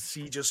 and you can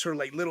see just her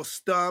like little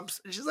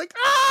stumps, and she's like,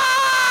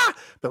 ah!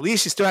 But at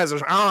least she still has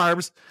her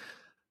arms.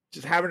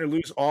 Just having to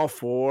lose all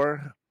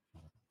 4,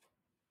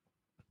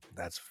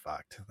 that's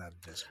fucked. That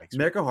just makes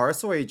American Horror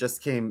Story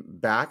just came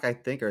back, I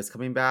think, or is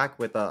coming back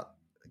with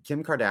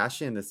Kim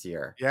Kardashian this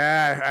year.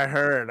 Yeah, I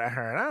heard. I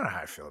don't know how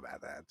I feel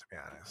about that, to be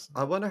honest.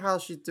 I wonder how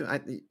she's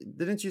doing.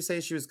 Didn't you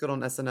say she was good on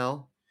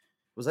SNL?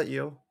 Was that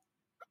you?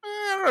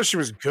 I don't know if she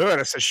was good.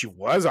 I said she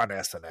was on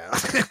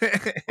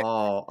SNL.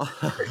 Oh.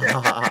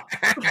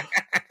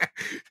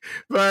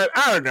 But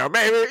I don't know.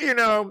 Maybe,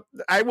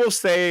 I will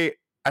say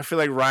I feel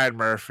like Ryan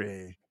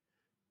Murphy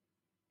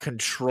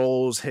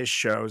controls his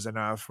shows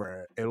enough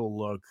where it'll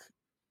look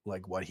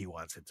like what he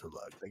wants it to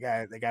look.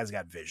 The guy's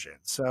got vision.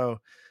 So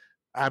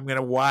I'm going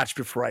to watch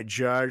before I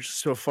judge.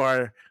 So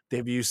far,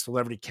 they've used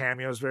celebrity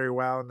cameos very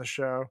well in the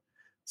show.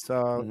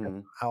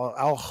 So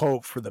I'll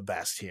hope for the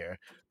best here.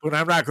 But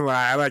I'm not gonna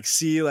lie, I'm like,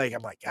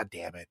 God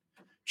damn it.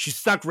 She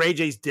sucked Ray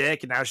J's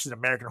dick and now she's an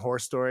American Horror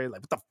Story.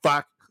 Like, what the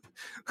fuck?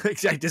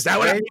 Is that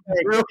what I need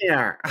to do?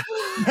 Here.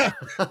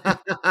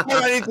 What do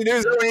I need to do?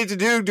 Is that what we need to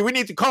do? Do we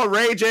need to call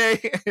Ray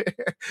J?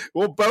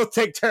 We'll both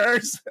take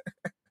turns.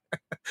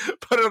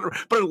 Put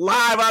it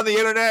live on the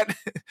internet.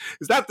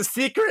 Is that the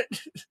secret?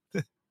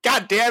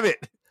 God damn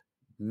it.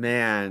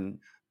 Man.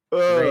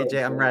 Ray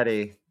J, I'm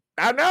ready.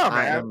 I know,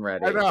 I man. am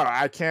ready. I know.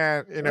 I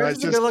can't. You know, He's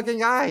it's a just. good-looking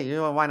guy. You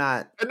know, why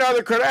not? I know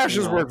the Kardashians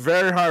You know. work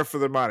very hard for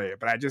the money,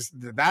 but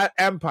that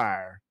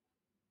empire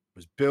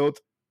was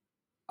built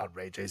on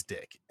Ray J's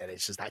dick, and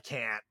it's just I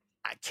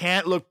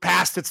can't look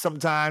past it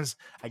sometimes.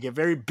 I get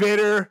very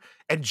bitter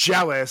and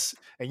jealous.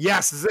 And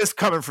yes, is this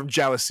coming from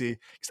jealousy?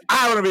 Because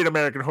I want to be an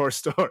American Horror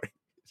Story.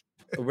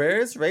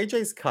 Where's Ray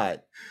J's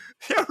cut?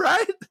 Yeah,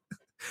 right.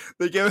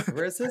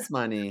 Where's his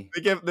money?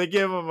 They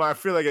give him. I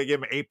feel like I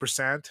give him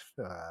 8%,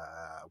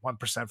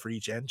 1% for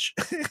each inch.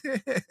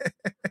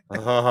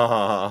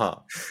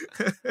 Oh,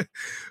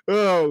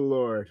 Oh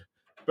Lord.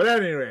 But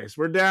anyways,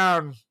 we're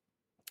down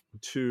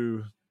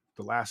to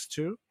the last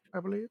two, I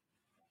believe.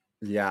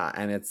 yeah,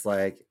 and it's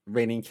like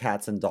raining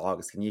cats and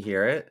dogs. Can you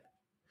hear it?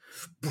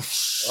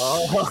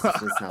 Oh. That's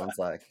what it sounds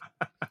like.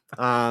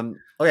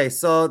 Okay,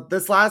 so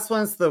this last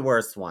one's the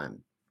worst one.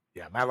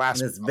 Yeah, my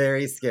last And it's one.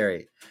 very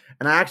scary.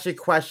 And I actually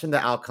questioned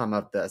the outcome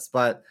of this,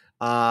 but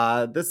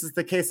this is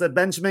the case of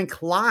Benjamin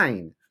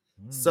Klein.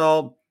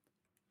 So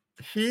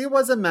he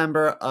was a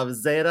member of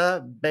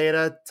Zeta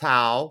Beta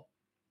Tau,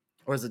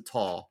 or is it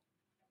Tau?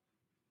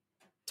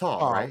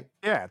 Tall, right?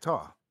 Yeah,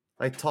 tall.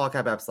 Like Tau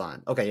Kappa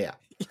Epsilon. Okay, yeah.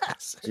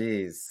 Yes.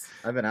 Jeez,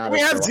 I've been out We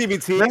of had it for a while.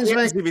 ZBT.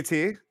 We had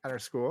ZBT at our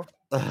school.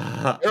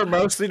 They were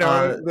mostly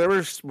known. They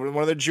were one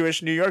of the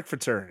Jewish New York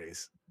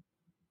fraternities.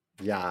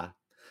 Yeah.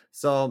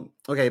 So,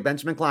 okay,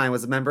 Benjamin Klein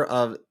was a member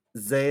of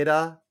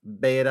Zeta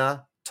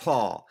Beta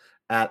Tau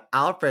at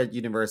Alfred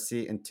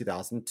University in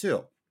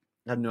 2002.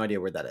 I have no idea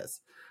where that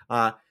is.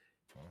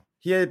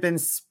 He had been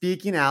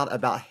speaking out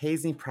about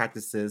hazing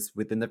practices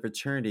within the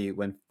fraternity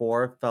when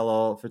 4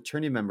 fellow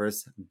fraternity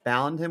members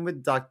bound him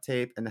with duct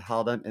tape and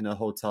held him in a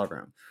hotel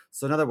room.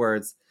 So, in other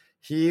words,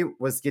 he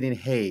was getting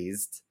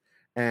hazed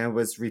and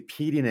was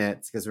repeating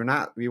it because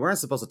we weren't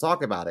supposed to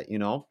talk about it, you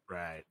know?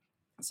 Right.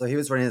 So he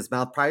was running his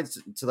mouth probably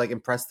to like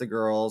impress the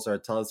girls or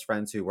tell his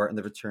friends who weren't in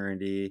the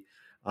fraternity.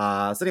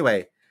 So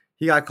anyway,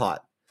 he got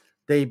caught.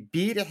 They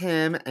beat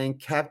him and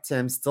kept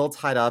him still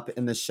tied up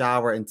in the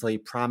shower until he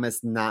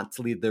promised not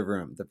to leave the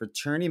room. The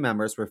fraternity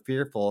members were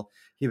fearful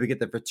he would get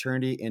the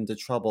fraternity into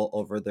trouble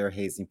over their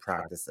hazing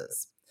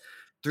practices.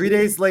 3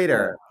 days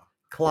later,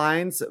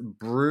 Klein's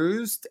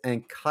bruised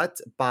and cut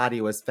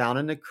body was found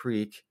in a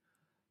creek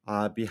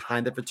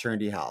behind the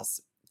fraternity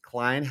house.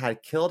 Klein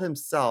had killed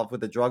himself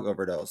with a drug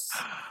overdose,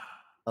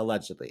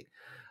 allegedly.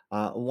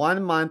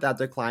 1 month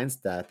after Klein's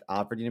death,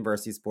 Alfred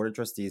University's Board of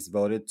Trustees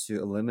voted to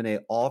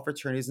eliminate all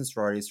fraternities and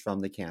sororities from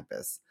the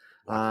campus.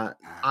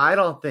 I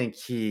don't think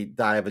he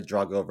died of a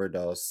drug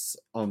overdose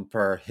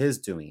per his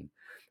doing.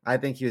 I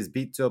think he was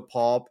beat to a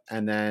pulp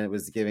and then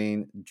was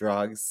giving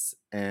drugs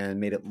and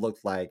made it look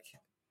like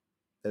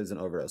it was an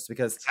overdose.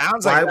 Because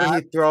why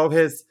would he throw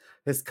his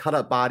cut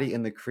up body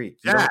in the creek?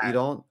 You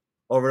don't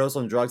overdose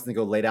on drugs and then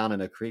go lay down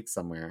in a creek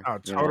somewhere. Oh,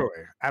 totally.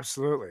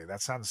 Absolutely.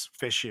 That sounds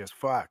fishy as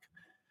fuck.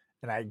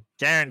 And I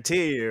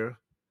guarantee you,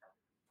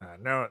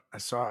 I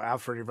saw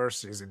Alfred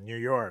University's in New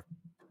York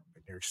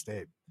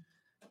State.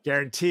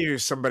 Guarantee you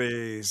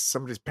somebody's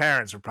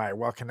parents were probably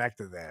well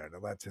connected there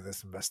that led to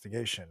this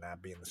investigation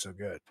not being so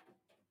good.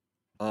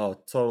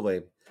 Oh,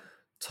 totally.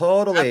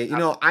 Totally. You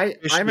know, I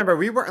remember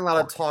we weren't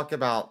allowed to talk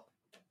about,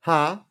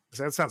 huh?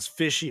 That sounds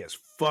fishy as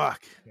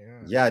fuck.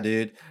 Yeah,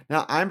 dude.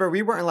 Now, I remember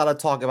we weren't allowed to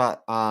talk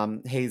about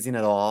hazing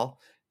at all.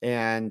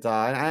 And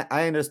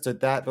I understood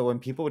that. But when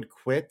people would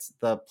quit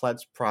the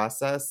pledge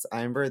process, I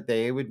remember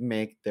they would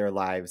make their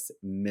lives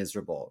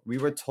miserable. We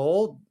were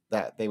told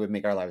that they would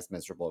make our lives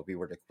miserable if we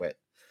were to quit.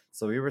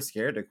 So we were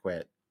scared to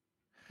quit.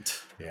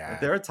 Yeah.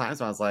 There were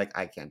times when I was like,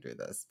 I can't do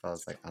this. But I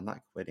was like, I'm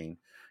not quitting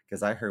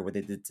because I heard what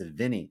they did to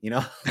Vinny, you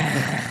know?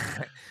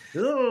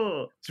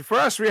 So for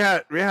us, we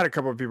had a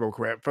couple of people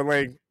quit, but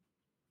like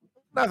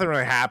nothing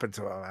really happened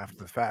to them after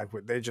the fact.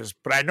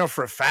 But I know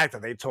for a fact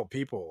that they told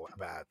people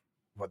about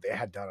what they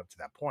had done up to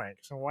that point.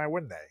 So why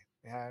wouldn't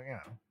they? Yeah, you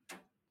know.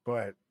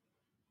 But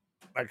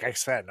like I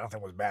said,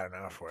 nothing was bad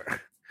enough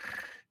where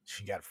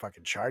she got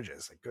fucking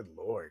charges. Like, good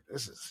Lord,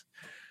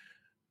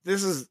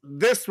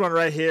 this one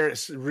right here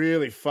is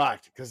really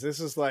fucked because this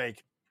is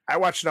like I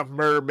watch enough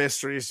murder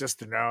mysteries just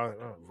to know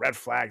red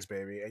flags,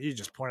 baby. And you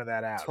just pointed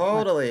that out.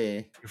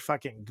 Totally. Your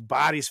fucking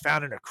body's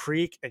found in a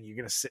creek and you're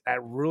going to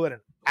rule it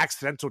an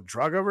accidental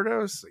drug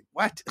overdose? Like,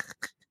 what?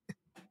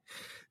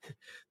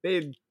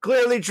 They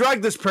clearly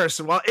drugged this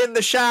person while in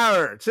the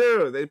shower,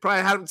 too. They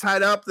probably had him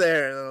tied up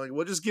there. And they're like,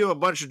 we'll just give him a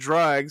bunch of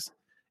drugs.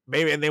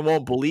 Maybe, and they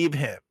won't believe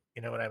him.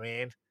 You know what I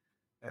mean?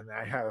 And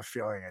I have a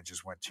feeling I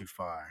just went too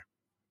far.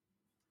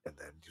 And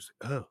then just,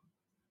 oh,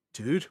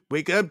 dude,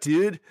 wake up,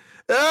 dude.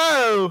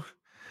 Oh,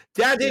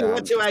 Daddy,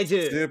 what do I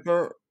do?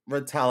 Super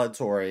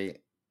retaliatory.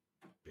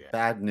 Yeah.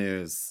 Bad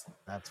news.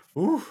 That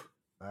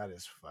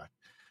is fucked.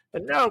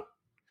 And no,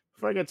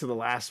 before I get to the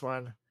last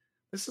one,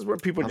 this is where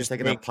people just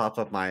taking a pop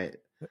up my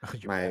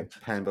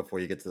pen before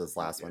you get to this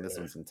last one. This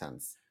one's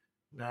intense.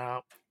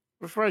 No,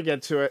 before I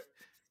get to it,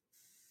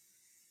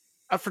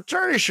 a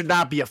fraternity should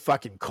not be a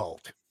fucking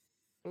cult.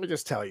 Let me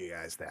just tell you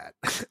guys that.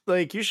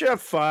 Like, you should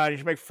have fun. You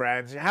should make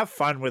friends. Have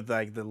fun with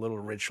like the little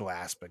ritual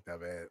aspect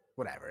of it.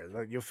 Whatever.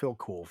 Like, you'll feel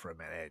cool for a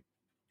minute.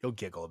 You'll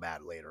giggle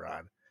about it later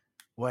on.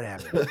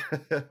 Whatever.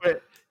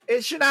 But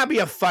it should not be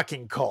a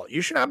fucking cult.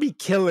 You should not be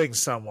killing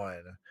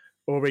someone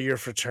over your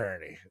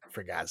fraternity,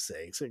 for God's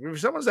sakes. Like, if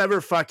someone's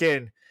ever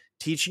fucking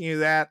teaching you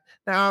that,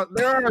 now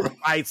there are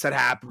fights that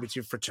happen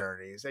between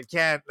fraternities.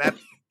 That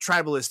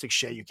tribalistic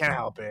shit. You can't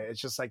help it.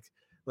 It's just like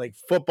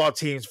football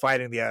teams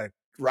fighting the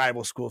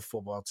rival school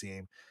football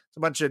team. It's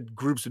a bunch of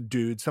groups of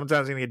dudes.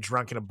 Sometimes they're gonna get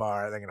drunk in a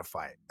bar. They're gonna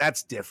fight.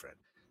 That's different.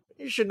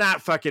 You should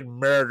not fucking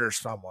murder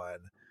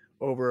someone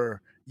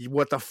over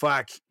what the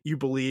fuck you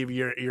believe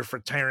your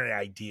fraternity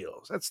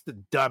ideals. That's the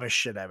dumbest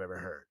shit I've ever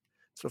heard.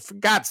 So for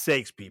God's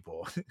sakes,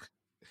 people,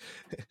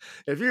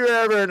 if you're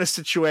ever in a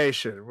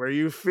situation where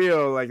you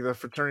feel like the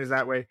fraternity's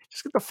that way,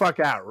 just get the fuck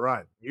out,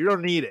 run. You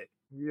don't need it.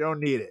 You don't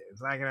need it.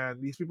 It's not gonna.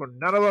 These people,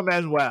 none of them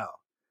end well,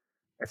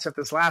 except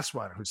this last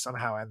one, who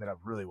somehow ended up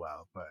really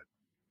well. But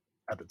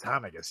at the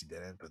time, I guess he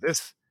didn't. But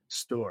this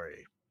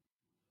story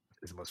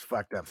is the most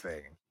fucked up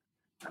thing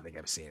I think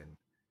I've seen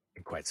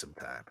in quite some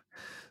time.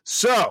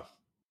 So,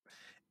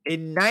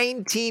 in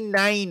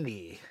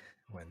 1990,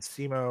 when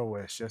Simo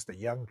was just a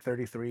young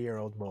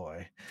 33-year-old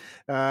boy,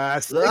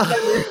 a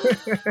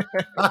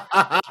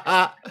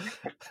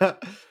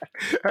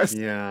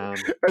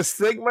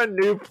Sigma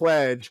Nu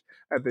pledge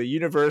at the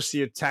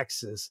University of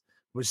Texas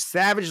was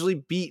savagely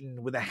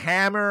beaten with a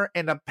hammer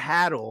and a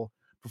paddle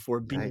before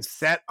being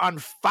set on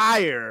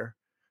fire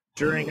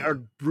during a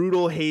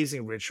brutal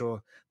hazing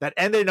ritual that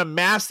ended in a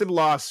massive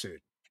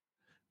lawsuit.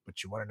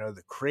 But you want to know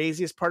the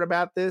craziest part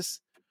about this?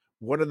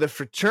 One of the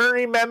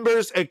fraternity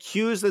members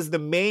accused as the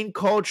main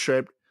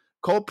culprit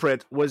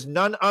was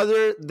none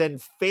other than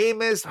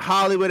famous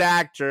Hollywood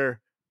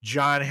actor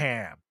John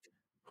Hamm,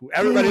 who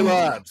everybody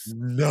loves.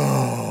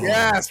 No.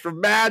 Yes, from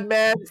Mad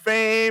Men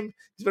fame.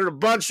 He's been in a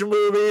bunch of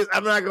movies.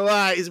 I'm not going to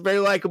lie. He's a very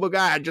likable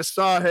guy. I just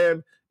saw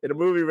him in a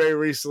movie very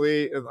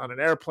recently on an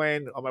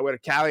airplane on my way to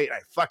Cali, and I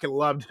fucking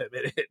loved him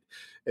in it.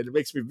 And it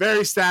makes me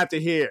very sad to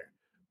hear.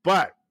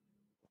 But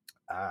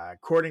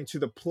according to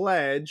the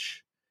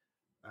pledge,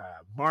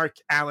 Mark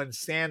Allen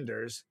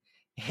Sanders,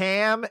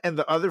 Hamm and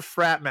the other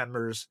frat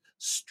members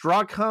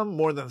struck him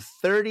more than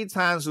 30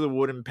 times with a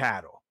wooden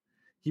paddle.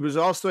 He was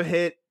also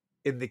hit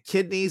in the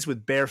kidneys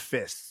with bare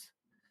fists.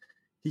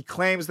 He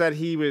claims that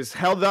he was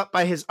held up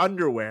by his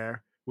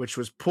underwear, which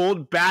was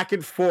pulled back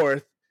and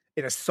forth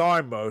in a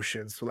sawing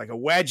motion. So like a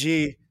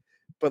wedgie,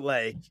 but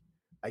like,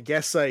 I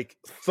guess like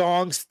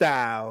thong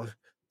style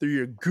through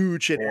your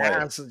gooch and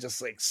ass and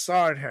just like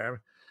sawing him.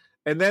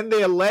 And then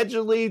they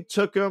allegedly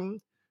took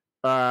him.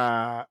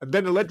 And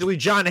then allegedly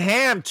John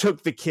Hamm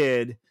took the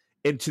kid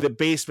into the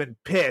basement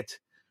pit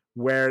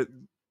where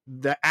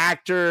the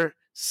actor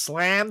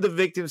slammed the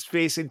victim's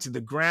face into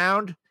the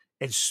ground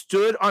and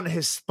stood on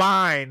his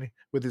spine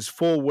with his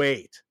full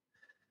weight.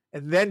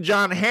 And then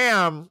John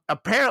Hamm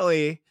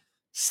apparently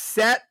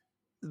set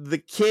the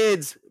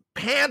kid's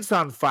pants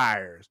on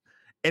fire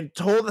and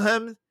told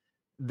him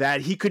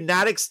that he could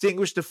not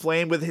extinguish the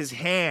flame with his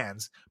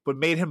hands, but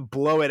made him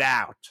blow it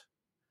out.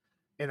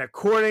 And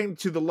according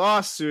to the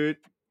lawsuit,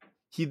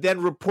 he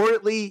then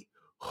reportedly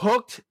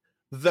hooked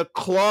the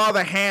claw,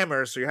 the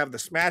hammer, so you have the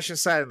smash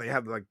inside and you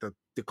have like the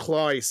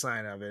clawy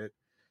sign of it,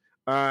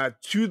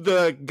 to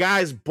the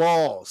guy's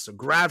balls. So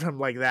grabbed him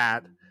like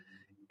that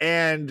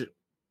and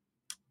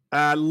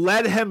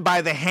led him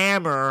by the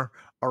hammer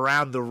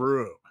around the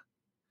room.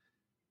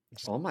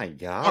 Oh my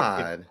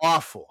God.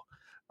 Awful.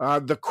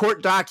 The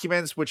court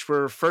documents, which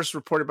were first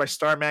reported by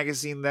Star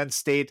Magazine, then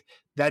state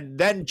that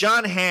then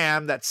John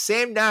Hamm, that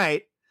same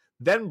night,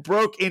 then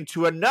broke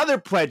into another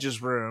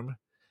pledge's room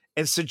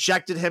and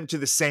subjected him to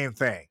the same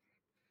thing.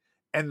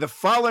 And the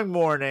following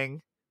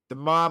morning, the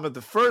mom of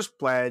the first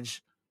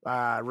pledge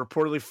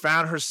reportedly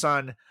found her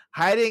son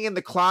hiding in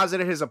the closet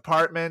of his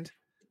apartment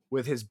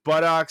with his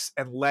buttocks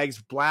and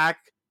legs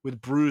black with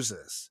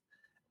bruises.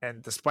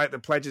 And despite the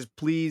pledge's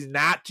pleas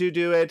not to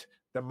do it,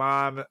 the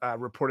mom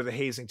reported the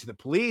hazing to the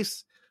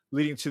police,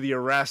 leading to the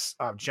arrest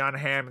of John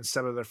Hamm and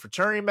seven other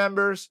fraternity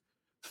members.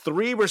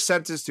 3 were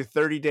sentenced to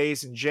 30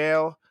 days in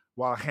jail,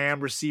 while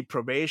Hamm received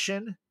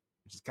probation,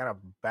 which is kind of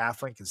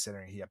baffling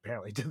considering he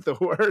apparently did the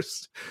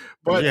worst.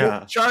 But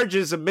the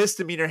charges of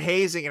misdemeanor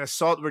hazing and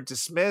assault were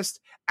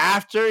dismissed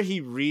after he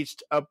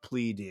reached a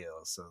plea deal.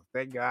 So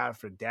thank God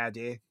for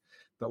Daddy.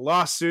 The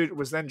lawsuit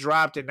was then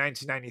dropped in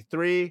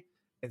 1993,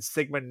 and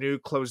Sigma Nu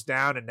closed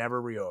down and never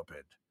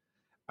reopened.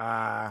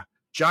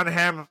 John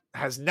Hamm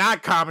has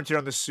not commented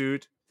on the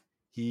suit.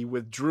 He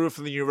withdrew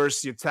from the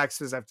University of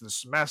Texas after the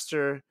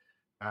semester.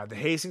 The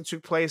hazing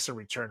took place and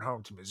returned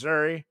home to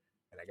Missouri.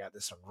 And I got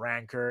this on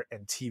Ranker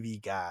and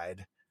TV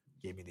Guide.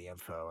 Gave me the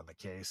info on the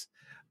case.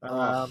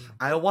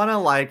 I want to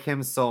like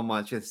him so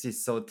much because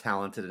he's so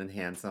talented and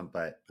handsome,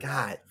 but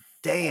God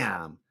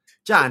damn,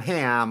 John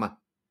Hamm.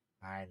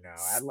 I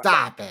know.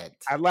 Stop it.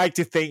 I'd like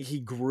to think he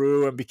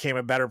grew and became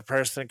a better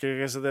person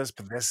because of this,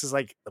 but this is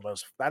like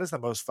that is the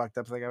most fucked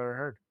up thing I've ever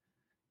heard.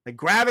 Like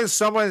grabbing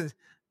someone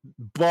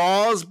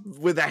balls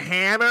with a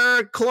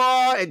hammer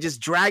claw and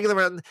just dragging them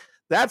around.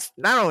 That's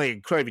not only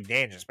incredibly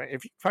dangerous, but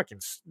if you fucking,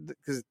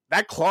 because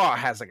that claw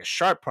has like a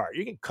sharp part,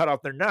 you can cut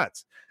off their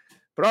nuts.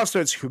 But also,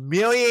 it's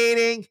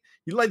humiliating.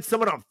 You light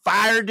someone on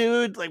fire,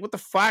 dude. Like, what the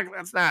fuck?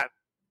 That's not.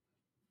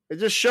 It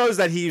just shows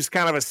that he's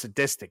kind of a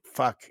sadistic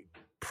fucking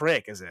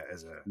prick as a.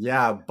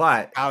 Yeah,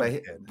 but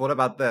kid. what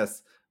about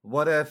this?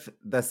 What if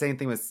the same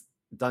thing was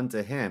done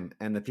to him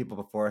and the people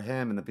before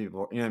him and the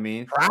people, you know what I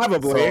mean?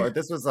 Probably. So if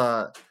this was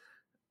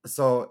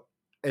so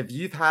if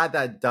you've had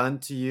that done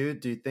to you,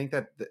 do you think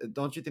that,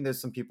 don't you think there's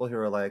some people who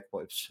are like,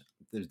 well,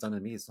 there's done to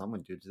me, so I'm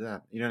going to do to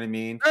them. You know what I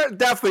mean? There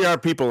definitely are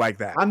people like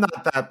that. I'm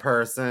not that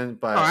person,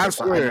 but oh,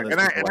 absolutely.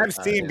 And I've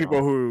that, seen you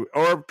people know?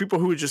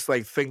 who just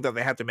like think that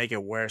they have to make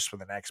it worse for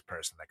the next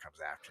person that comes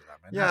after them.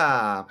 And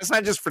Yeah. it's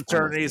not just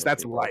fraternities,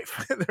 that's people.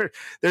 life.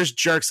 There's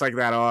jerks like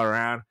that all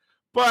around.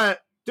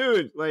 But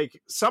dude,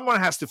 like someone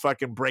has to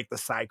fucking break the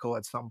cycle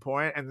at some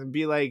point and then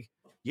be like,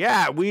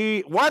 yeah,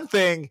 one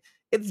thing,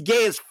 it's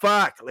gay as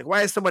fuck. Like,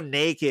 why is someone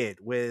naked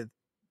with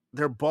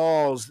their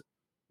balls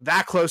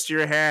that close to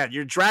your hand?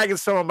 You're dragging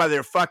someone by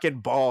their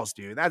fucking balls,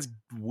 dude. That's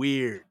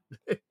weird.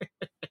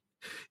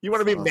 You want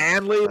to be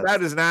manly?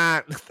 That is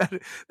not.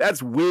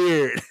 That's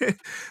weird.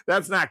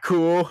 That's not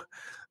cool.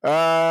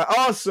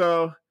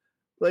 Also,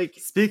 like,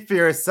 speak for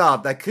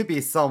yourself. That could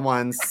be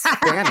someone's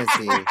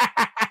fantasy.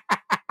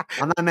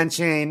 I'm not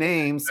mentioning any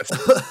names.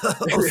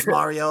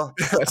 Mario.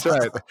 That's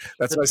right.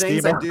 That's the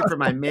things I do for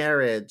my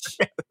marriage.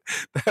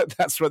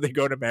 That's where they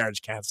go to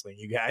marriage counseling,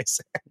 you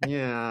guys.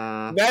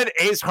 Yeah. Then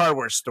Ace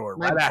Hardware Store.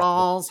 My right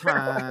balls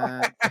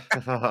hurt.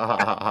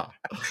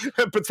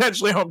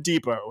 Potentially Home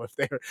Depot if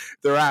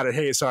they're out at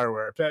Ace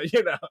Hardware. But,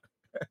 you know.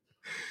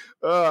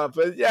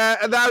 But yeah,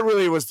 and that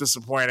really was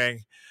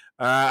disappointing.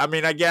 I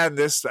mean, again,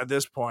 at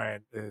this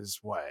point is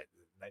what,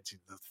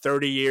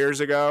 30 years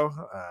ago,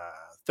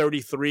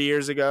 33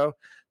 years ago.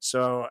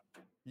 So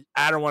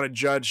I don't want to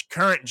judge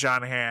current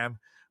John Hamm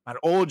on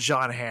old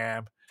John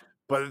Hamm,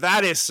 but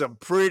that is some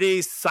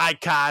pretty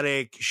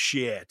psychotic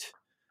shit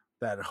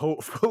that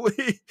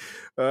hopefully.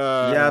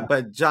 Yeah,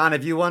 but John,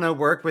 if you want to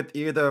work with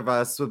either of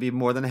us, we'll be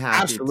more than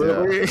happy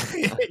absolutely.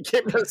 to.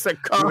 Give us a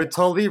call. We would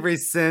totally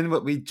rescind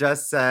what we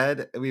just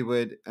said. We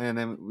would, and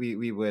then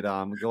we would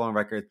go on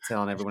record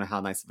telling everyone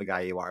how nice of a guy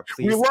you are.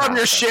 Please, we love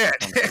your shit.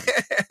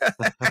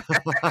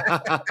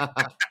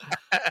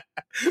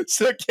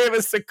 So give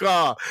us a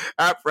call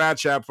at Frat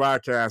Chat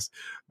Podcast.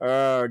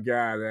 Oh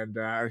God, and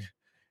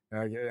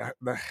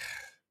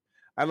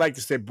I'd like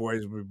to say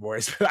boys will be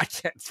boys, but I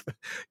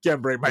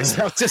can't bring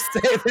myself to say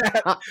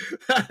that.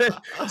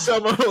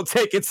 Someone will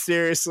take it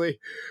seriously.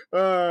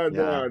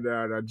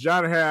 No.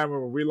 John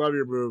Hamm, we love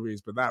your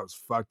movies, but that was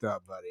fucked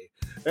up, buddy.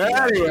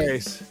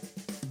 Anyways,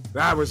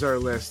 that was our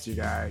list, you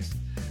guys.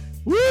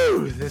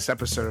 Woo! This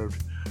episode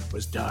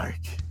was dark.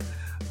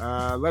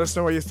 Let us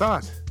know what you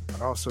thought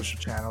on all social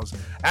channels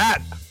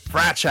at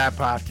Frat Chat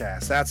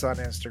Podcast. That's on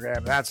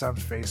Instagram. That's on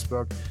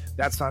Facebook.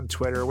 That's on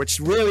Twitter, which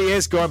really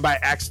is going by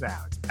X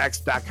now. It's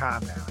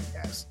x.com now, I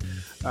guess.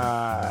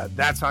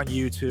 That's on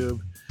YouTube.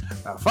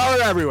 Follow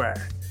it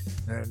everywhere.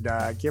 And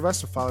give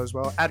us a follow as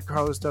well at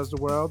Carlos Does the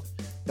World.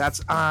 That's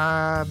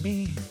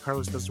me,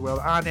 Carlos Does the World,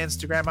 on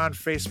Instagram, on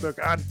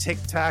Facebook, on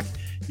TikTok.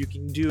 You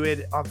can do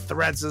it on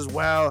Threads as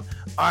well,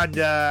 on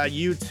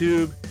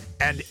YouTube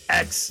and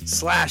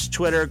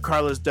X/Twitter,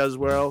 Carlos Does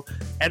World.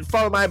 And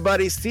follow my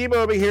buddy Steve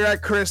over here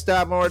at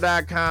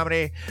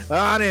chris.moore.comedy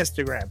on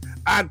Instagram,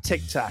 on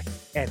TikTok,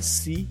 and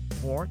see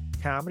more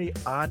comedy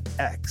on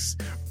X.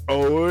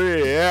 Oh,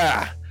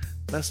 yeah.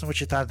 Let us know what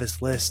you thought of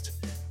this list.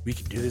 We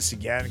can do this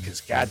again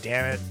because, God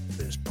damn it,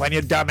 there's plenty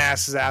of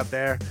dumbasses out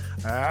there.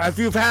 If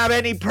you have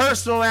any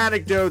personal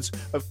anecdotes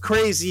of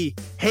crazy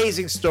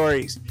hazing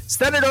stories,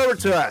 send it over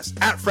to us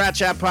at Frat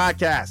Chat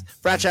Podcast,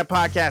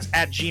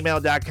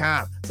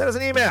 fratchatpodcast@gmail.com. Send us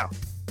an email.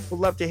 We'd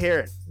love to hear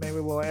it. Maybe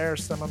we'll air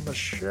some on the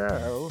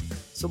show.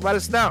 So let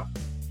us know.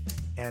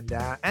 And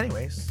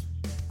anyways,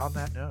 on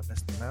that note,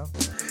 Mr. Mel,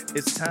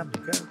 it's time to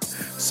go.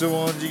 So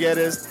won't you get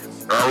us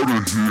out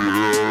of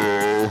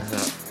here?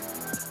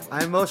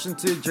 I motion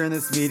to adjourn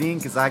this meeting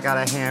because I got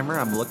a hammer.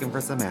 I'm looking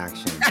for some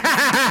action.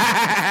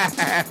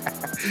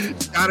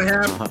 Gotta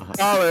have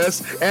all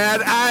this,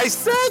 and I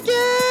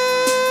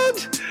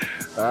second.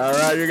 All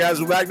right, you guys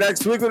will be back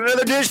next week with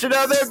another edition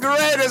of the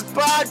greatest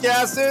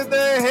podcast in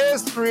the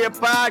history of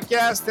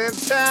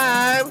podcasting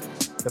time,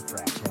 the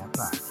Frat Chat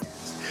Podcast.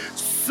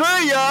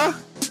 See ya.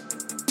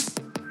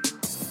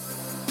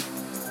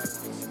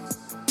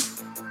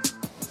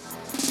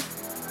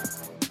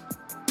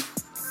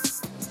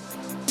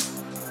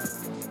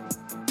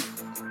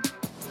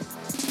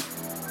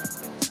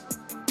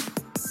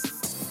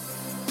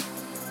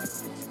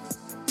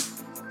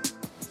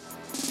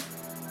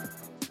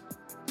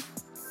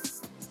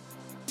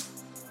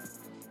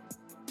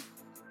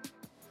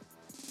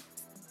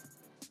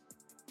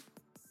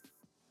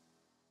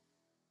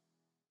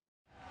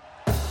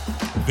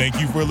 Thank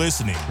you for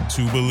listening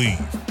to Believe.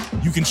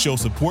 You can show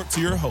support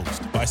to your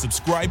host by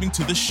subscribing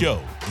to the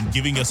show and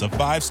giving us a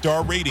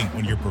 5-star rating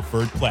on your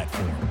preferred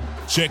platform.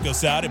 Check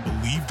us out at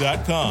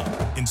Believe.com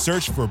and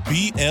search for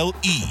BLEAV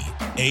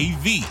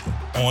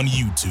on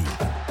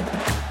YouTube.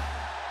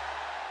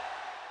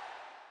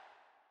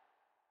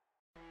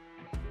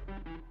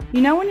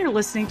 You know when you're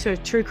listening to a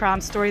true crime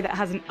story that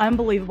has an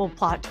unbelievable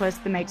plot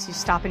twist that makes you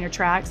stop in your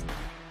tracks?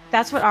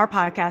 That's what our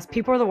podcast,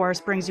 People Are the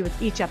Worst, brings you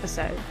with each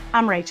episode.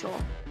 I'm Rachel.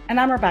 And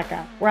I'm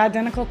Rebecca. We're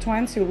identical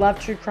twins who love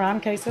true crime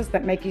cases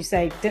that make you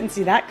say, didn't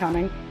see that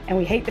coming, and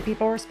we hate the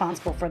people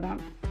responsible for them.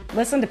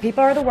 Listen to People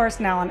Are the Worst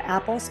now on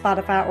Apple,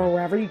 Spotify, or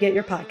wherever you get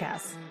your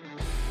podcasts.